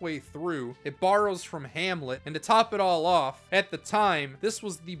halfway through. It borrows from Hamlet, and to top it all off, at the time, this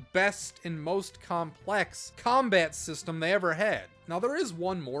was the best and most complex combat system they ever had. Now, there is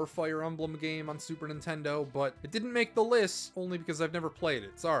one more Fire Emblem game on Super Nintendo, but it didn't make the list only because I've never played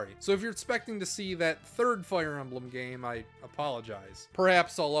it. Sorry. So if you're expecting to see that third Fire Emblem game, I apologize.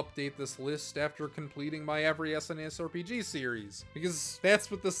 Perhaps I'll update this list after completing my every SNES RPG series, because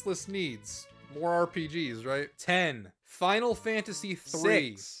that's what this list needs. More RPGs, right? 10. Final Fantasy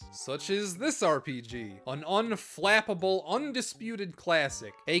III, such as this RPG, an unflappable, undisputed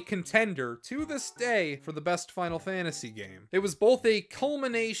classic, a contender to this day for the best Final Fantasy game. It was both a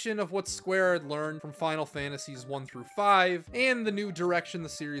culmination of what Square had learned from Final Fantasies 1 through 5, and the new direction the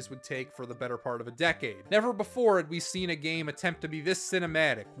series would take for the better part of a decade. Never before had we seen a game attempt to be this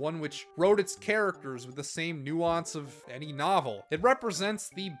cinematic, one which wrote its characters with the same nuance of any novel. It represents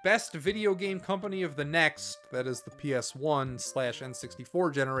the best video game company of the next, that is the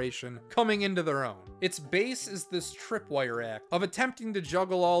PS1/N64 generation, coming into their own. Its base is this tripwire act of attempting to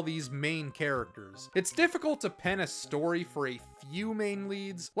juggle all these main characters. It's difficult to pen a story for a few main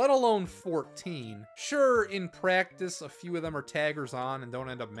leads, let alone 14. Sure, in practice, a few of them are taggers on and don't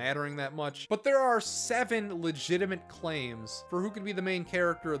end up mattering that much, but there are 7 legitimate claims for who could be the main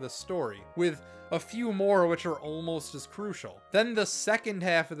character of the story, with a few more which are almost as crucial. Then the second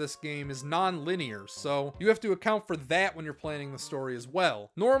half of this game is non-linear, so you have to account for that when you're planning the story as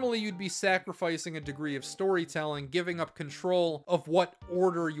well. Normally you'd be sacrificing a degree of storytelling, giving up control of what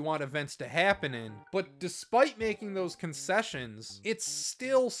order you want events to happen in, but despite making those concessions, it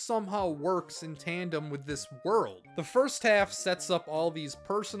still somehow works in tandem with this world. The first half sets up all these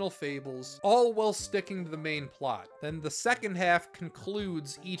personal fables, all while sticking to the main plot. Then the second half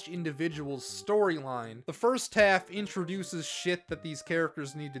concludes each individual's storyline. The first half introduces shit that these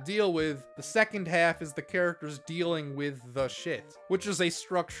characters need to deal with. The second half is the characters dealing with the shit, which is a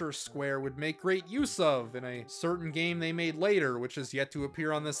structure Square would make great use of in a certain game they made later, which is yet to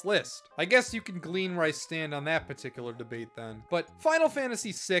appear on this list. I guess you can glean where I stand on that particular debate then. But Final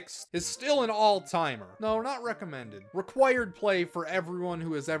Fantasy VI is still an all-timer. No, not recommended. Required play for everyone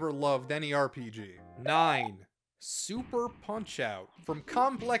who has ever loved any RPG. 9. Super Punch-Out. From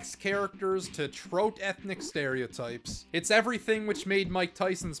complex characters to trite ethnic stereotypes, it's everything which made Mike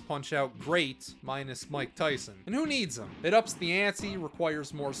Tyson's Punch-Out great, minus Mike Tyson. And who needs him? It ups the ante,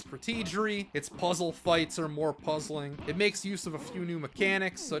 requires more strategery, its puzzle fights are more puzzling, it makes use of a few new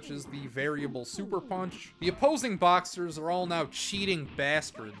mechanics, such as the variable Super Punch. The opposing boxers are all now cheating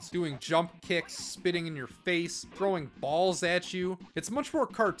bastards, doing jump kicks, spitting in your face, throwing balls at you. It's much more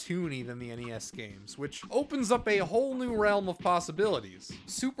cartoony than the NES games, which opens up a whole new realm of possibilities.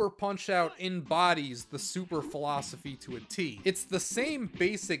 Super Punch-Out embodies the super philosophy to a T. It's the same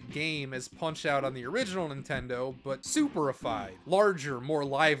basic game as Punch-Out on the original Nintendo, but superified. Larger, more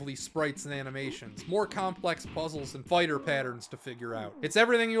lively sprites and animations, more complex puzzles and fighter patterns to figure out. It's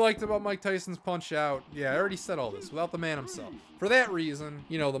everything you liked about Mike Tyson's Punch-Out. Yeah, I already said all this, without the man himself. For that reason,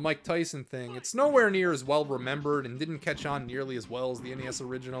 you know, the Mike Tyson thing, it's nowhere near as well remembered and didn't catch on nearly as well as the NES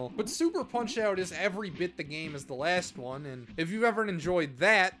original, but Super Punch-Out is every bit the game as the last one, and if you've ever enjoyed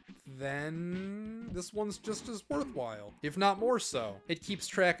that, then this one's just as worthwhile, if not more so. It keeps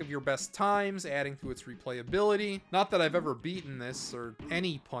track of your best times, adding to its replayability. Not that I've ever beaten this, or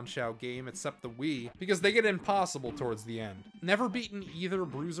any Punch-Out game except the Wii, because they get impossible towards the end. Never beaten either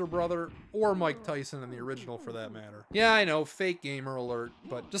Bruiser Brother or Mike Tyson in the original for that matter. Yeah, I know, fake gamer alert,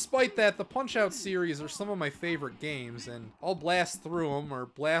 but despite that, the Punch-Out series are some of my favorite games, and I'll blast through them, or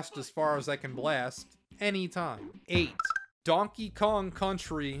blast as far as I can blast, anytime. 8. Donkey Kong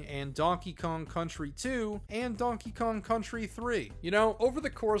Country and Donkey Kong Country 2 and Donkey Kong Country 3. You know, over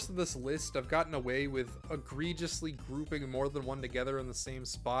the course of this list, I've gotten away with egregiously grouping more than one together in the same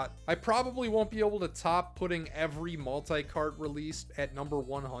spot. I probably won't be able to top putting every multi-cart released at number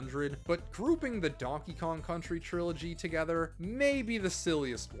 100, but grouping the Donkey Kong Country trilogy together may be the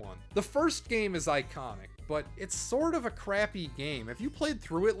silliest one. The first game is iconic, but it's sort of a crappy game. If you played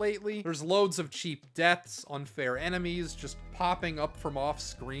through it lately, there's loads of cheap deaths, unfair enemies just popping up from off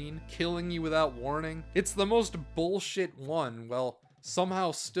screen, killing you without warning. It's the most bullshit one, well, somehow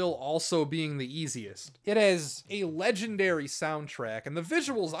still also being the easiest. It has a legendary soundtrack, and the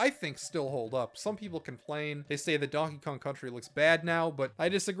visuals I think still hold up. Some people complain, they say that Donkey Kong Country looks bad now, but I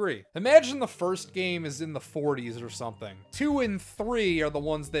disagree. Imagine the first game is in the 40s or something. 2 and 3 are the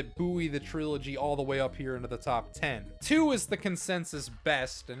ones that buoy the trilogy all the way up here into the top 10. 2 is the consensus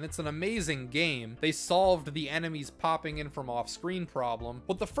best, and it's an amazing game. They solved the enemies popping in from off-screen problem.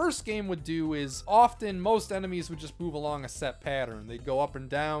 What the first game would do is, often most enemies would just move along a set pattern. They'd go up and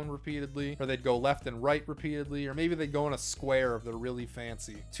down repeatedly, or they'd go left and right repeatedly, or maybe they'd go in a square if they're really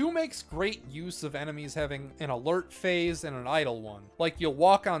fancy. 2 makes great use of enemies having an alert phase and an idle one. Like, you'll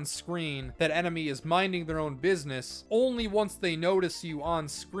walk on screen, that enemy is minding their own business, only once they notice you on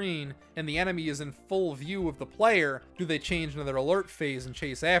screen and the enemy is in full view of the player do they change into their alert phase and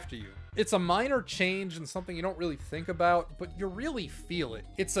chase after you. It's a minor change and something you don't really think about, but you really feel it.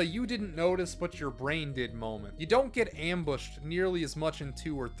 It's a you didn't notice but your brain did moment. You don't get ambushed nearly as much in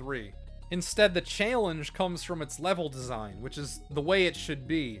 2 or 3. Instead, the challenge comes from its level design, which is the way it should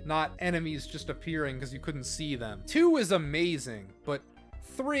be, not enemies just appearing because you couldn't see them. 2 is amazing, but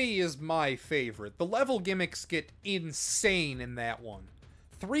 3 is my favorite. The level gimmicks get insane in that one.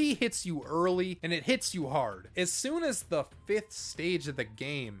 3 hits you early, and it hits you hard. As soon as the 5th stage of the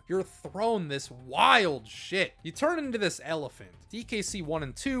game, you're thrown this wild shit. You turn into this elephant. DKC 1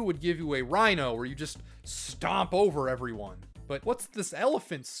 and 2 would give you a rhino where you just stomp over everyone. But what's this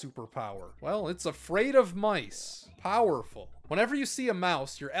elephant's superpower? Well, it's afraid of mice. Powerful. Whenever you see a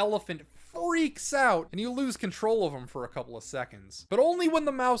mouse, your elephant freaks out and you lose control of him for a couple of seconds. But only when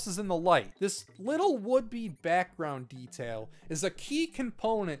the mouse is in the light. This little would-be background detail is a key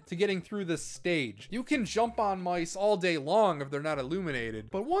component to getting through this stage. You can jump on mice all day long if they're not illuminated,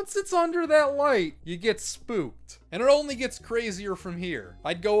 but once it's under that light, you get spooked. And it only gets crazier from here.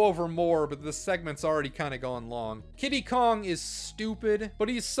 I'd go over more, but this segment's already kind of gone long. Kiddy Kong is stupid, but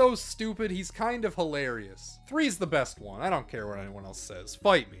he's so stupid he's kind of hilarious. 3's the best one. I don't care what anyone else says.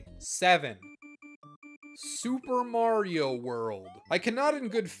 Fight me. 7. Super Mario World. I cannot in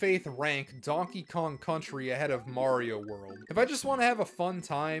good faith rank Donkey Kong Country ahead of Mario World. If I just want to have a fun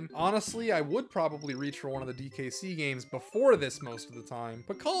time, honestly, I would probably reach for one of the DKC games before this most of the time,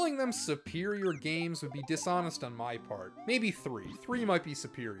 but calling them superior games would be dishonest on my part. Maybe 3. 3 might be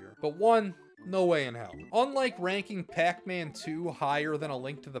superior, but 1, no way in hell. Unlike ranking Pac-Man 2 higher than A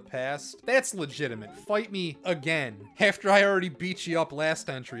Link to the Past, that's legitimate. Fight me again. After I already beat you up last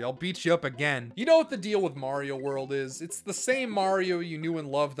entry, I'll beat you up again. You know what the deal with Mario World is? It's the same Mario you knew and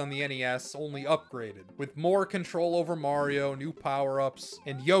loved on the NES, only upgraded. With more control over Mario, new power-ups,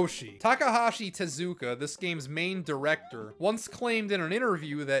 and Yoshi. Takahashi Tezuka, this game's main director, once claimed in an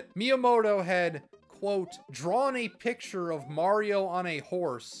interview that Miyamoto had, quote, drawn a picture of Mario on a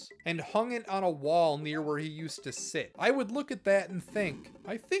horse and hung it on a wall near where he used to sit. I would look at that and think,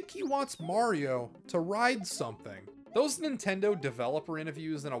 I think he wants Mario to ride something. Those Nintendo developer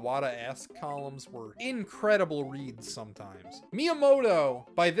interviews and Iwata Ask columns were incredible reads sometimes. Miyamoto,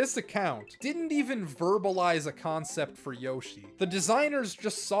 by this account, didn't even verbalize a concept for Yoshi. The designers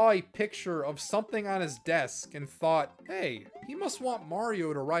just saw a picture of something on his desk and thought, hey, he must want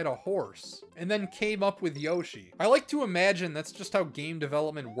Mario to ride a horse, and then came up with Yoshi. I like to imagine that's just how game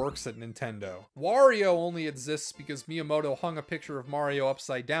development works at Nintendo. Wario only exists because Miyamoto hung a picture of Mario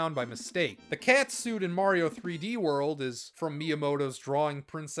upside down by mistake. The cat suit in Mario 3D World is from Miyamoto's drawing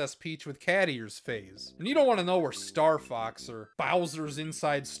Princess Peach with cat ears phase. And you don't want to know where Star Fox or Bowser's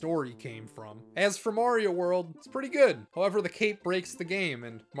Inside Story came from. As for Mario World, it's pretty good. However, the cape breaks the game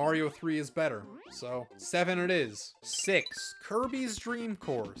and Mario 3 is better. So, 7 it is. 6. Kirby's Dream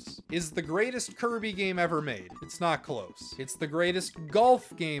Course is the greatest Kirby game ever made. It's not close. It's the greatest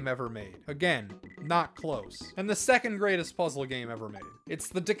golf game ever made. Again, not close. And the second greatest puzzle game ever made. It's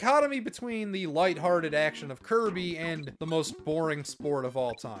the dichotomy between the lighthearted action of Kirby and the most boring sport of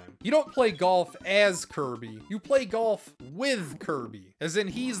all time. You don't play golf as Kirby, you play golf with Kirby, as in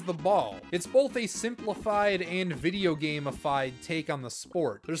he's the ball. It's both a simplified and video game-ified take on the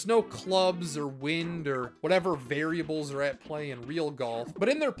sport. There's no clubs or wind or whatever variables are at play in real golf, but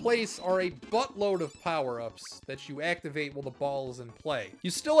in their place are a buttload of power-ups that you activate while the ball is in play. You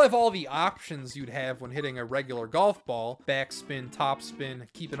still have all the options you'd have when hitting a regular golf ball: backspin, topspin,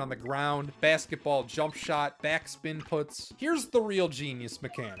 keep it on the ground, basketball jump shot, backspin puts. Here's the real genius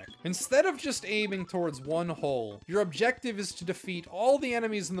mechanic. Instead of just aiming towards one hole, your objective is to defeat all the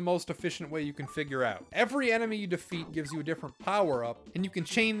enemies in the most efficient way you can figure out. Every enemy you defeat gives you a different power-up, and you can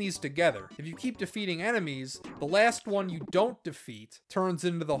chain these together. If you keep defeating enemies, the last one you don't defeat turns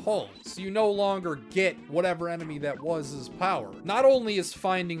into the hole, so you no longer get whatever enemy that was as power. Not only is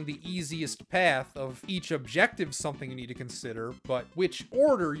finding the easiest path of each objective something you need to consider, but which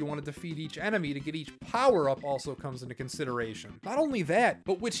order you want to defeat each enemy to get each power-up also comes into consideration. Not only that,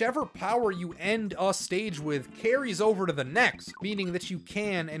 but whichever power you end a stage with carries over to the next, meaning that you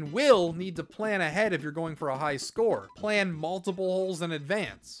can and will need to plan ahead if you're going for a high score. Plan multiple holes in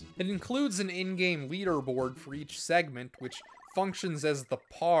advance. It includes an in-game leaderboard for each segment, which functions as the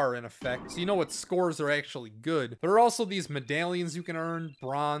par in effect, so you know what scores are actually good. There are also these medallions you can earn: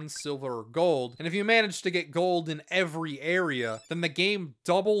 bronze, silver, or gold, and if you manage to get gold in every area, then the game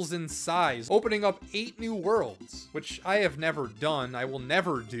doubles in size, opening up 8 new worlds, which I have never done, I will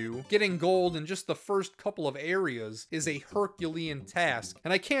never do. Getting gold in just the first couple of areas is a Herculean task,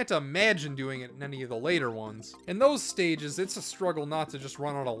 and I can't imagine doing it in any of the later ones. In those stages, it's a struggle not to just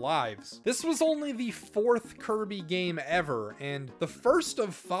run out of lives. This was only the 4th Kirby game ever, and the first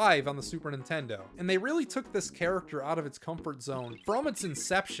of 5 on the Super Nintendo. And they really took this character out of its comfort zone from its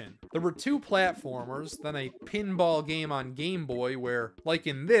inception. There were 2 platformers, then a pinball game on Game Boy where, like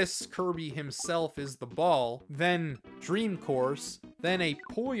in this, Kirby himself is the ball, then Dream Course, then a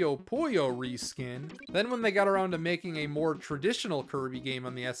Puyo Puyo reskin. Then when they got around to making a more traditional Kirby game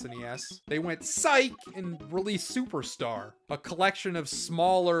on the SNES, they went psych and released Superstar, a collection of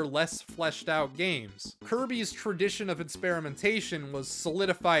smaller, less fleshed out games. Kirby's tradition of experimentation was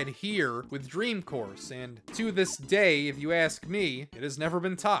solidified here with Dream Course, and to this day, if you ask me, it has never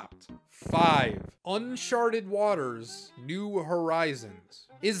been topped. 5. Uncharted Waters, New Horizons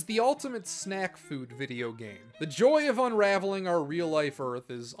is the ultimate snack food video game. The joy of unraveling our real-life Earth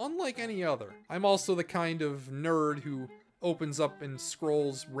is unlike any other. I'm also the kind of nerd who opens up and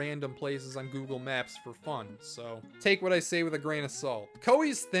scrolls random places on Google Maps for fun, so take what I say with a grain of salt.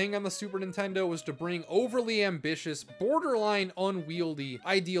 Koei's thing on the Super Nintendo was to bring overly ambitious, borderline unwieldy,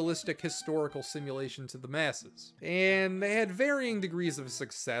 idealistic historical simulation to the masses. And they had varying degrees of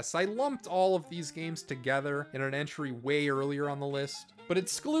success. I lumped all of these games together in an entry way earlier on the list, but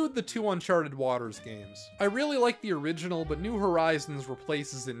exclude the 2 Uncharted Waters games. I really like the original, but New Horizons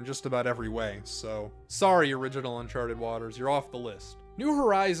replaces it in just about every way, so sorry original Uncharted Waters, you're off the list. New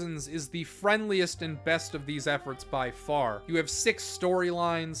Horizons is the friendliest and best of these efforts by far. You have 6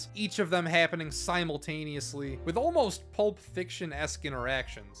 storylines, each of them happening simultaneously, with almost Pulp Fiction-esque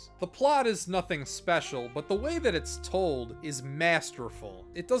interactions. The plot is nothing special, but the way that it's told is masterful.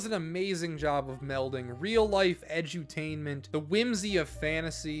 It does an amazing job of melding real-life edutainment, the whimsy of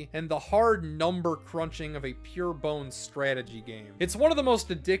fantasy, and the hard number crunching of a pure-bones strategy game. It's one of the most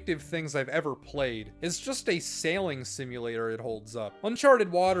addictive things I've ever played. It's just a sailing simulator it holds up.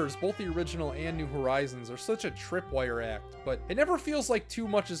 Uncharted Waters, both the original and New Horizons, are such a tripwire act, but it never feels like too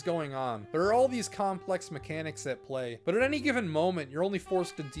much is going on. There are all these complex mechanics at play, but at any given moment, you're only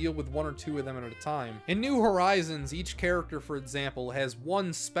forced to deal with 1 or 2 of them at a time. In New Horizons, each character, for example, has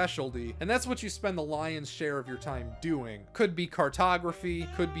one specialty, and that's what you spend the lion's share of your time doing. Could be cartography,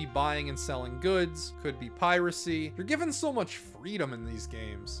 could be buying and selling goods, could be piracy. You're given so much freedom in these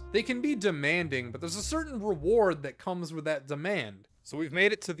games. They can be demanding, but there's a certain reward that comes with that demand. So we've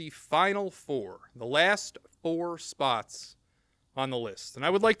made it to the final 4, the last 4 spots on the list. And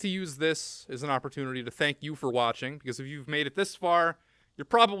I would like to use this as an opportunity to thank you for watching, because if you've made it this far, you're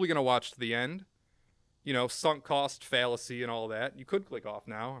probably going to watch to the end. You know, sunk cost fallacy and all that. You could click off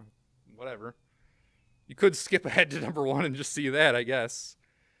now, whatever. You could skip ahead to number 1 and just see that, I guess.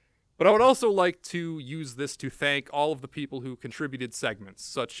 But I would also like to use this to thank all of the people who contributed segments,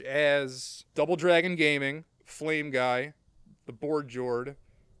 such as Double Dragon Gaming, Flame Guy, The Board Jord,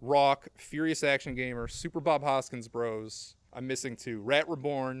 Rock, Furious Action Gamer, Super Bob Hoskins Bros. I'm missing 2. Rat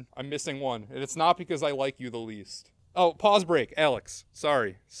Reborn. I'm missing 1. And it's not because I like you the least. Oh, pause break. Alex.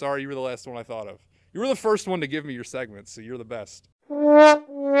 Sorry. Sorry, you were the last one I thought of. You were the first one to give me your segments, so you're the best.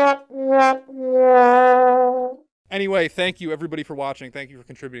 Anyway, thank you everybody for watching. Thank you for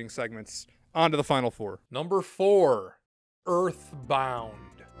contributing segments. On to the final 4. Number 4, Earthbound.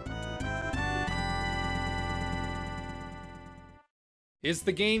 Is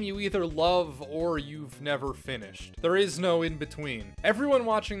the game you either love or you've never finished. There is no in between. Everyone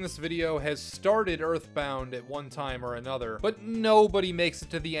watching this video has started Earthbound at one time or another, but nobody makes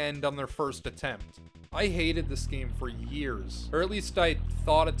it to the end on their first attempt. I hated this game for years, or at least I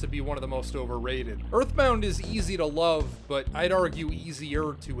thought it to be one of the most overrated. Earthbound is easy to love, but I'd argue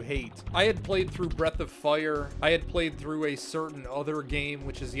easier to hate. I had played through Breath of Fire, I had played through a certain other game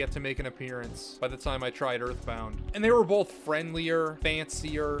which is yet to make an appearance by the time I tried Earthbound, and they were both friendlier,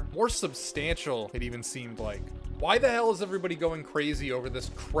 fancier, more substantial, it even seemed like. Why the hell is everybody going crazy over this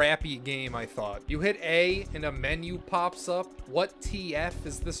crappy game, I thought? You hit A and a menu pops up? What TF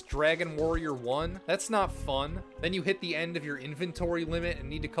is this Dragon Warrior 1? That's not fun. Then you hit the end of your inventory limit and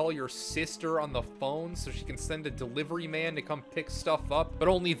need to call your sister on the phone so she can send a delivery man to come pick stuff up, but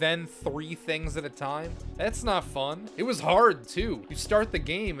only then 3 things at a time? That's not fun. It was hard too. You start the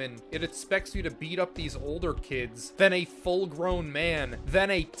game and it expects you to beat up these older kids, then a full-grown man,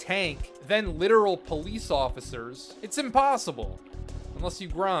 then a tank, then literal police officers. It's impossible. Unless you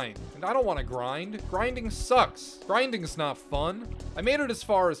grind. And I don't want to grind. Grinding sucks. Grinding's not fun. I made it as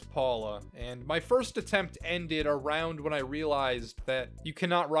far as Paula, and my first attempt ended around when I realized that you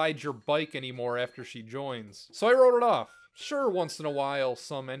cannot ride your bike anymore after she joins. So I wrote it off. Sure, once in a while,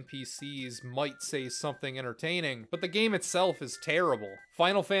 some NPCs might say something entertaining, but the game itself is terrible.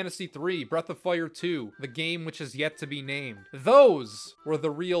 Final Fantasy III, Breath of Fire 2, the game which is yet to be named. Those were the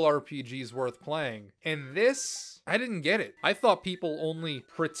real RPGs worth playing. And this, I didn't get it. I thought people only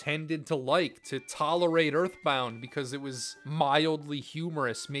pretended to tolerate Earthbound because it was mildly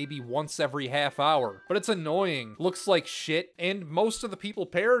humorous maybe once every half hour. But it's annoying, looks like shit, and most of the people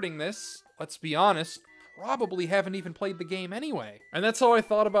parroting this, let's be honest, probably haven't even played the game anyway. And that's how I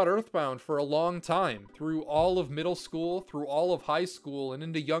thought about Earthbound for a long time, through all of middle school, through all of high school, and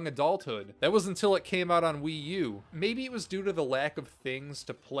into young adulthood. That was until it came out on Wii U. Maybe it was due to the lack of things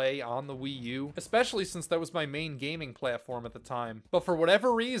to play on the Wii U, especially since that was my main gaming platform at the time. But for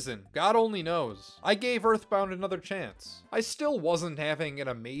whatever reason, God only knows, I gave Earthbound another chance. I still wasn't having an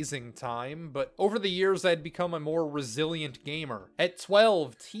amazing time, but over the years I'd become a more resilient gamer. At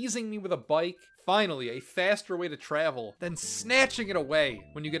 12, teasing me with a bike, finally, a faster way to travel, then snatching it away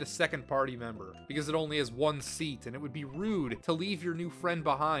when you get a second party member, because it only has one seat and it would be rude to leave your new friend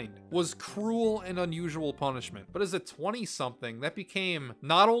behind, was cruel and unusual punishment. But as a 20-something, that became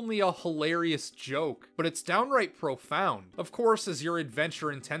not only a hilarious joke, but it's downright profound. Of course, as your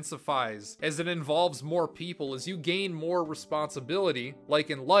adventure intensifies, as it involves more people, as you gain more responsibility,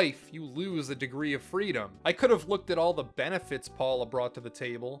 like in life, you lose a degree of freedom. I could have looked at all the benefits Paula brought to the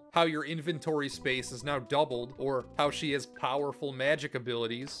table, how your inventory space is now doubled, or how she has powerful magic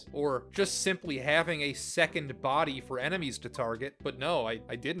abilities, or just simply having a second body for enemies to target, but no, I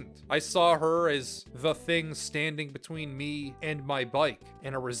didn't. I saw her as the thing standing between me and my bike,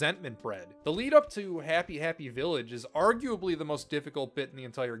 and a resentment bred. The lead up to Happy Happy Village is arguably the most difficult bit in the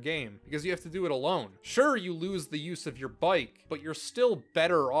entire game, because you have to do it alone. Sure, you lose the use of your bike, but you're still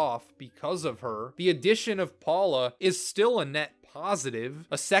better off because of her. The addition of Paula is still a net positive.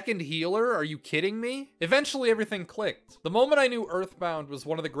 A second healer? Are you kidding me? Eventually everything clicked. The moment I knew Earthbound was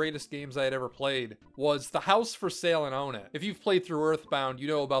one of the greatest games I had ever played was the house for sale in Own It. If you've played through Earthbound, you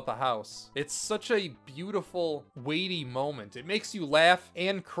know about the house. It's such a beautiful, weighty moment. It makes you laugh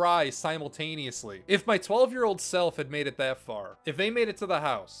and cry simultaneously. If my 12-year-old self had made it that far, if they made it to the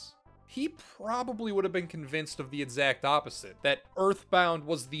house, he probably would have been convinced of the exact opposite, that Earthbound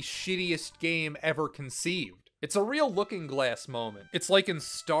was the shittiest game ever conceived. It's a real looking glass moment. It's like in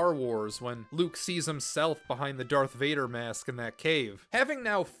Star Wars when Luke sees himself behind the Darth Vader mask in that cave. Having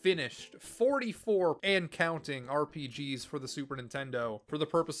now finished 44 and counting RPGs for the Super Nintendo for the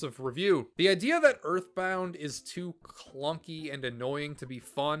purpose of review, the idea that Earthbound is too clunky and annoying to be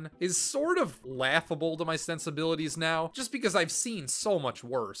fun is sort of laughable to my sensibilities now, just because I've seen so much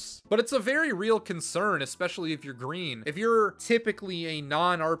worse. But it's a very real concern, especially if you're green. If you're typically a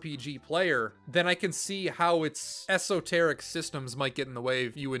non-RPG player, then I can see how its esoteric systems might get in the way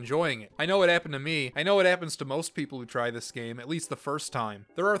of you enjoying it. I know it happened to me. I know it happens to most people who try this game, at least the first time.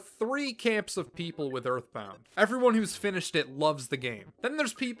 There are 3 camps of people with Earthbound. Everyone who's finished it loves the game. Then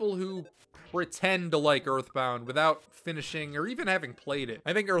there's people who pretend to like Earthbound without finishing or even having played it.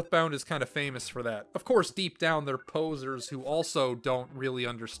 I think Earthbound is kind of famous for that. Of course, deep down, they're posers who also don't really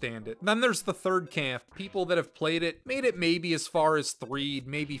understand it. Then there's the third camp, people that have played it, made it maybe as far as 3,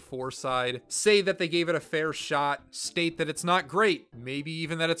 maybe 4 side, say that they gave it a fair shot, state that it's not great, maybe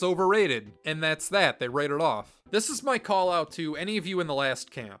even that it's overrated, and that's that, they write it off. This is my call out to any of you in the last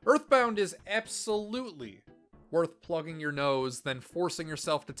camp. Earthbound is absolutely worth plugging your nose, then forcing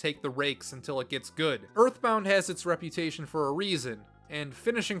yourself to take the rakes until it gets good. Earthbound has its reputation for a reason, and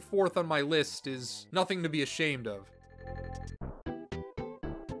finishing 4th on my list is nothing to be ashamed of.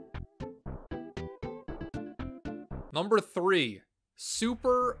 Number 3,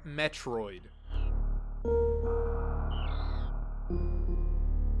 Super Metroid.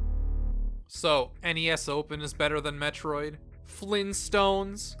 So, NES Open is better than Metroid?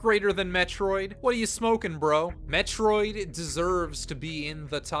 Flintstones greater than Metroid? What are you smoking, bro? Metroid deserves to be in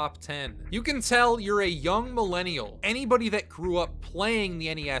the top 10. You can tell you're a young millennial. Anybody that grew up playing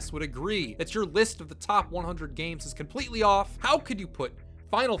the NES would agree that your list of the top 100 games is completely off. How could you put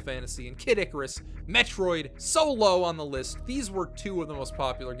Final Fantasy and Kid Icarus, Metroid so low on the list? These were 2 of the most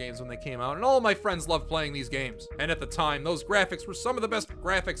popular games when they came out, and all of my friends loved playing these games. And at the time, those graphics were some of the best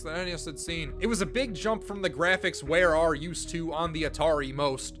graphics that NES had seen. It was a big jump from the graphics Where are used to on the Atari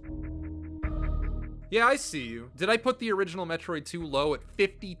most. Yeah, I see you. Did I put the original Metroid 2 low at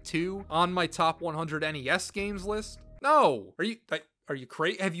 52 on my top 100 NES games list? No. Are Are you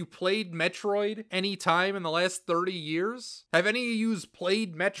crazy? Have you played Metroid any time in the last 30 years? Have any of you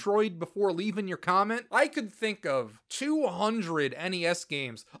played Metroid before leaving your comment? I could think of 200 NES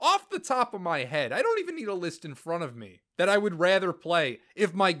games off the top of my head. I don't even need a list in front of me that I would rather play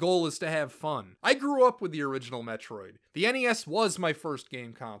if my goal is to have fun. I grew up with the original Metroid. The NES was my first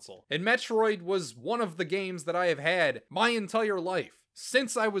game console, and Metroid was one of the games that I have had my entire life,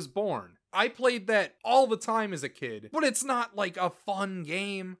 since I was born. I played that all the time as a kid, but it's not like a fun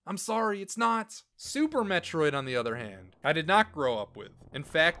game. I'm sorry, it's not. Super Metroid, on the other hand, I did not grow up with. In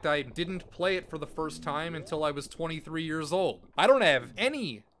fact, I didn't play it for the first time until I was 23 years old. I don't have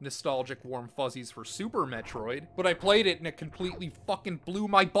any nostalgic warm fuzzies for Super Metroid, but I played it and it completely fucking blew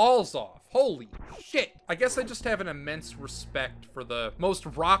my balls off. Holy shit. I guess I just have an immense respect for the most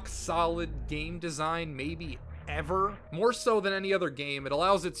rock-solid game design maybe ever. More so than any other game, it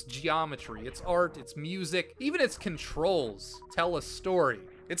allows its geometry, its art, its music, even its controls tell a story.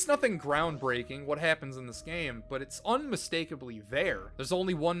 It's nothing groundbreaking what happens in this game, but it's unmistakably there. There's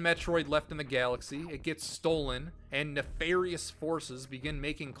only one Metroid left in the galaxy, it gets stolen, and nefarious forces begin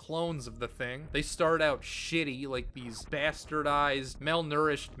making clones of the thing. They start out shitty, like these bastardized,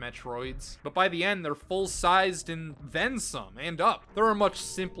 malnourished Metroids, but by the end they're full-sized and then some, and up. There are much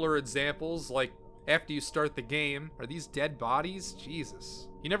simpler examples, like after you start the game. Are these dead bodies? Jesus.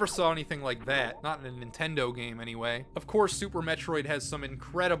 You never saw anything like that, not in a Nintendo game anyway. Of course, Super Metroid has some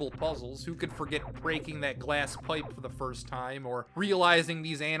incredible puzzles. Who could forget breaking that glass pipe for the first time, or realizing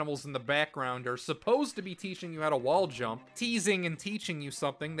these animals in the background are supposed to be teaching you how to wall jump, teasing and teaching you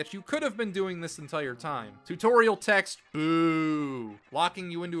something that you could have been doing this entire time. Tutorial text, boo,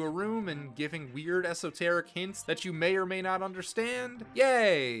 locking you into a room and giving weird esoteric hints that you may or may not understand.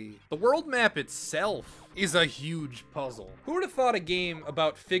 Yay! The world map itself is a huge puzzle. Who would have thought a game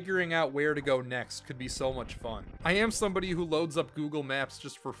about figuring out where to go next could be so much fun? I am somebody who loads up Google Maps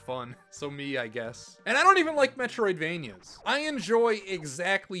just for fun, so me, I guess. And I don't even like Metroidvanias. I enjoy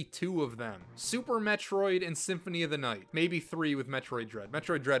exactly 2 of them. Super Metroid and Symphony of the Night. Maybe 3 with Metroid Dread.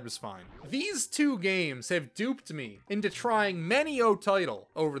 Metroid Dread was fine. These 2 games have duped me into trying many title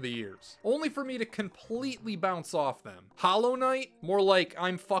over the years, only for me to completely bounce off them. Hollow Knight? More like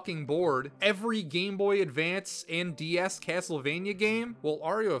I'm fucking bored. Every Game Boy Advance and DS Castlevania game? Well,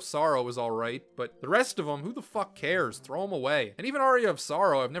 Aria of Sorrow is alright, but the rest of them, who the fuck cares? Throw them away. And even Aria of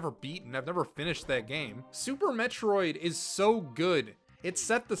Sorrow, I've never beaten, I've never finished that game. Super Metroid is so good. It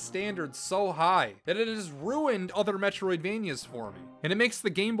set the standard so high that it has ruined other Metroidvanias for me. And it makes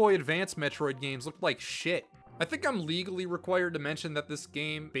the Game Boy Advance Metroid games look like shit. I think I'm legally required to mention that this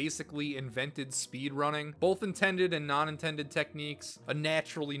game basically invented speedrunning, both intended and non-intended techniques, a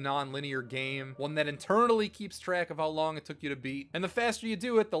naturally non-linear game, one that internally keeps track of how long it took you to beat, and the faster you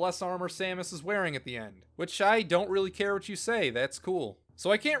do it, the less armor Samus is wearing at the end. Which I don't really care what you say, that's cool. So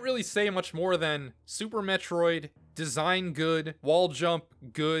I can't really say much more than Super Metroid, design good, wall jump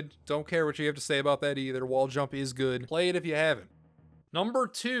good, don't care what you have to say about that either, wall jump is good, play it if you haven't. Number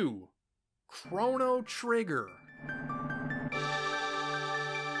 2. Chrono Trigger.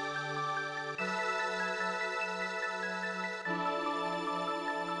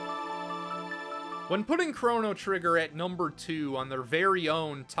 When putting Chrono Trigger at number 2 on their very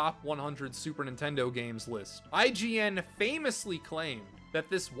own top 100 Super Nintendo games list, IGN famously claimed that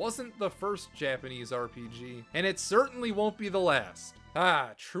this wasn't the first Japanese RPG, and it certainly won't be the last. Ah,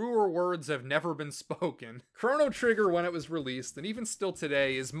 truer words have never been spoken. Chrono Trigger, when it was released, and even still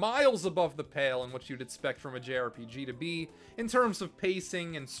today, is miles above the pale in what you'd expect from a JRPG to be in terms of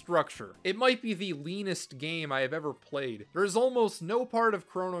pacing and structure. It might be the leanest game I have ever played. There is almost no part of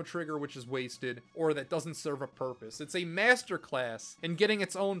Chrono Trigger which is wasted, or that doesn't serve a purpose. It's a masterclass in getting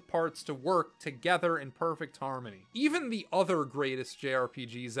its own parts to work together in perfect harmony. Even the other greatest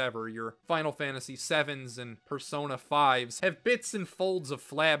JRPGs ever, your Final Fantasy VIIs and Persona 5s, have bits and folds of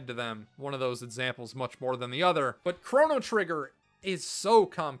flab to them, one of those examples much more than the other, but Chrono Trigger is so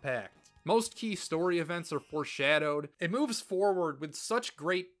compact. Most key story events are foreshadowed. It moves forward with such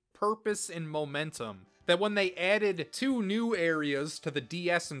great purpose and momentum that when they added 2 new areas to the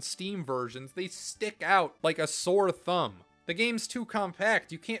DS and Steam versions, they stick out like a sore thumb. The game's too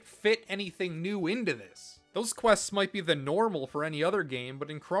compact, you can't fit anything new into this. Those quests might be the normal for any other game, but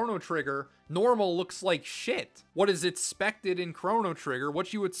in Chrono Trigger, normal looks like shit. What is expected in Chrono Trigger,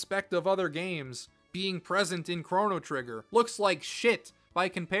 what you expect of other games being present in Chrono Trigger, looks like shit by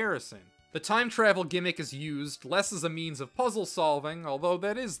comparison. The time travel gimmick is used less as a means of puzzle solving, although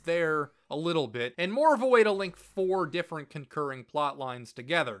that is there a little bit, and more of a way to link 4 different concurring plot lines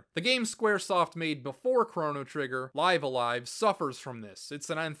together. The game Squaresoft made before Chrono Trigger, Live Alive, suffers from this. It's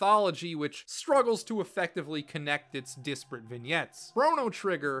an anthology which struggles to effectively connect its disparate vignettes. Chrono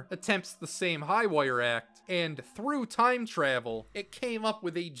Trigger attempts the same high-wire act, and through time travel, it came up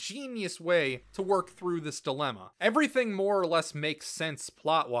with a genius way to work through this dilemma. Everything more or less makes sense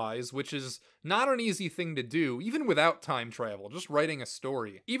plot-wise, which is not an easy thing to do, even without time travel, just writing a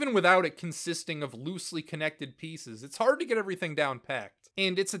story. Even without it consisting of loosely connected pieces, it's hard to get everything down packed.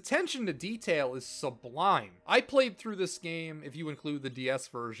 And its attention to detail is sublime. I played through this game, if you include the DS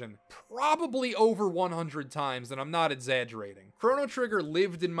version, probably over 100 times, and I'm not exaggerating. Chrono Trigger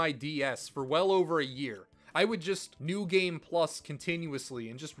lived in my DS for well over a year. I would just New Game Plus continuously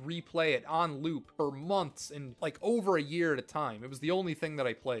and just replay it on loop for months and like over a year at a time. It was the only thing that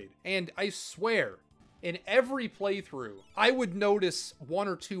I played. And I swear, in every playthrough, I would notice 1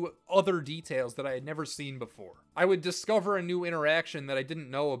 or 2 other details that I had never seen before. I would discover a new interaction that I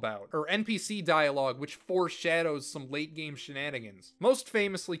didn't know about, or NPC dialogue which foreshadows some late game shenanigans. Most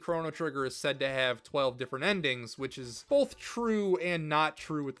famously, Chrono Trigger is said to have 12 different endings, which is both true and not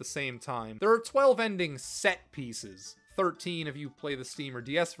true at the same time. There are 12 ending set pieces. 13 if you play the Steam or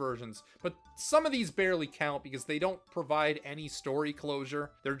DS versions, but some of these barely count because they don't provide any story closure.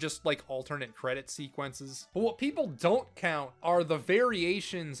 They're just like alternate credit sequences. But what people don't count are the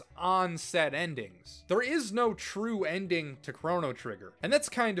variations on set endings. There is no true ending to Chrono Trigger, and that's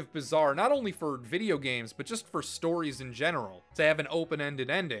kind of bizarre, not only for video games, but just for stories in general, to have an open-ended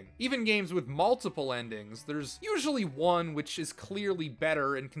ending. Even games with multiple endings, there's usually one which is clearly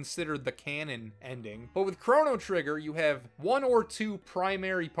better and considered the canon ending, but with Chrono Trigger, you have 1 or 2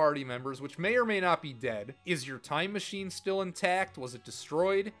 primary party members which may or may not be dead. Is your time machine still intact? Was it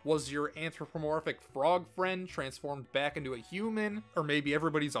destroyed? Was your anthropomorphic frog friend transformed back into a human? Or maybe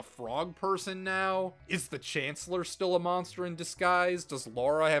everybody's a frog person now? Is the Chancellor still a monster in disguise? Does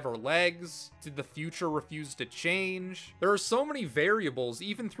Laura have her legs? Did the future refuse to change? There are so many variables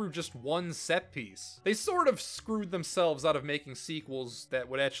even through just one set piece. They sort of screwed themselves out of making sequels that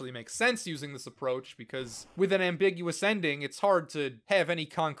would actually make sense using this approach, because with an ambiguous ending, it's hard to have any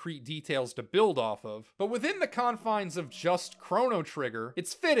concrete details to build off of. But within the confines of just Chrono Trigger,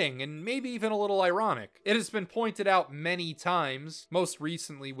 it's fitting and maybe even a little ironic. It has been pointed out many times, most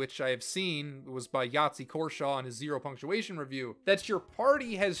recently which I have seen was by Yahtzee Korshaw in his Zero Punctuation review, that your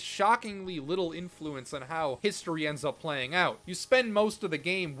party has shockingly little influence on how history ends up playing out. You spend most of the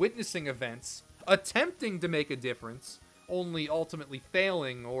game witnessing events, attempting to make a difference, only ultimately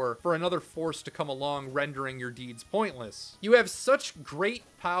failing, or for another force to come along rendering your deeds pointless. You have such great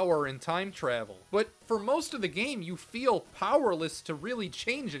power in time travel, but for most of the game you feel powerless to really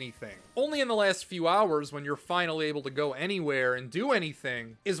change anything. Only in the last few hours, when you're finally able to go anywhere and do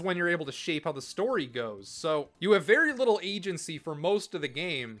anything, is when you're able to shape how the story goes. So you have very little agency for most of the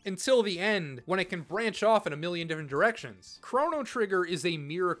game until the end, when it can branch off in a million different directions. Chrono Trigger is a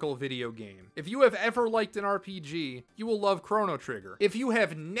miracle video game. If you have ever liked an RPG, you will love Chrono Trigger. If you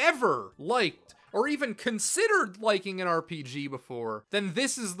have never liked or even considered liking an RPG before, then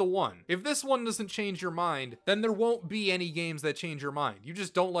this is the one. If this one doesn't change your mind, then there won't be any games that change your mind. You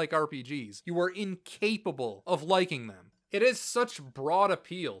just don't like RPGs. You are incapable of liking them. It has such broad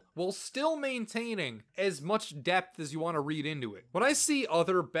appeal, while still maintaining as much depth as you want to read into it. When I see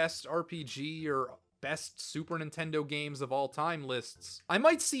other best RPG or best Super Nintendo games of all time lists, I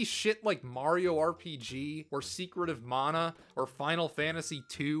might see shit like Mario RPG or Secret of Mana or Final Fantasy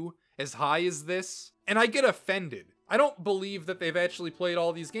II as high as this, and I get offended. I don't believe that they've actually played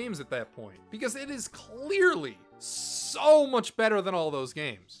all these games at that point, because it is clearly so much better than all those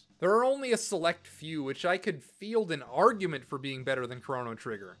games. There are only a select few which I could field an argument for being better than Chrono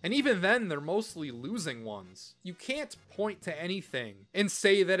Trigger, and even then they're mostly losing ones. You can't point to anything and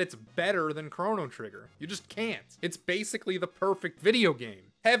say that it's better than Chrono Trigger. You just can't. It's basically the perfect video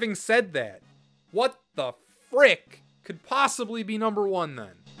game. Having said that, what the frick could possibly be number 1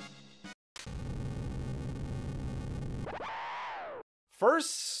 then?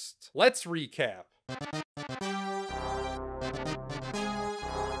 First, let's recap.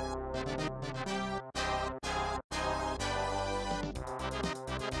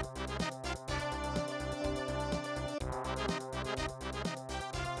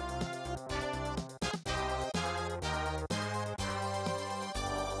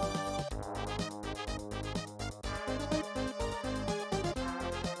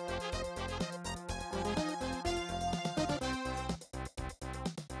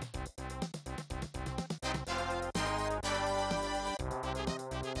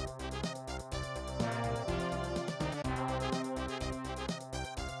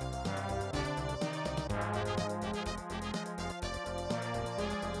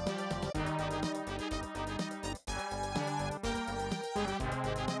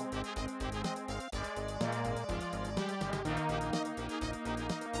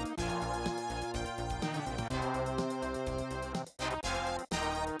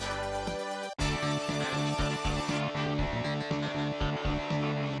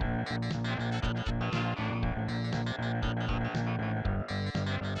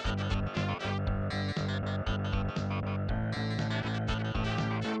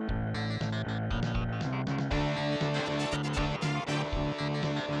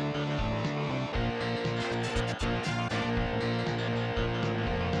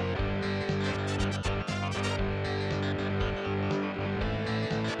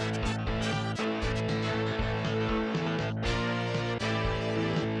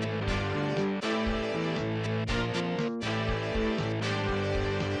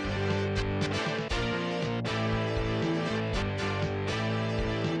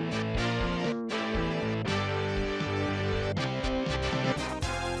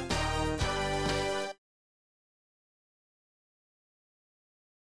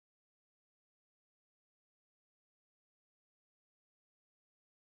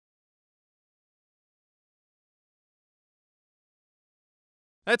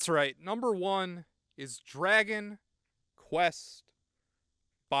 That's right, number 1 is Dragon Quest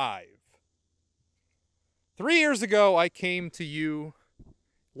V. 3 years ago, I came to you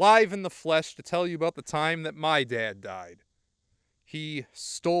live in the flesh to tell you about the time that my dad died. He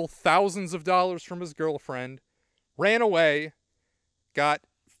stole thousands of dollars from his girlfriend, ran away, got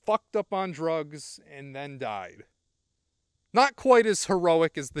fucked up on drugs, and then died. Not quite as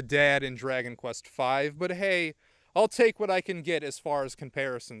heroic as the dad in Dragon Quest V, but hey, I'll take what I can get as far as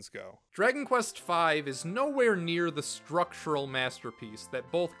comparisons go. Dragon Quest V is nowhere near the structural masterpiece that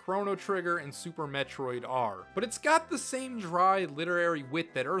both Chrono Trigger and Super Metroid are, but it's got the same dry literary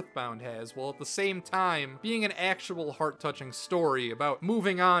wit that Earthbound has, while at the same time being an actual heart-touching story about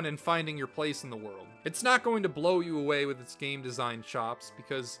moving on and finding your place in the world. It's not going to blow you away with its game design chops,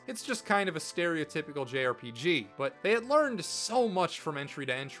 because it's just kind of a stereotypical JRPG, but they had learned so much from entry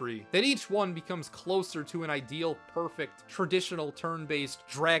to entry that each one becomes closer to an ideal, perfect, traditional turn-based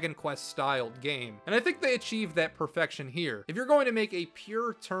Dragon Quest-styled game, and I think they achieved that perfection here. If you're going to make a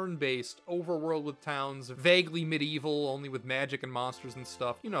pure turn-based overworld with towns, vaguely medieval, only with magic and monsters and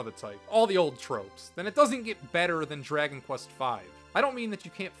stuff, you know the type, all the old tropes, then it doesn't get better than Dragon Quest V. I don't mean that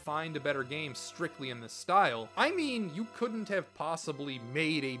you can't find a better game strictly in this style. I mean you couldn't have possibly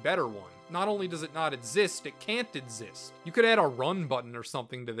made a better one. Not only does it not exist, it can't exist. You could add a run button or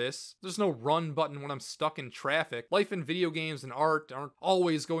something to this. There's no run button when I'm stuck in traffic. Life in video games and art aren't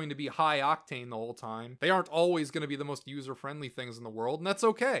always going to be high octane the whole time. They aren't always going to be the most user-friendly things in the world, and that's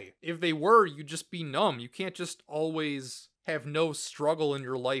okay. If they were, you'd just be numb. You can't just always have no struggle in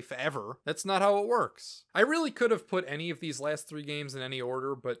your life ever. That's not how it works. I really could have put any of these last 3 games in any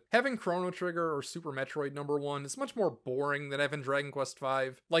order, but having Chrono Trigger or Super Metroid number 1 is much more boring than having Dragon Quest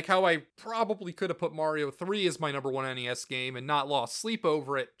V. Like how I probably could have put Mario 3 as my number 1 NES game and not lost sleep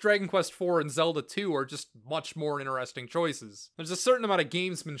over it. Dragon Quest 4 and Zelda 2 are just much more interesting choices. There's a certain amount of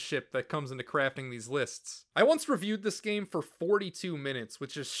gamesmanship that comes into crafting these lists. I once reviewed this game for 42 minutes,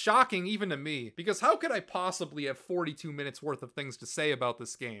 which is shocking even to me, because how could I possibly have 42 minutes worth of things to say about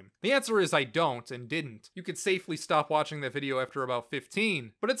this game? The answer is I don't and didn't. You could safely stop watching that video after about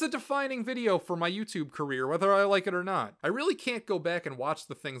 15, but it's a defining video for my YouTube career, whether I like it or not. I really can't go back and watch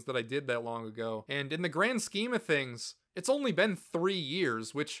the things that I did that long ago, and in the grand scheme of things, it's only been 3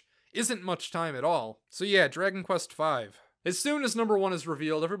 years, which isn't much time at all. So yeah, Dragon Quest V. As soon as number 1 is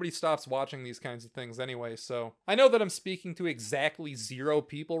revealed, everybody stops watching these kinds of things anyway, so I know that I'm speaking to exactly 0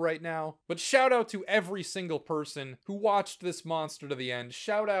 people right now, but shout out to every single person who watched this monster to the end.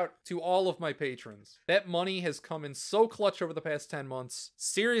 Shout out to all of my patrons. That money has come in so clutch over the past 10 months.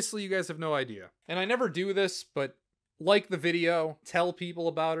 Seriously, you guys have no idea. And I never do this, but like the video, tell people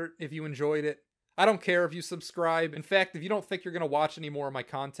about it if you enjoyed it. I don't care if you subscribe. In fact, if you don't think you're going to watch any more of my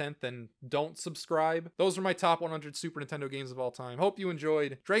content, then don't subscribe. Those are my top 100 Super Nintendo games of all time. Hope you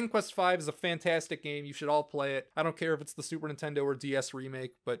enjoyed. Dragon Quest V is a fantastic game. You should all play it. I don't care if it's the Super Nintendo or DS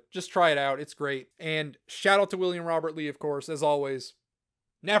remake, but just try it out. It's great. And shout out to William Robert Lee, of course, as always.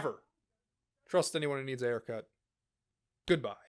 Never trust anyone who needs a haircut. Goodbye.